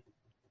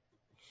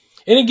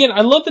 and again,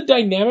 I love the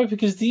dynamic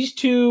because these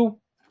two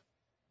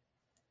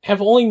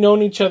have only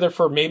known each other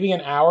for maybe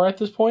an hour at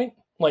this point,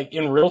 like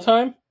in real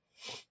time,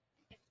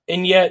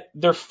 and yet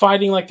they're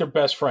fighting like they're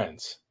best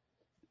friends.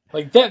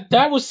 Like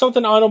that was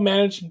something Otto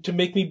managed to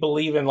make me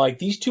believe in. Like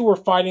these two were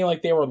fighting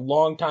like they were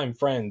longtime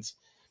friends.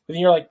 But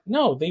then you're like,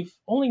 no, they've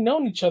only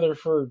known each other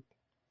for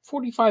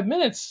 45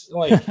 minutes.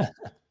 Like,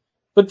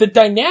 but the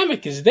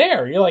dynamic is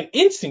there. You're like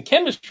instant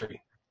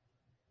chemistry.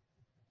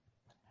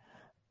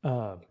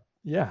 uh,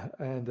 yeah,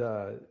 and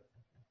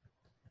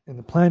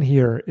the plan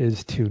here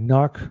is to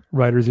knock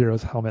Rider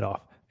Zero's helmet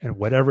off, and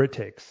whatever it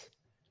takes.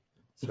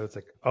 So it's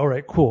like, all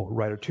right, cool.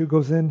 Rider 2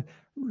 goes in.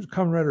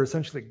 Kamen Rider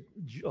essentially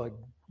like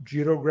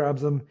judo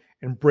grabs him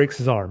and breaks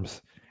his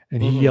arms.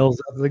 And he Hmm. yells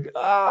out, like,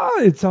 ah,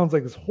 it sounds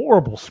like this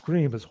horrible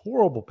scream, this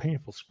horrible,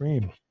 painful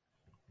scream.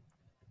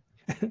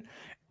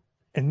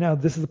 And now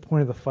this is the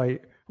point of the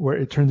fight where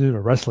it turns into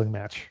a wrestling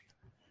match,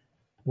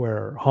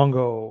 where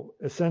Hongo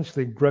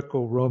essentially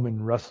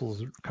Greco-Roman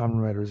wrestles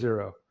Kamen Rider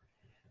Zero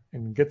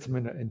and gets him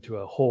into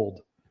a hold.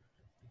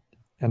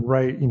 And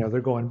right, they're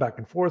going back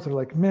and forth. They're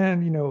like,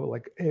 man,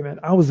 like, hey, man,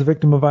 I was a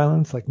victim of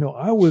violence. Like, no,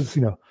 I was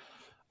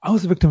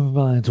a victim of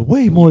violence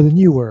way more than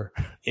you were.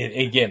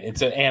 Again,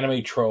 it's an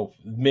anime trope.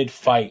 Mid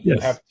fight,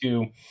 Yes.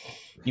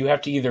 you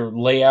have to either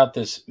lay out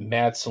this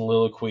mad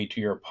soliloquy to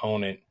your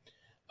opponent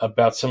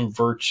about some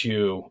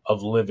virtue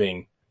of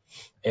living,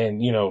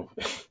 and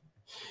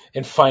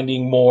and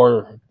finding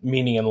more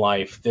meaning in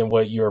life than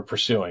what you're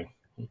pursuing.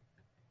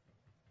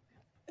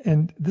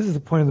 And this is the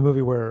point of the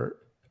movie where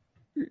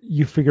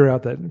you figure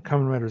out that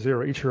Kamen Rider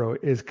Zero Ichiro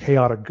is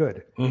chaotic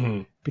good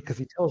Hmm. because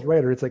he tells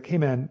Rider, it's like, hey,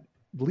 man,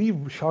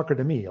 leave Shocker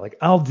to me. Like,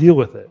 I'll deal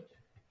with it.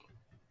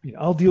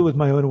 I'll deal with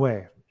my own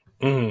way.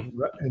 Hmm.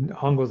 And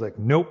Hongo's like,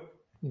 nope.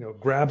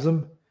 Grabs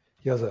him.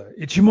 He has a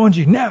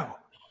Ichimonji now.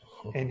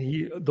 And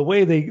the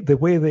way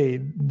they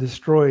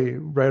destroy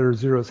Rider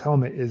Zero's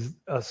helmet is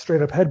a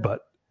straight up headbutt.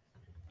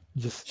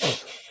 Just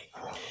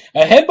A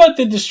headbutt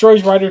that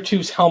destroys Rider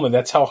 2's helmet.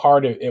 That's how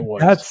hard it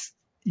was. that's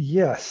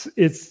yes.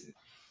 It's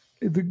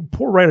the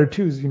poor Rider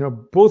 2's.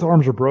 Both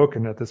arms are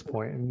broken at this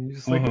point, and you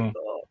just like, Hmm.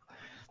 oh,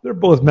 they're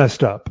both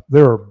messed up.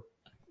 They're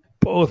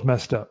both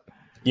messed up.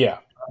 Yeah.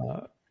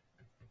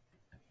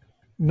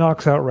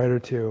 Knocks out Rider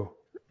 2.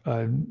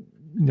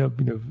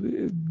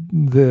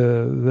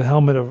 The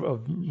helmet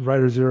of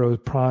Rider Zero's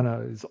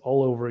prana is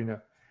all over.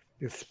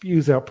 It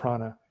spews out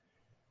prana,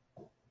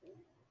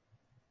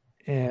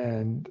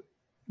 and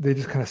they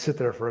just kind of sit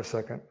there for a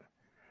second,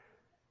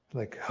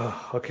 like,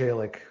 oh, okay,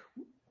 like,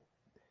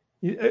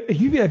 have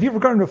you ever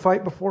gotten into a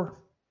fight before?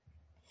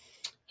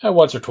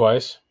 Once or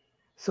twice.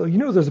 So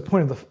there's a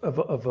point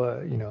of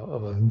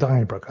a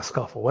dying break, a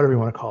scuffle, whatever you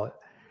want to call it,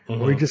 where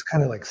you Hmm. just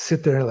kind of like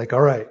sit there, like,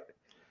 all right,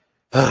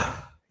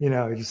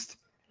 just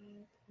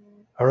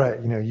all right,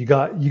 you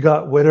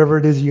got whatever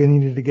it is you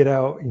needed to get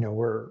out.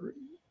 We're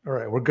all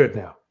right, we're good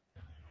now.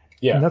 And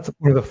Yeah. that's the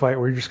point of the fight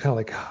where you're just kind of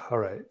like, all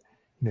right,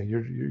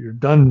 you're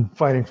done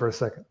fighting for a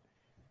second.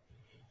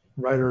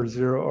 Rider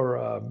Zero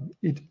or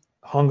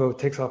Hongo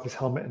takes off his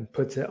helmet and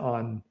puts it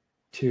on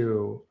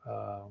to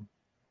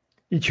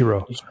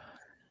Ichiro.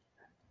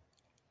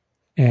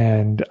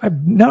 And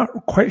I'm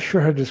not quite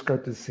sure how to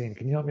describe this scene.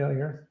 Can you help me out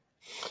here?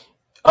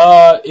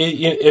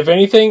 If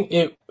anything,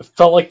 it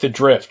felt like the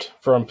drift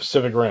from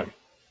Pacific Rim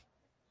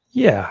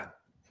Yeah,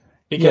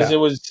 because yeah,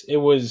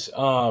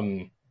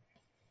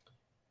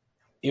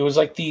 it was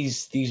like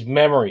these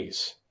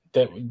memories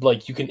that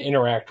like you can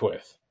interact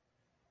with.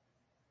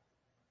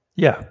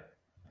 yeah.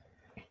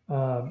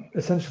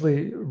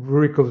 Essentially,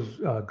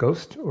 Ruriko's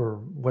ghost or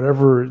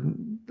whatever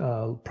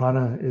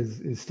prana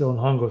is still in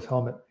Hongo's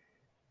helmet,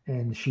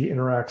 and she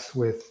interacts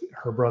with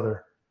her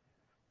brother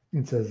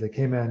and says, like,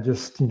 hey, man,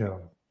 just,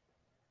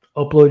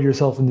 upload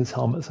yourself in this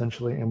helmet,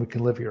 essentially, and we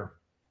can live here.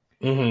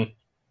 Hmm.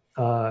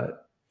 Uh,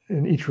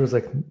 and Ichiro's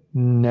like,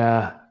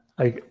 nah,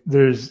 like,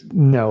 there's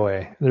no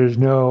way. There's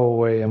no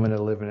way I'm going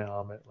to live in a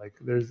helmet. Like,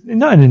 there's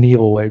not in an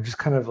evil way, just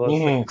kind of like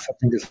Hmm.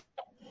 accepting this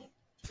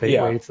fate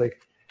Yeah. way. It's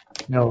like,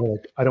 no,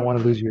 like, I don't want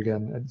to lose you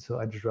again. And so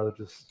I'd just rather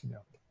just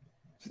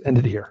end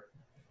it here.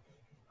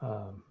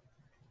 Um,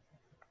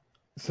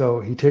 so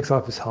he takes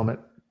off his helmet.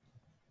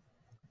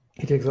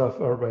 He takes off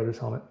our Rider's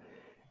helmet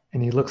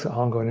and he looks at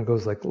Hongo and he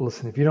goes like,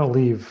 listen, if you don't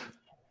leave,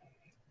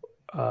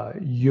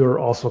 you're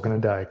also going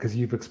to die because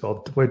you've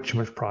expelled way too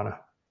much prana.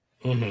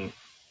 Hmm.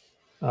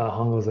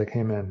 Hongo's like,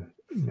 hey, man,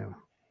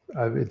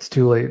 it's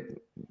too late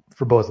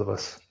for both of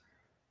us.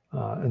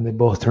 And they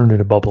both turned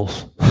into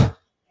bubbles.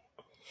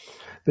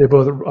 They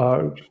both,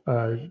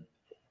 Kamen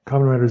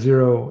Rider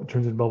Zero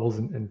turns into bubbles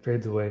and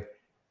fades away.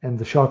 And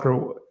the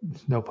shocker,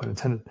 no pun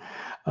intended,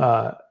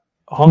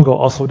 Hongo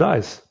also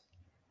dies.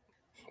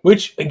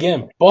 Which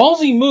again,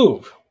 ballsy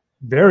move.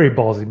 Very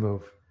ballsy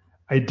move.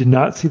 I did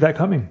not see that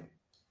coming.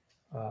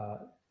 Uh,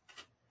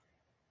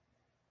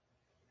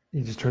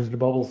 he just turns into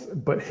bubbles,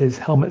 but his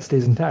helmet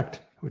stays intact,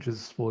 which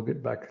is, we'll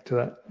get back to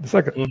that in a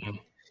second. Hmm.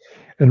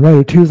 And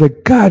Rider 2 is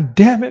like, God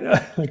damn it.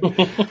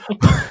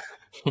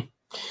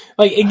 Like,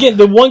 Like, again,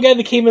 the one guy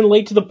that came in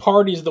late to the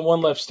party is the one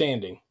left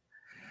standing.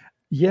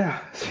 Yeah,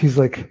 so he's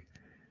like,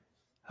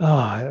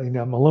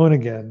 I'm alone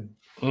again.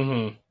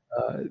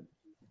 Mm-hmm.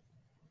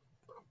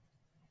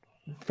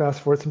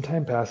 Fast forward, some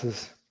time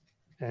passes,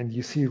 and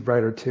you see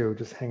Ryder 2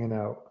 just hanging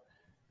out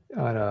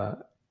on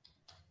a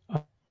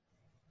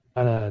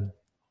on a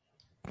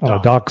on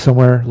a dock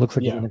somewhere. Looks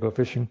like he's gonna go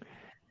fishing.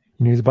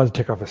 And he's about to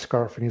take off his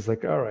scarf, and he's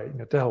like, "All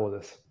right, to hell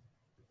with this."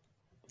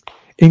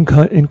 In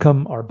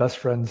come our best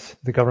friends,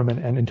 the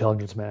government and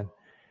intelligence man,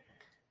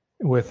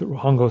 with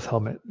Hongo's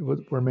helmet,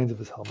 with remains of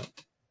his helmet.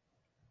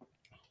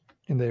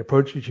 And they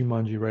approach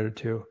Ichimonji Ryder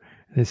 2,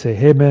 and they say,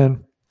 "Hey,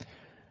 man,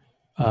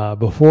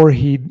 before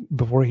he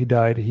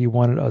died, he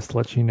wanted us to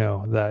let you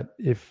know that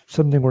if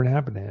something were to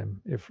happen to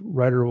him, if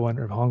Ryder 1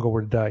 or Hongo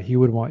were to die, he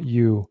would want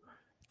you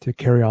to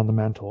carry on the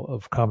mantle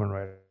of Kamen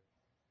Rider."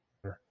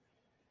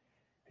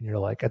 And you're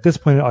like, at this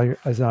point,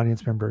 as an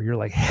audience member, you're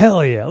like,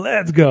 hell yeah,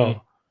 let's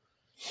go.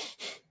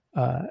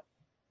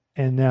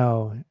 And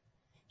now,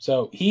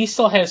 so he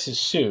still has his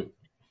suit.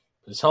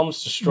 His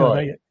helmet's destroyed. No,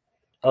 not yet.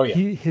 Oh yeah.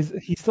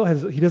 He still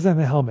has. He doesn't have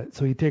a helmet,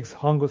 so he takes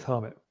Hongo's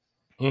helmet.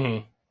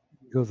 Mm-hmm.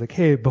 He goes like,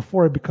 "Hey,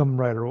 before I become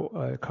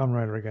Kamen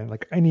Rider again,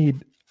 like I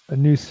need a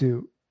new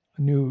suit,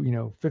 a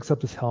new, fix up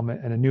this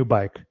helmet and a new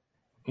bike."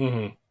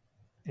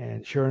 Mm-hmm.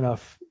 And sure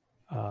enough,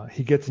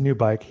 he gets a new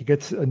bike, he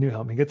gets a new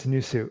helmet, he gets a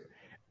new suit,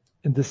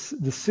 and the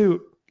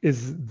suit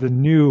is the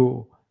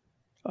new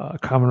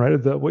Kamen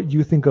Rider, what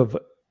you think of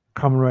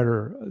Kamen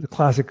Rider, the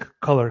classic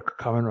color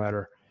Kamen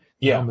Rider.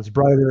 The helmet's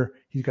brighter.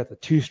 He's got the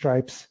 2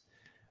 stripes,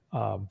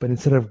 but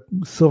instead of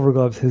silver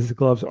gloves, his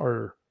gloves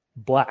are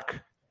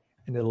black,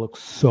 and it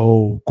looks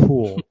so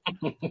cool.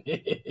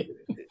 It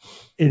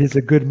is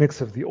a good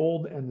mix of the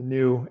old and the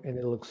new, and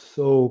it looks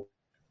so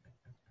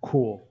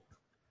cool.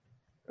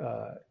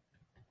 And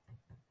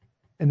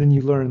then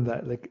you learn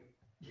that like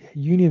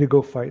you need to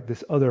go fight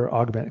this other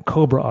augment,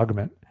 Cobra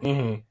augment.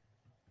 Mm-hmm.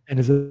 And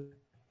as an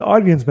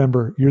audience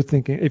member, you're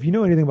thinking, if you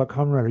know anything about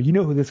Kamen Rider, you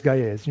know who this guy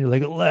is. And you're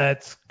like,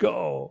 let's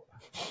go.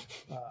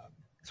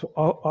 So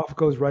off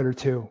goes Rider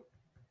 2.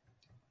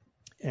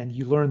 And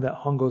you learn that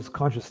Hongo's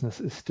consciousness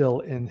is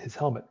still in his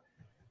helmet.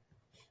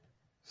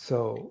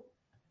 So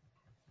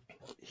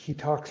he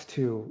talks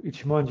to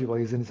Ichimonji while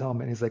he's in his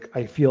helmet. And he's like,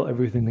 I feel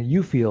everything that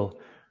you feel.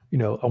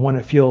 I want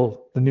to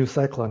feel the new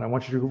cyclone. I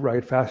want you to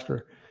ride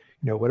faster.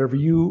 Whatever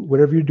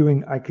you're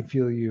doing, I could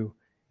feel you.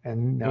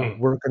 And now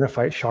we're going to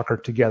fight Shocker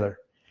together.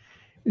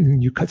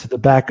 And you cut to the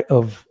back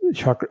of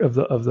Shocker of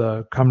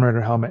the Kamen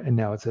Rider helmet, and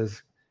now it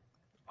says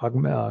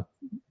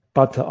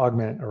Bata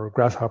augment or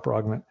Grasshopper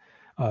augment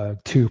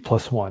 2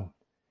 + 1.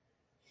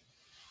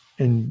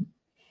 And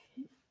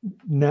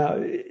now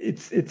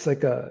it's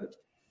like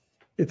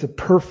it's a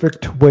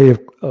perfect way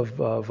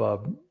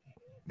of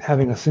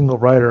having a single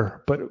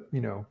rider, but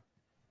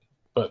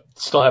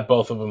still have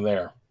both of them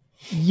there.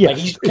 Yeah,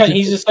 like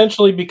he's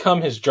essentially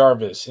become his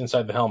Jarvis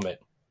inside the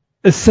helmet.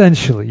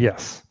 Essentially,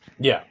 yes.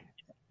 Yeah.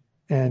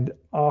 And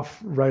off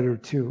Rider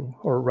 2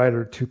 or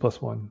Rider 2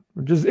 + 1,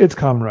 it's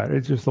Kamen Rider.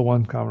 It's just the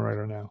one Kamen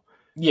Rider now.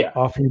 Yeah.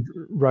 Off he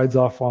rides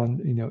off on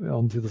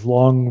onto this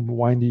long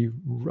windy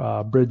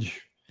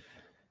bridge,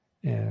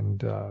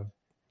 and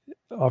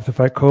off to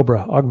fight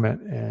Cobra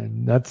Augment,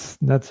 and that's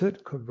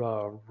it.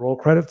 Roll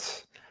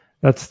credits.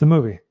 That's the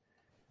movie.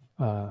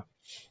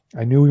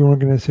 I knew we weren't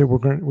going to say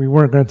we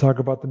weren't going to talk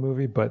about the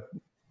movie, but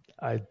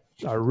I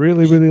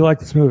really really like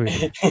this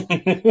movie,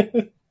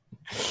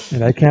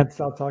 and I can't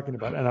stop talking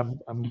about it.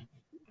 And I'm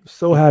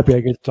so happy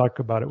I get to talk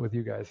about it with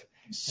you guys.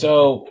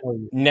 So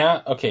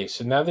now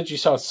that you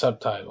saw it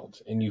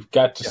subtitled and you've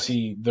got to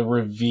see the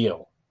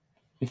reveal,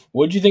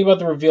 what did you think about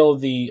the reveal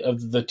of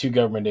the 2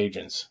 government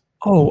agents?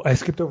 Oh, I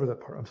skipped over that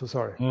part. I'm so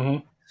sorry.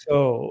 Mm-hmm.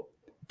 So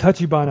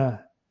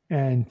Tachibana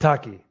and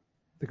Taki.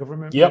 The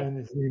government man,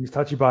 his name is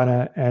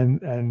Tachibana,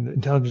 and the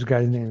intelligence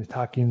guy's name is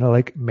Taki, and they're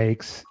like,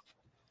 makes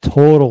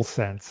total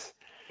sense.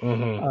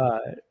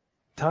 Mm-hmm.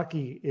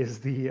 Taki is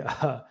the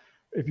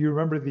if you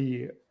remember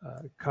the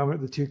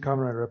 2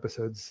 Kamen Rider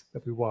episodes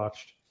that we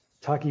watched,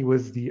 Taki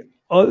was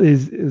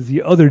is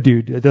the other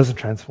dude that doesn't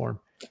transform,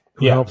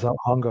 who helps out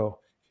Hongo.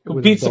 Who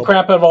beats the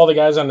crap out of all the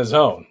guys on his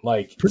own.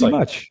 Pretty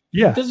much.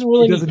 Yeah. He doesn't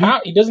really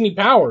he doesn't need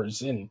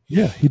powers. And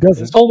yeah, he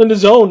doesn't. He's holding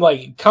his own.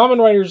 Kamen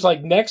Rider's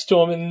next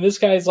to him, and this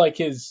guy's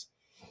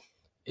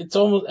it's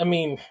almost,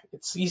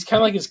 he's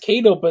kind of like his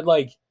Kato, but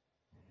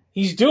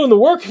he's doing the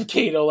work of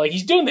Kato.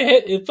 He's doing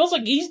it feels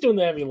like he's doing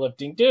the heavy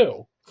lifting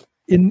too.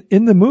 In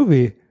the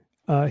movie,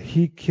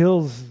 he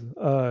kills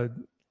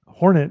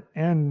Hornet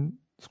and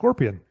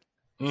Scorpion.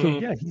 Mm-hmm. So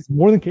yeah, he's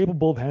more than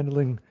capable of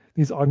handling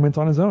these augments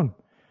on his own.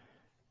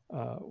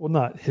 Well,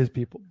 not his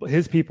people, but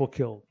his people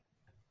kill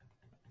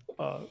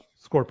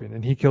Scorpion,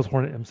 and he kills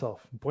Hornet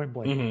himself, point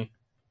blank. Mm-hmm.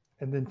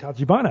 And then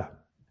Tachibana,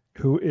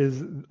 who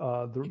is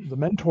the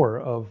mentor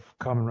of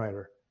Kamen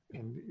Rider,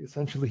 and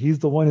essentially he's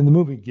the one in the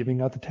movie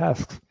giving out the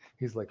tasks.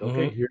 He's like,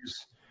 okay,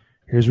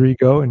 here's where you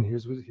go, and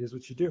here's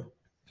what you do.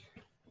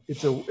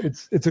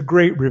 It's a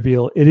great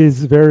reveal. It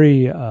is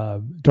very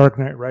Dark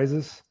Knight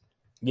Rises.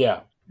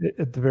 Yeah.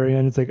 At the very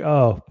end, it's like,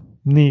 oh,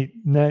 Neat,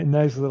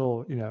 nice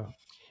little,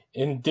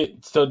 And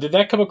did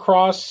that come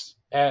across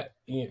at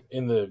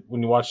in the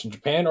when you watched in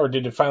Japan, or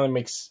did it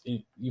finally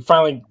you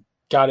finally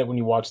got it when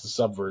you watched the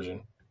sub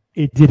version?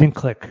 it didn't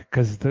click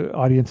because the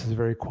audience is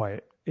very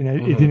quiet. And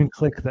it Hmm. didn't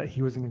click that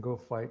he was going to go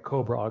fight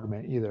Cobra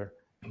Augment either.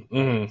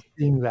 Hmm.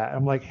 Seeing that,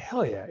 I'm like,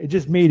 hell yeah! It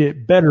just made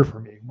it better for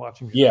me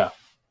watching it. Yeah.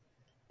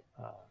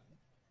 Uh,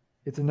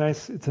 it's a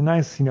nice,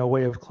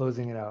 way of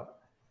closing it out.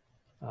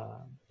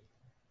 Um,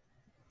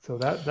 so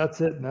that's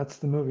it. And that's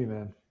the movie,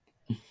 man.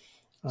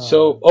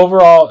 So Um,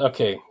 overall,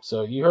 okay.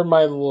 So you heard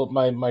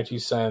my 2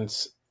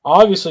 cents.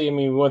 Obviously, I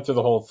mean, we went through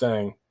the whole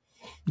thing.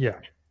 yeah,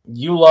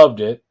 You loved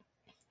it.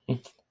 yeah.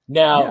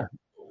 Now,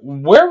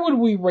 where would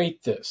we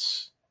rate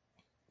this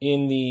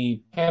in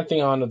the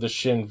pantheon of the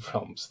Shin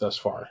films thus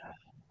far?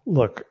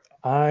 Look,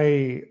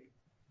 I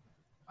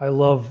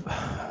love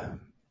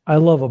I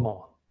love them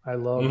all. I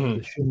love Hmm.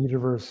 the Shin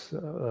universe.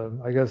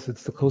 I guess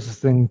it's the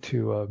closest thing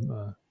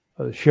to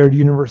a shared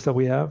universe that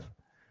we have,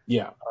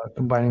 Yeah.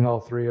 combining all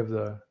three of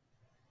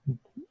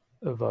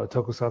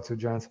Tokusatsu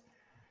giants.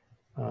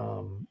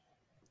 Um,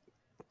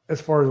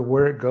 as far as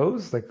where it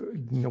goes, like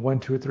one,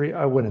 two, or three,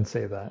 I wouldn't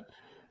say that.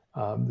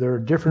 There are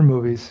different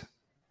movies.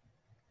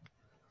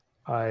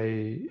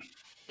 I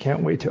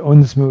can't wait to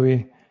own this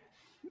movie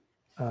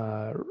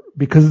uh,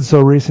 because it's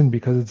so recent.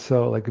 Because it's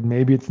so like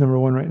maybe it's number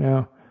one right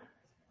now.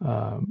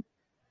 Um,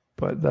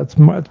 but that's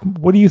my,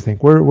 what do you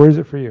think? Where is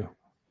it for you?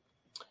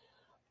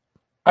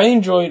 I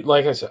enjoyed,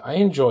 like I said, I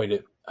enjoyed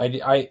it.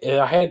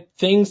 I had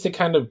things that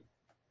kind of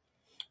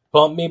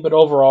bumped me, but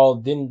overall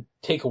didn't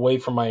take away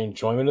from my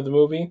enjoyment of the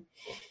movie.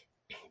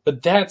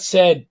 But that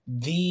said,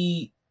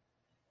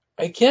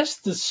 I guess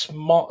the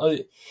small,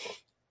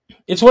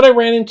 it's what I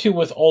ran into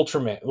with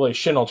Ultraman, like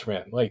Shin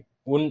Ultraman. Like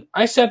when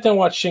I sat down and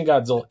watched Shin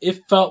Godzilla,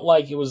 it felt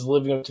like it was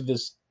living up to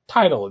this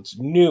title. It's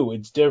new.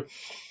 It's different.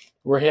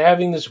 We're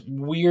having this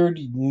weird,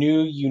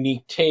 new,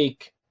 unique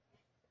take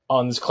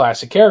on this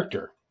classic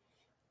character.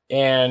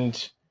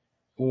 And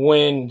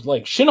when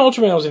like Shin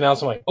Ultraman was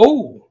announced, I'm like,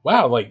 oh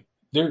wow, like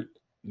they're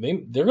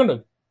they're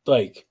gonna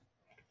like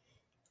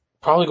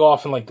probably go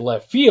off in like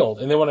left field.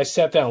 And then when I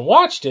sat down and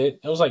watched it,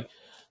 I was like,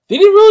 they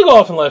didn't really go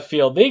off in left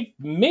field. They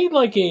made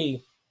like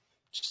a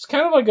just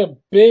kind of like a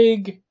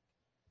big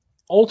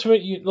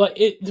ultimate. Like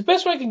it, the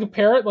best way I can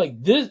compare it,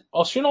 like this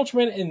Shin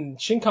Ultraman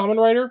and Shin Kamen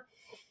Rider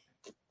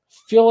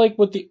feel like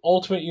what the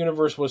Ultimate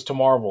Universe was to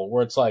Marvel,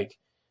 where it's like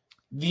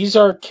these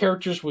are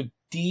characters with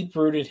deep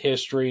rooted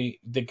history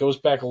that goes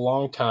back a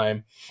long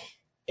time.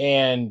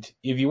 And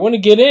if you want to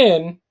get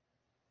in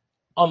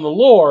on the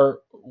lore,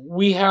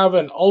 we have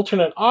an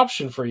alternate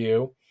option for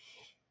you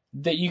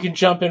that you can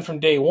jump in from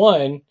day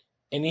one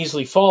and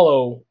easily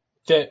follow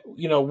that,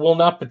 will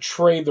not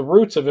betray the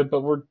roots of it,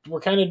 but we're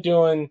kind of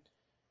doing,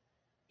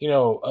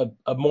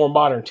 a more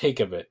modern take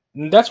of it.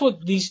 And that's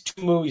what these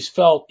two movies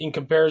felt in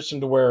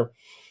comparison to where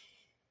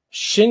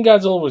Shin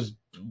Godzilla was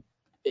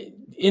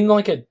in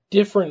like a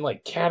different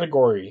like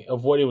category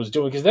of what it was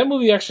doing, because that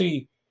movie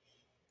actually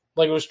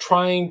like it was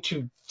trying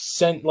to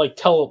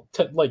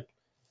like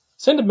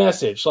send a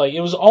message. Like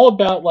it was all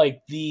about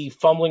like the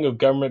fumbling of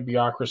government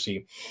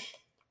bureaucracy,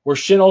 where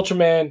Shin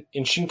Ultraman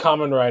and Shin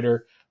Kamen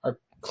Rider are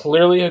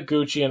clearly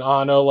Higuchi and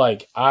Anno.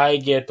 Like I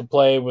get to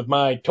play with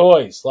my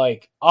toys,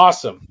 like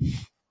awesome,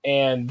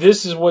 and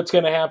this is what's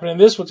going to happen, and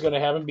this is what's going to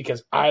happen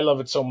because I love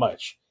it so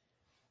much.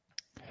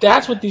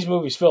 That's what these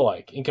movies feel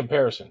like in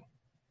comparison.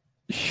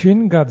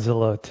 Shin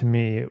Godzilla to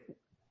me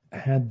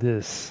had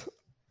this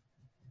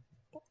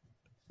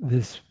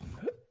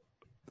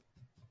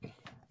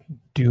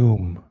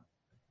doom.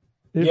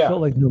 It Yeah.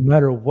 felt like no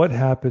matter what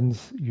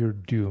happens, you're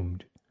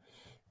doomed.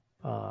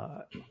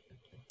 Uh,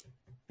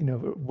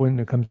 when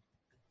it comes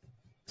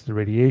to the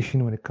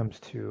radiation, when it comes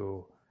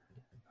to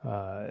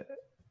uh,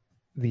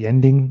 the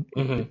ending,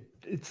 Hmm.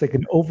 it's like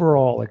an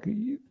overall like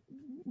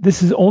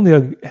this is only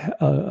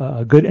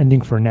a good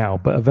ending for now,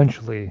 but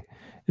eventually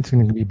it's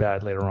going to be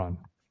bad later on.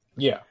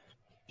 Yeah.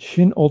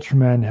 Shin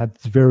Ultraman had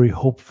this very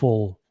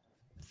hopeful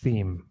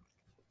theme,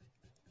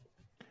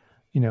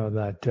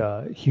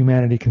 that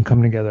humanity can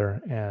come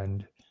together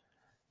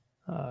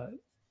uh,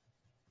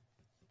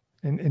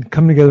 and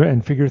come together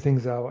and figure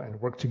things out and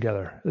work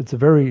together. It's a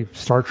very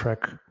Star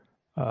Trek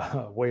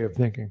way of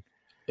thinking.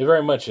 It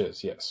very much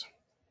is. Yes.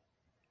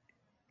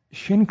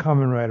 Shin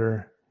Kamen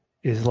Rider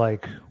is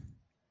like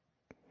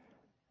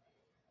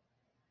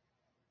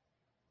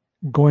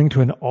going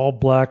to an all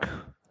black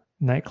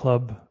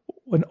nightclub.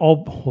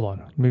 Hold on,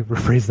 let me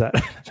rephrase that.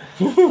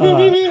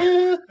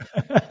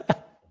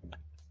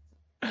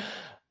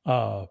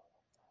 uh,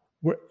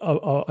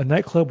 uh, a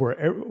nightclub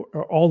where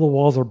all the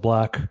walls are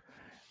black,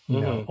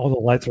 Hmm. all the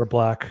lights are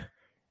black,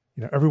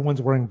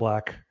 everyone's wearing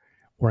black,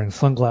 wearing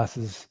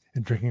sunglasses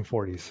and drinking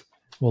 40s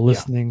while Yeah.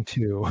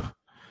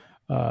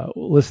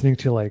 listening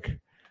to like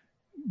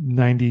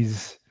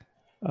 90s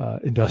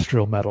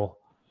industrial metal.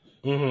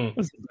 Hmm.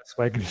 That's the best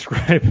way I can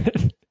describe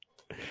it.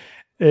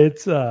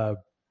 It's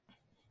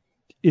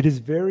it is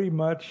very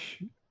much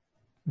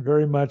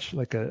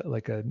like a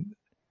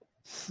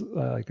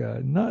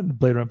not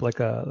Blade Runner,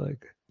 but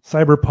like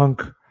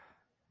cyberpunk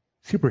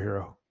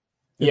superhero.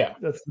 Yeah.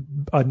 That's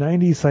a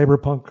 90s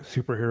cyberpunk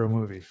superhero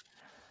movie.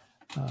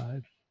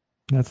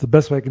 That's the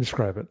best way I can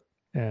describe it.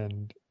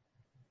 And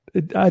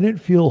I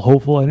didn't feel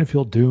hopeful. I didn't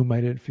feel doom.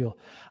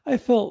 I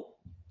felt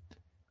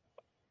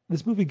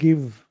this movie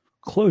gave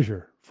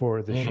closure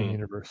for the Shin Hmm.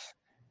 universe.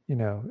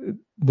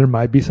 There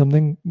might be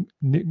something,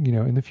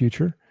 in the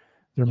future.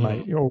 There Hmm.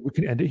 might, or we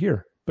can end it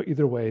here. But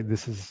either way,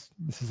 this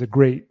is a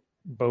great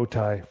bow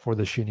tie for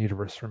the Shin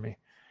universe for me.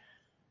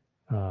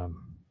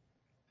 Um,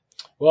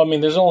 Well, I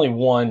mean, there's only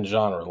one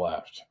genre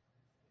left.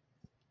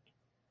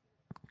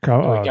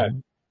 And we got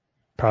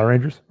Power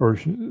Rangers or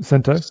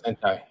Sentai.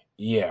 Sentai.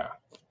 Yeah.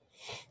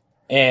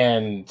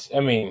 And, I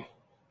mean,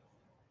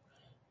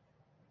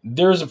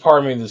 there's a part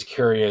of me that's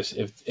curious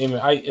if, I mean,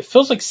 it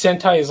feels like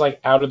Sentai is like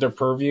out of their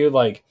purview.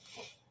 Like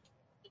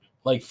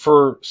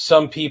for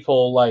some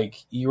people,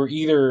 like you were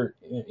either,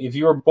 if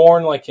you were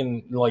born like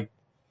in like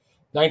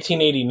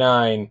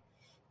 1989,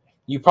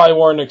 you probably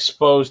weren't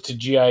exposed to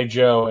G.I.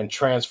 Joe and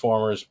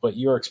Transformers, but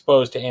you were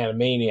exposed to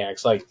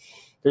Animaniacs. Like,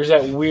 there's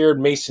that weird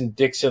Mason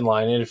Dixon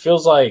line, and it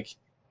feels like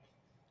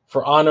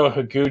for Anno and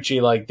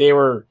Higuchi, like they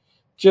were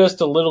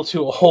just a little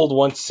too old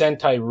once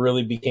Sentai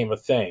really became a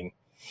thing.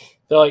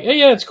 They're like, hey,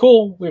 yeah, it's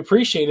cool, we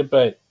appreciate it,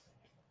 but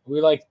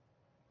we like,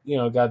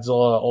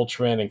 Godzilla,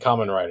 Ultraman, and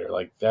Kamen Rider.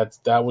 Like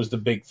that was the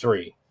big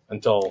three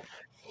until.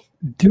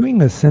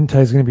 Doing a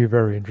Sentai is going to be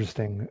very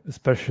interesting,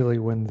 especially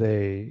when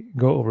they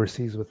go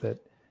overseas with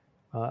it.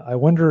 I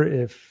wonder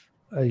if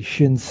a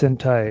Shin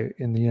Sentai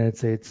in the United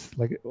States,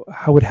 like,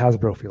 how would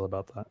Hasbro feel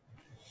about that?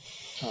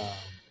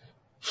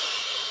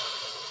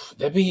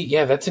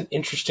 That's an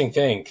interesting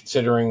thing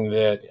considering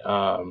that.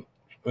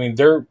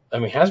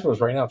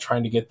 Hasbro's right now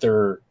trying to get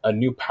a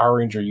new Power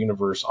Ranger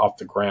universe off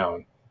the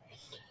ground,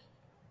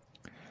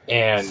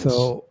 and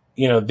So,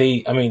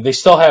 they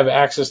still have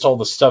access to all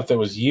the stuff that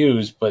was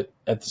used, but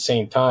at the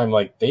same time,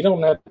 like they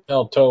don't have to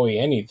tell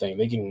Toei anything.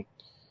 They can,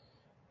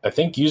 I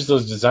think, use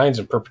those designs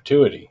in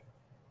perpetuity.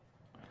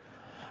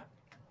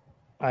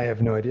 I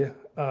have no idea.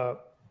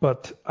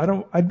 But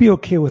I'd be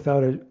okay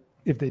without it.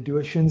 If they do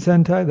a Shin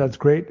Sentai, that's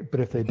great. But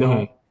if they Hmm.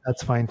 don't,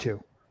 that's fine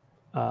too.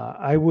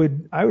 I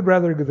would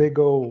rather they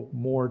go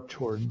more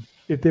toward,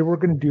 if they were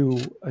going to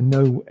do a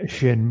no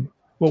Shin,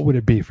 what would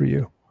it be for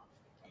you?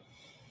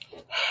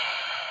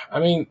 I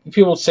mean,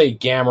 people say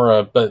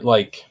Gamera, but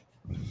like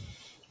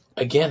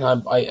again,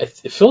 it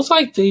feels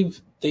like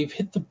they've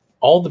hit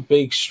all the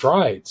big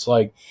strides.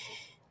 Like,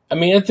 I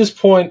mean, at this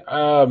point,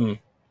 I've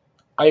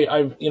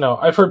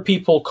heard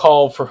people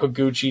call for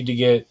Higuchi to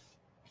get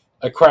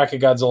a crack at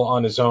Godzilla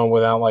on his own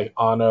without like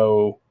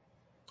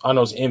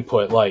Ano's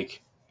input.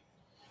 Like,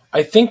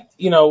 I think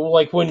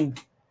like when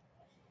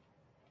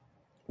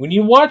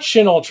you watch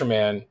Shin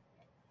Ultraman,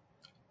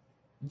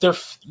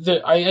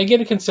 I get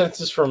a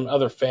consensus from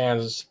other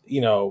fans.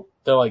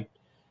 They're like,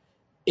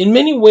 in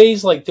many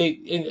ways, like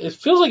it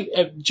feels like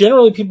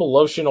generally people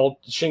love Shin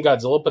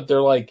Godzilla, but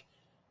they're like,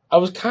 I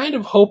was kind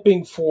of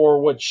hoping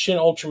for what Shin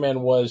Ultraman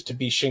was to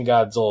be Shin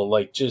Godzilla,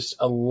 like just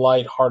a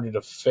lighthearted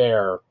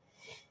affair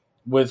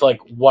with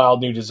like wild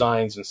new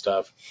designs and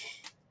stuff.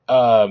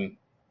 And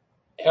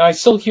I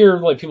still hear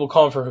like people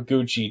calling for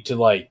Higuchi to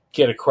like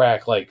get a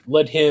crack, like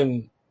let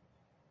him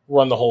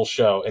run the whole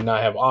show and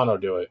not have Ano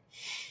do it.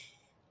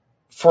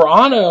 For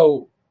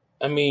Ano,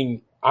 I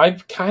mean,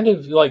 I've kind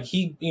of like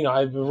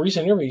I've a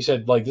recent interview. He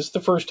said like this is the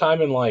first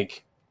time in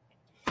like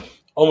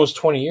almost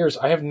 20 years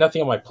I have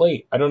nothing on my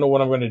plate. I don't know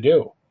what I'm going to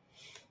do.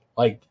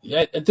 Like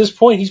at this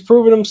point, he's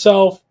proven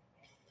himself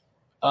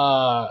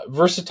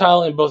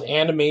versatile in both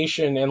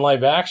animation and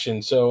live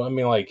action. So I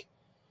mean, like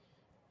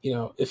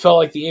it felt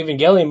like the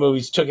Evangelion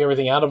movies took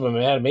everything out of him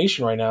in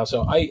animation right now.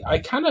 So I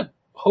kind of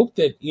hope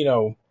that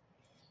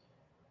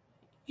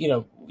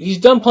he's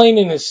done playing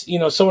in his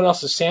someone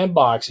else's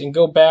sandbox and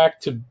go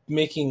back to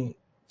making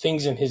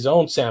things in his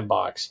own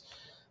sandbox.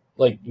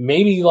 Like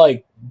maybe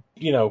like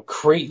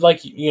create like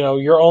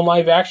your own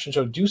live action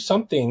show. Do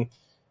something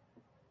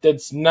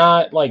that's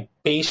not like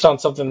based on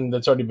something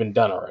that's already been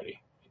done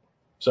already.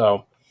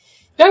 So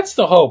that's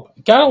the hope.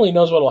 God only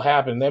knows what'll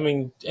happen. I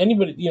mean,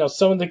 anybody,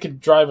 someone that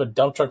could drive a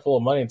dump truck full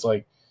of money. It's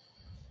like,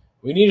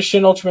 we need a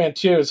Shin Ultraman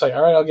 2. It's like,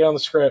 all right, I'll get on the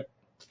script.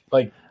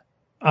 Like,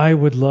 I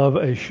would love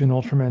a Shin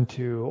Ultraman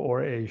 2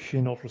 or a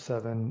Shin Ultra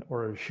 7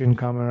 or a Shin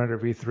Kamen Rider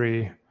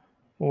V3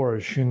 or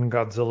a Shin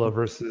Godzilla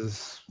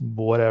versus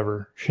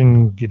whatever,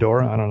 Shin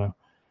Ghidorah, I don't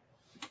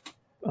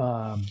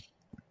know.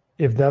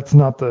 If that's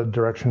not the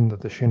direction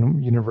that the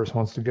Shin universe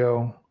wants to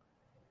go,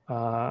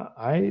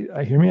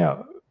 I hear me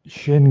out.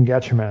 Shin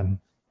Gatchaman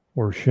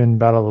or Shin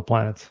Battle of the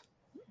Planets,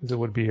 as it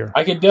would be here.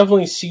 I could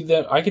definitely see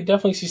that. I could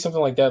definitely see something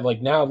like that.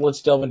 Like, now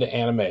let's delve into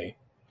anime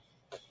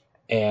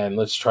and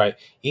let's try.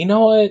 You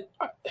know what?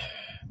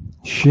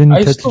 Shin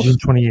I still,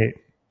 Tetsujin 28.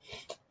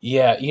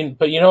 yeah,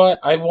 but you know what?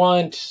 I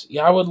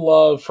would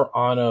love for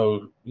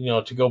Ano,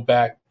 to go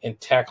back and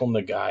tackle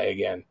Nagai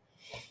again.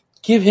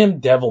 Give him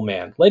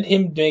Devilman. Let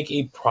him make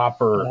a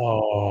proper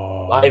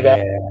Oh live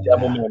action yeah.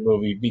 Devilman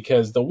movie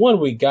because the one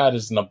we got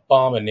is an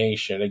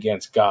abomination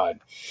against God.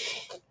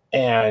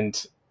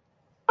 and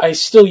I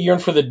still yearn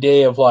for the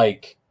day of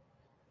like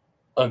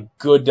a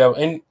good devil.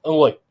 And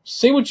look,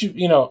 say what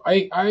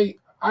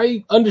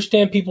I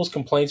understand people's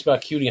complaints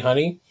about Cutie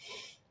Honey,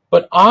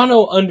 but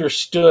Anno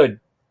understood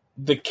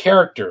the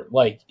character.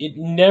 Like it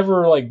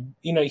never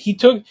he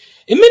took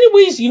in many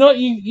ways. You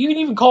can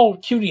even call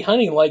Cutie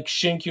Honey like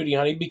Shin Cutie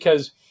Honey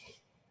because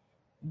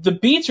the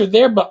beats are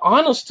there, but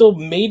Anno still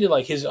made it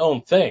like his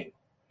own thing.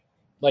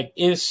 Like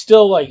it's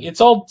still like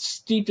it's all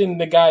steeped in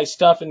the guy's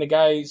stuff and the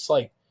guy's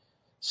like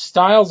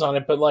styles on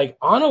it, but like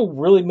Anno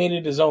really made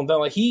it his own thing.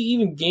 Like he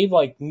even gave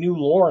like new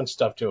lore and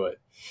stuff to it.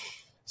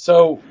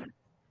 So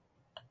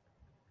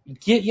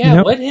You yeah,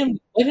 know, let him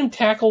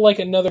tackle like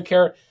another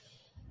character.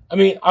 I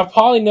mean, I'll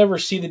probably never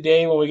see the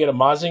day when we get a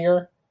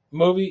Mazinger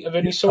movie of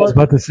any I was sort.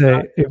 about to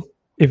say,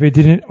 if it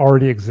didn't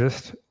already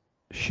exist,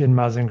 Shin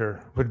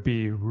Mazinger would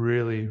be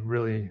really,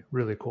 really,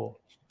 really cool.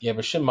 Yeah,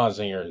 but Shin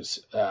Mazinger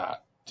is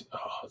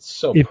it's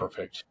so If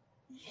perfect.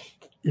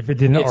 if it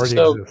didn't It's already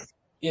so exist.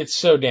 it's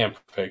so damn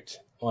perfect.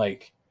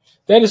 Like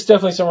that is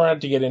definitely something I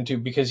have to get into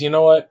because you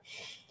know what?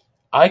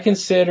 I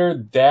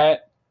consider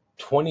that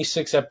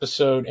 26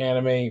 episode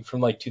anime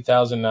from like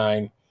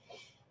 2009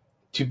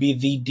 to be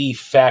the de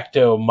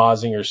facto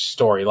Mazinger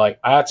story. Like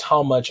that's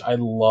how much I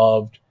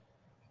loved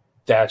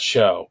that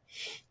show.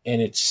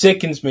 And it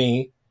sickens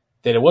me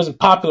that it wasn't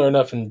popular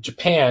enough in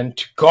Japan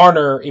to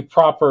garner a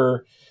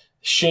proper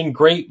Shin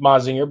Great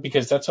Mazinger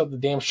because that's how the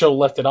damn show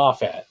left it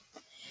off at.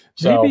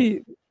 So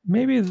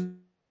Maybe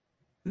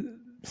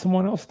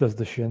someone else does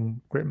the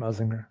Shin Great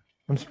Mazinger.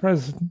 I'm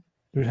surprised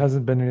there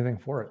hasn't been anything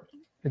for it.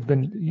 It's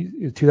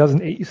been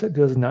 2008. You said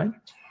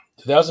 2009.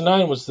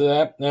 2009 was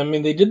that. I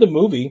mean, they did the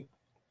movie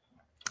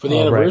for the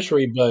Oh, right.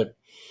 anniversary, but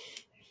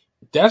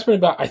that's been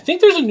about. I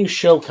think there's a new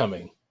show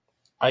coming.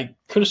 I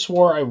could have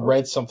swore I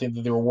read something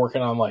that they were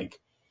working on,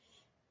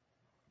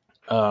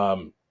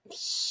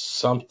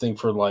 something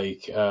for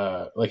like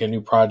a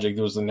new project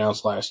that was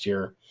announced last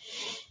year.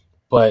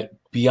 But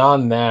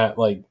beyond that,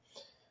 like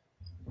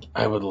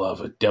I would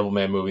love a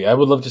Devilman movie. I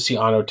would love to see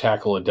Anno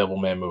tackle a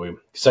Devilman movie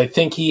because I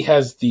think he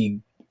has the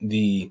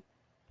the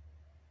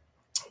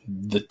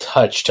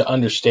touch to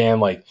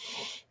understand. Like,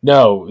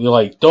 no, you're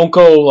like don't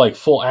go like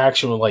full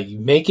action.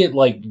 Make it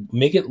like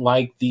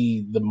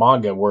the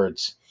manga where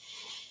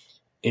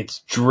it's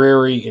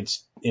dreary,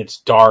 it's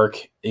dark,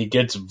 it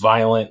gets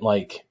violent.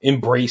 Like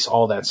embrace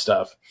all that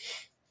stuff,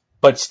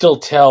 but still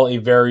tell a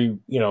very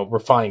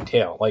refined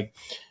tale. Like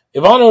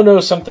if Anno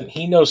knows something,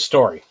 he knows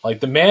story. Like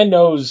the man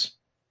knows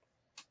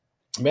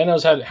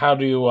how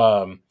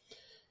to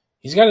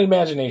he's got an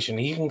imagination.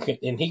 He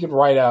can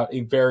write out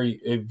a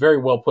very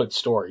well put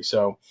story.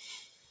 So,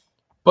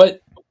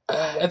 but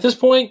at this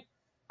point,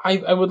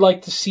 I would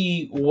like to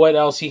see what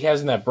else he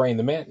has in that brain.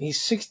 The man,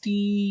 he's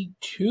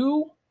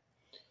 62,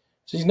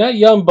 so he's not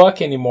young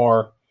buck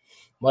anymore.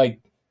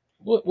 Like,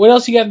 what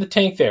else you got in the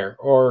tank there?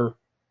 Or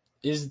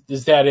is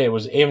that it?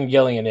 Was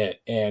Evangelion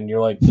it? And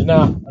you're like,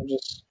 nah, I'm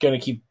just gonna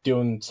keep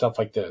doing stuff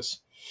like this.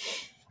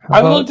 How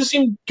I would love about to see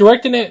him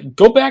directing it.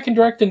 Go back and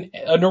direct an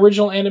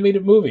original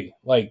animated movie.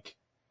 Like,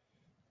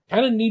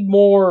 kind of need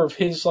more of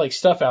his like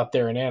stuff out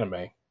there in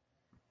anime.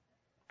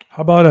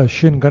 a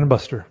Shin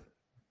Gunbuster?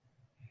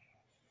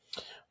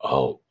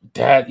 Oh,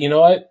 that you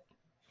know what?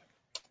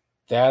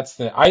 That's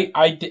the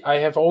I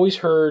have always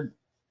heard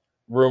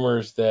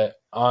rumors that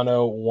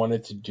Ano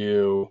wanted to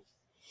do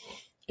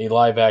a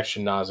live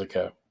action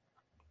Nausicaa.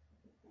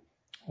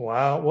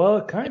 Wow.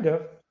 Well, kind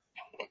of.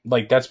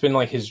 Like that's been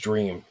like his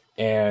dream,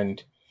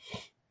 and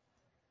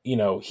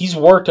he's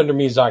worked under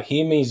Miyazaki.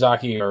 He and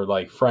Miyazaki are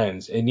like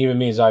friends, and even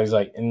Miyazaki's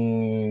like,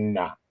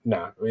 nah,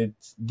 nah.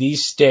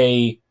 These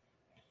stay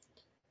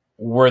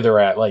where they're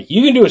at. Like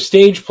you can do a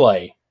stage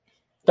play,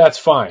 that's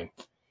fine,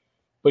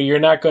 but you're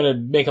not going to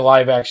make a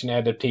live action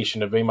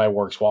adaptation of any of my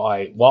works while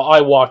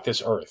I walk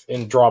this earth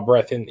and draw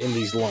breath in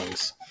these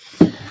lungs.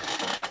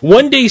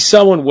 One day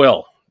someone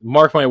will.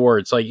 Mark my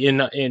words. Like in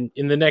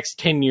the next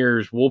 10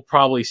 years, we'll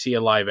probably see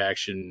a live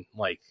action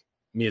like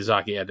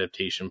Miyazaki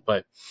adaptation.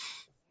 But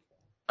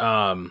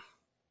um,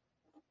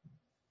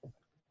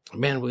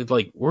 man,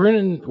 we're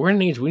in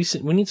an age we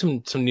need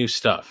some new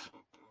stuff,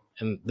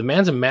 and the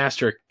man's a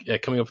master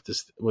at coming up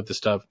with this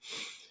stuff.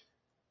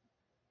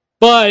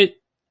 But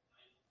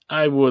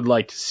I would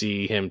like to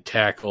see him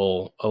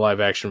tackle a live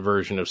action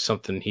version of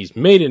something he's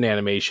made in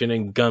animation,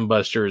 and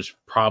Gunbuster is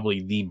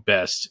probably the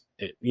best,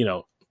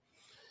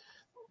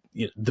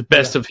 the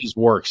best Yeah. of his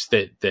works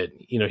that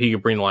he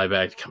could bring live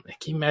action.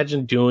 Can you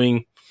imagine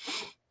doing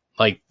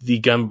like the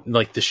gun,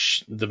 like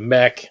the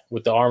mech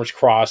with the arms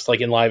crossed,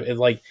 like in live?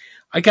 Like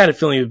I got a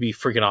feeling it would be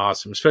freaking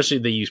awesome, especially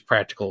if they use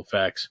practical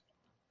effects.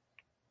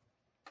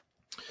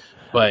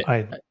 But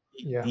I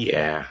yeah.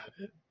 yeah,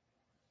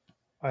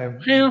 I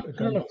yeah, I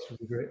don't know. Gunbuster would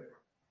be great.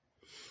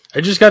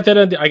 I just got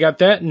that. I got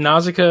that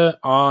Nausicaa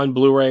on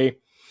Blu-ray.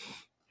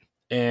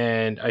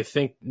 And I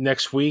think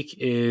next week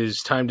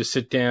is time to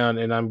sit down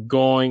and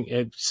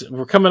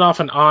we're coming off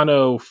an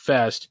Ano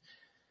Fest.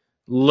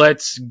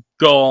 Let's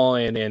go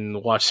in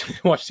and watch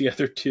watch the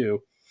other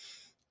two.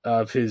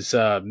 of his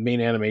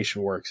main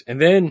animation works. And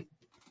then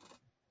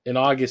in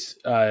August,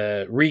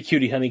 Re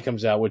Cutie Honey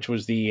comes out, which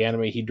was the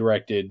anime he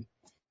directed,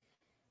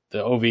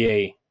 the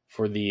OVA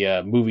for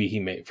the movie he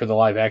made, for the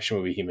live action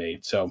movie he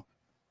made. So,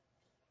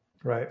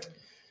 right.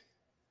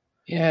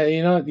 Yeah,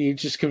 you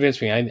just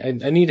convinced me. I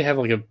need to have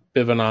like a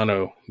bit of an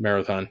Anno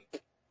marathon.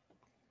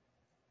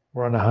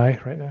 We're on a high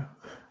right now.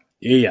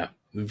 Yeah,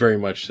 very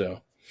much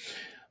so.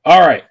 All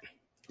right,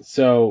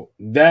 so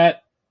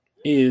that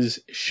is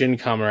Shin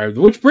Kamen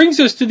Rider, which brings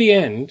us to the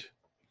end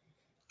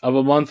of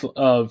a month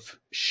of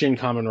Shin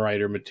Kamen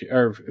Rider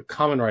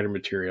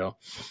material.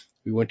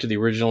 We went to the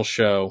original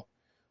show.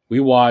 We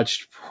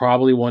watched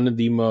probably one of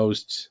the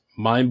most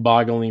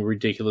mind-bogglingly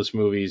ridiculous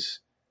movies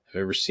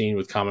I've ever seen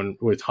with Hanuman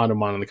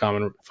and the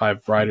Kamen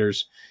Five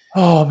Riders.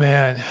 Oh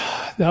man,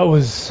 that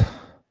was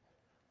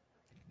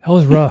rough. It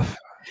was rough.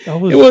 That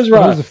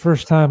was the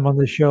first time on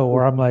the show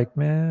where I'm like,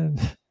 man.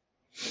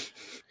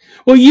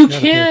 Well, you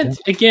can't,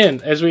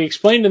 again, as we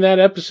explained in that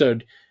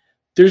episode,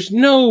 there's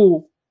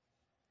no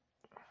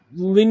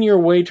linear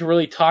way to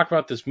really talk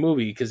about this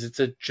movie because it's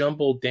a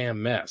jumbled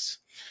damn mess.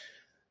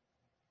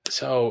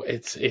 So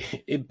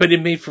but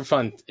it made for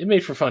fun. It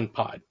made for fun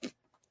pod.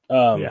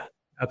 Yeah,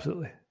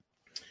 absolutely.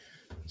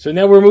 So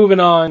now we're moving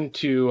on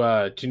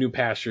to new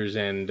pastures,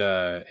 and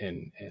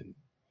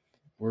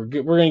we're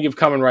gonna give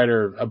Kamen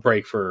Rider a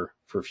break for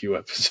a few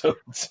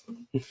episodes.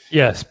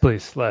 Yes,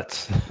 please.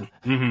 Let's.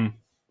 Mm-hmm.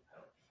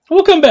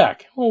 We'll come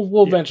back.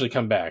 We'll eventually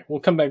come back. We'll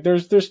come back.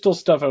 There's still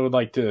stuff I would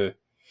like to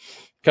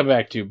come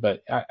back to,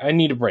 but I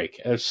need a break.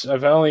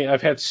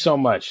 I've had so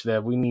much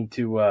that we need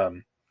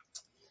to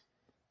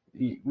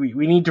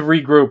we need to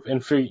regroup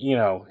and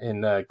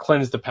and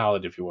cleanse the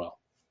palate, if you will.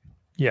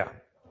 Yeah.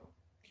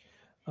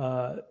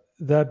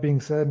 That being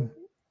said,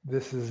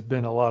 this has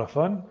been a lot of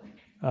fun.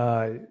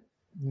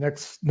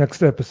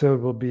 Next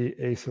episode will be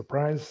a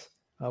surprise.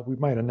 We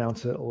might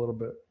announce it a little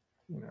bit,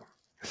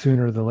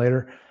 sooner than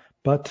later.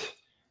 But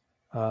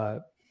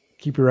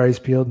keep your eyes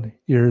peeled,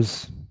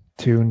 ears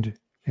tuned,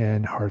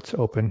 and hearts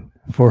open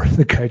for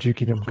the Kaiju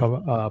Kingdom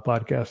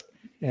podcast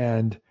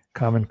and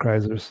Kamen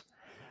Kaizers.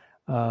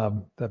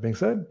 That being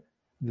said,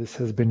 this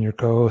has been your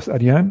co-host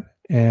Adrian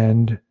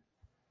and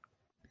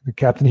the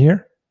captain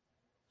here,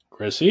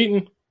 Chris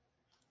Eaton.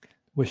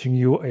 Wishing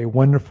you a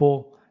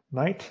wonderful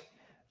night,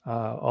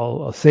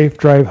 a safe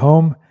drive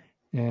home,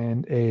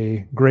 and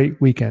a great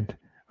weekend.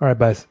 All right,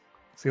 guys.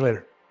 See you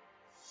later.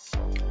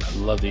 I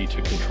love that you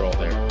took control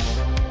there.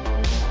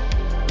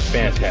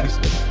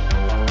 Fantastic.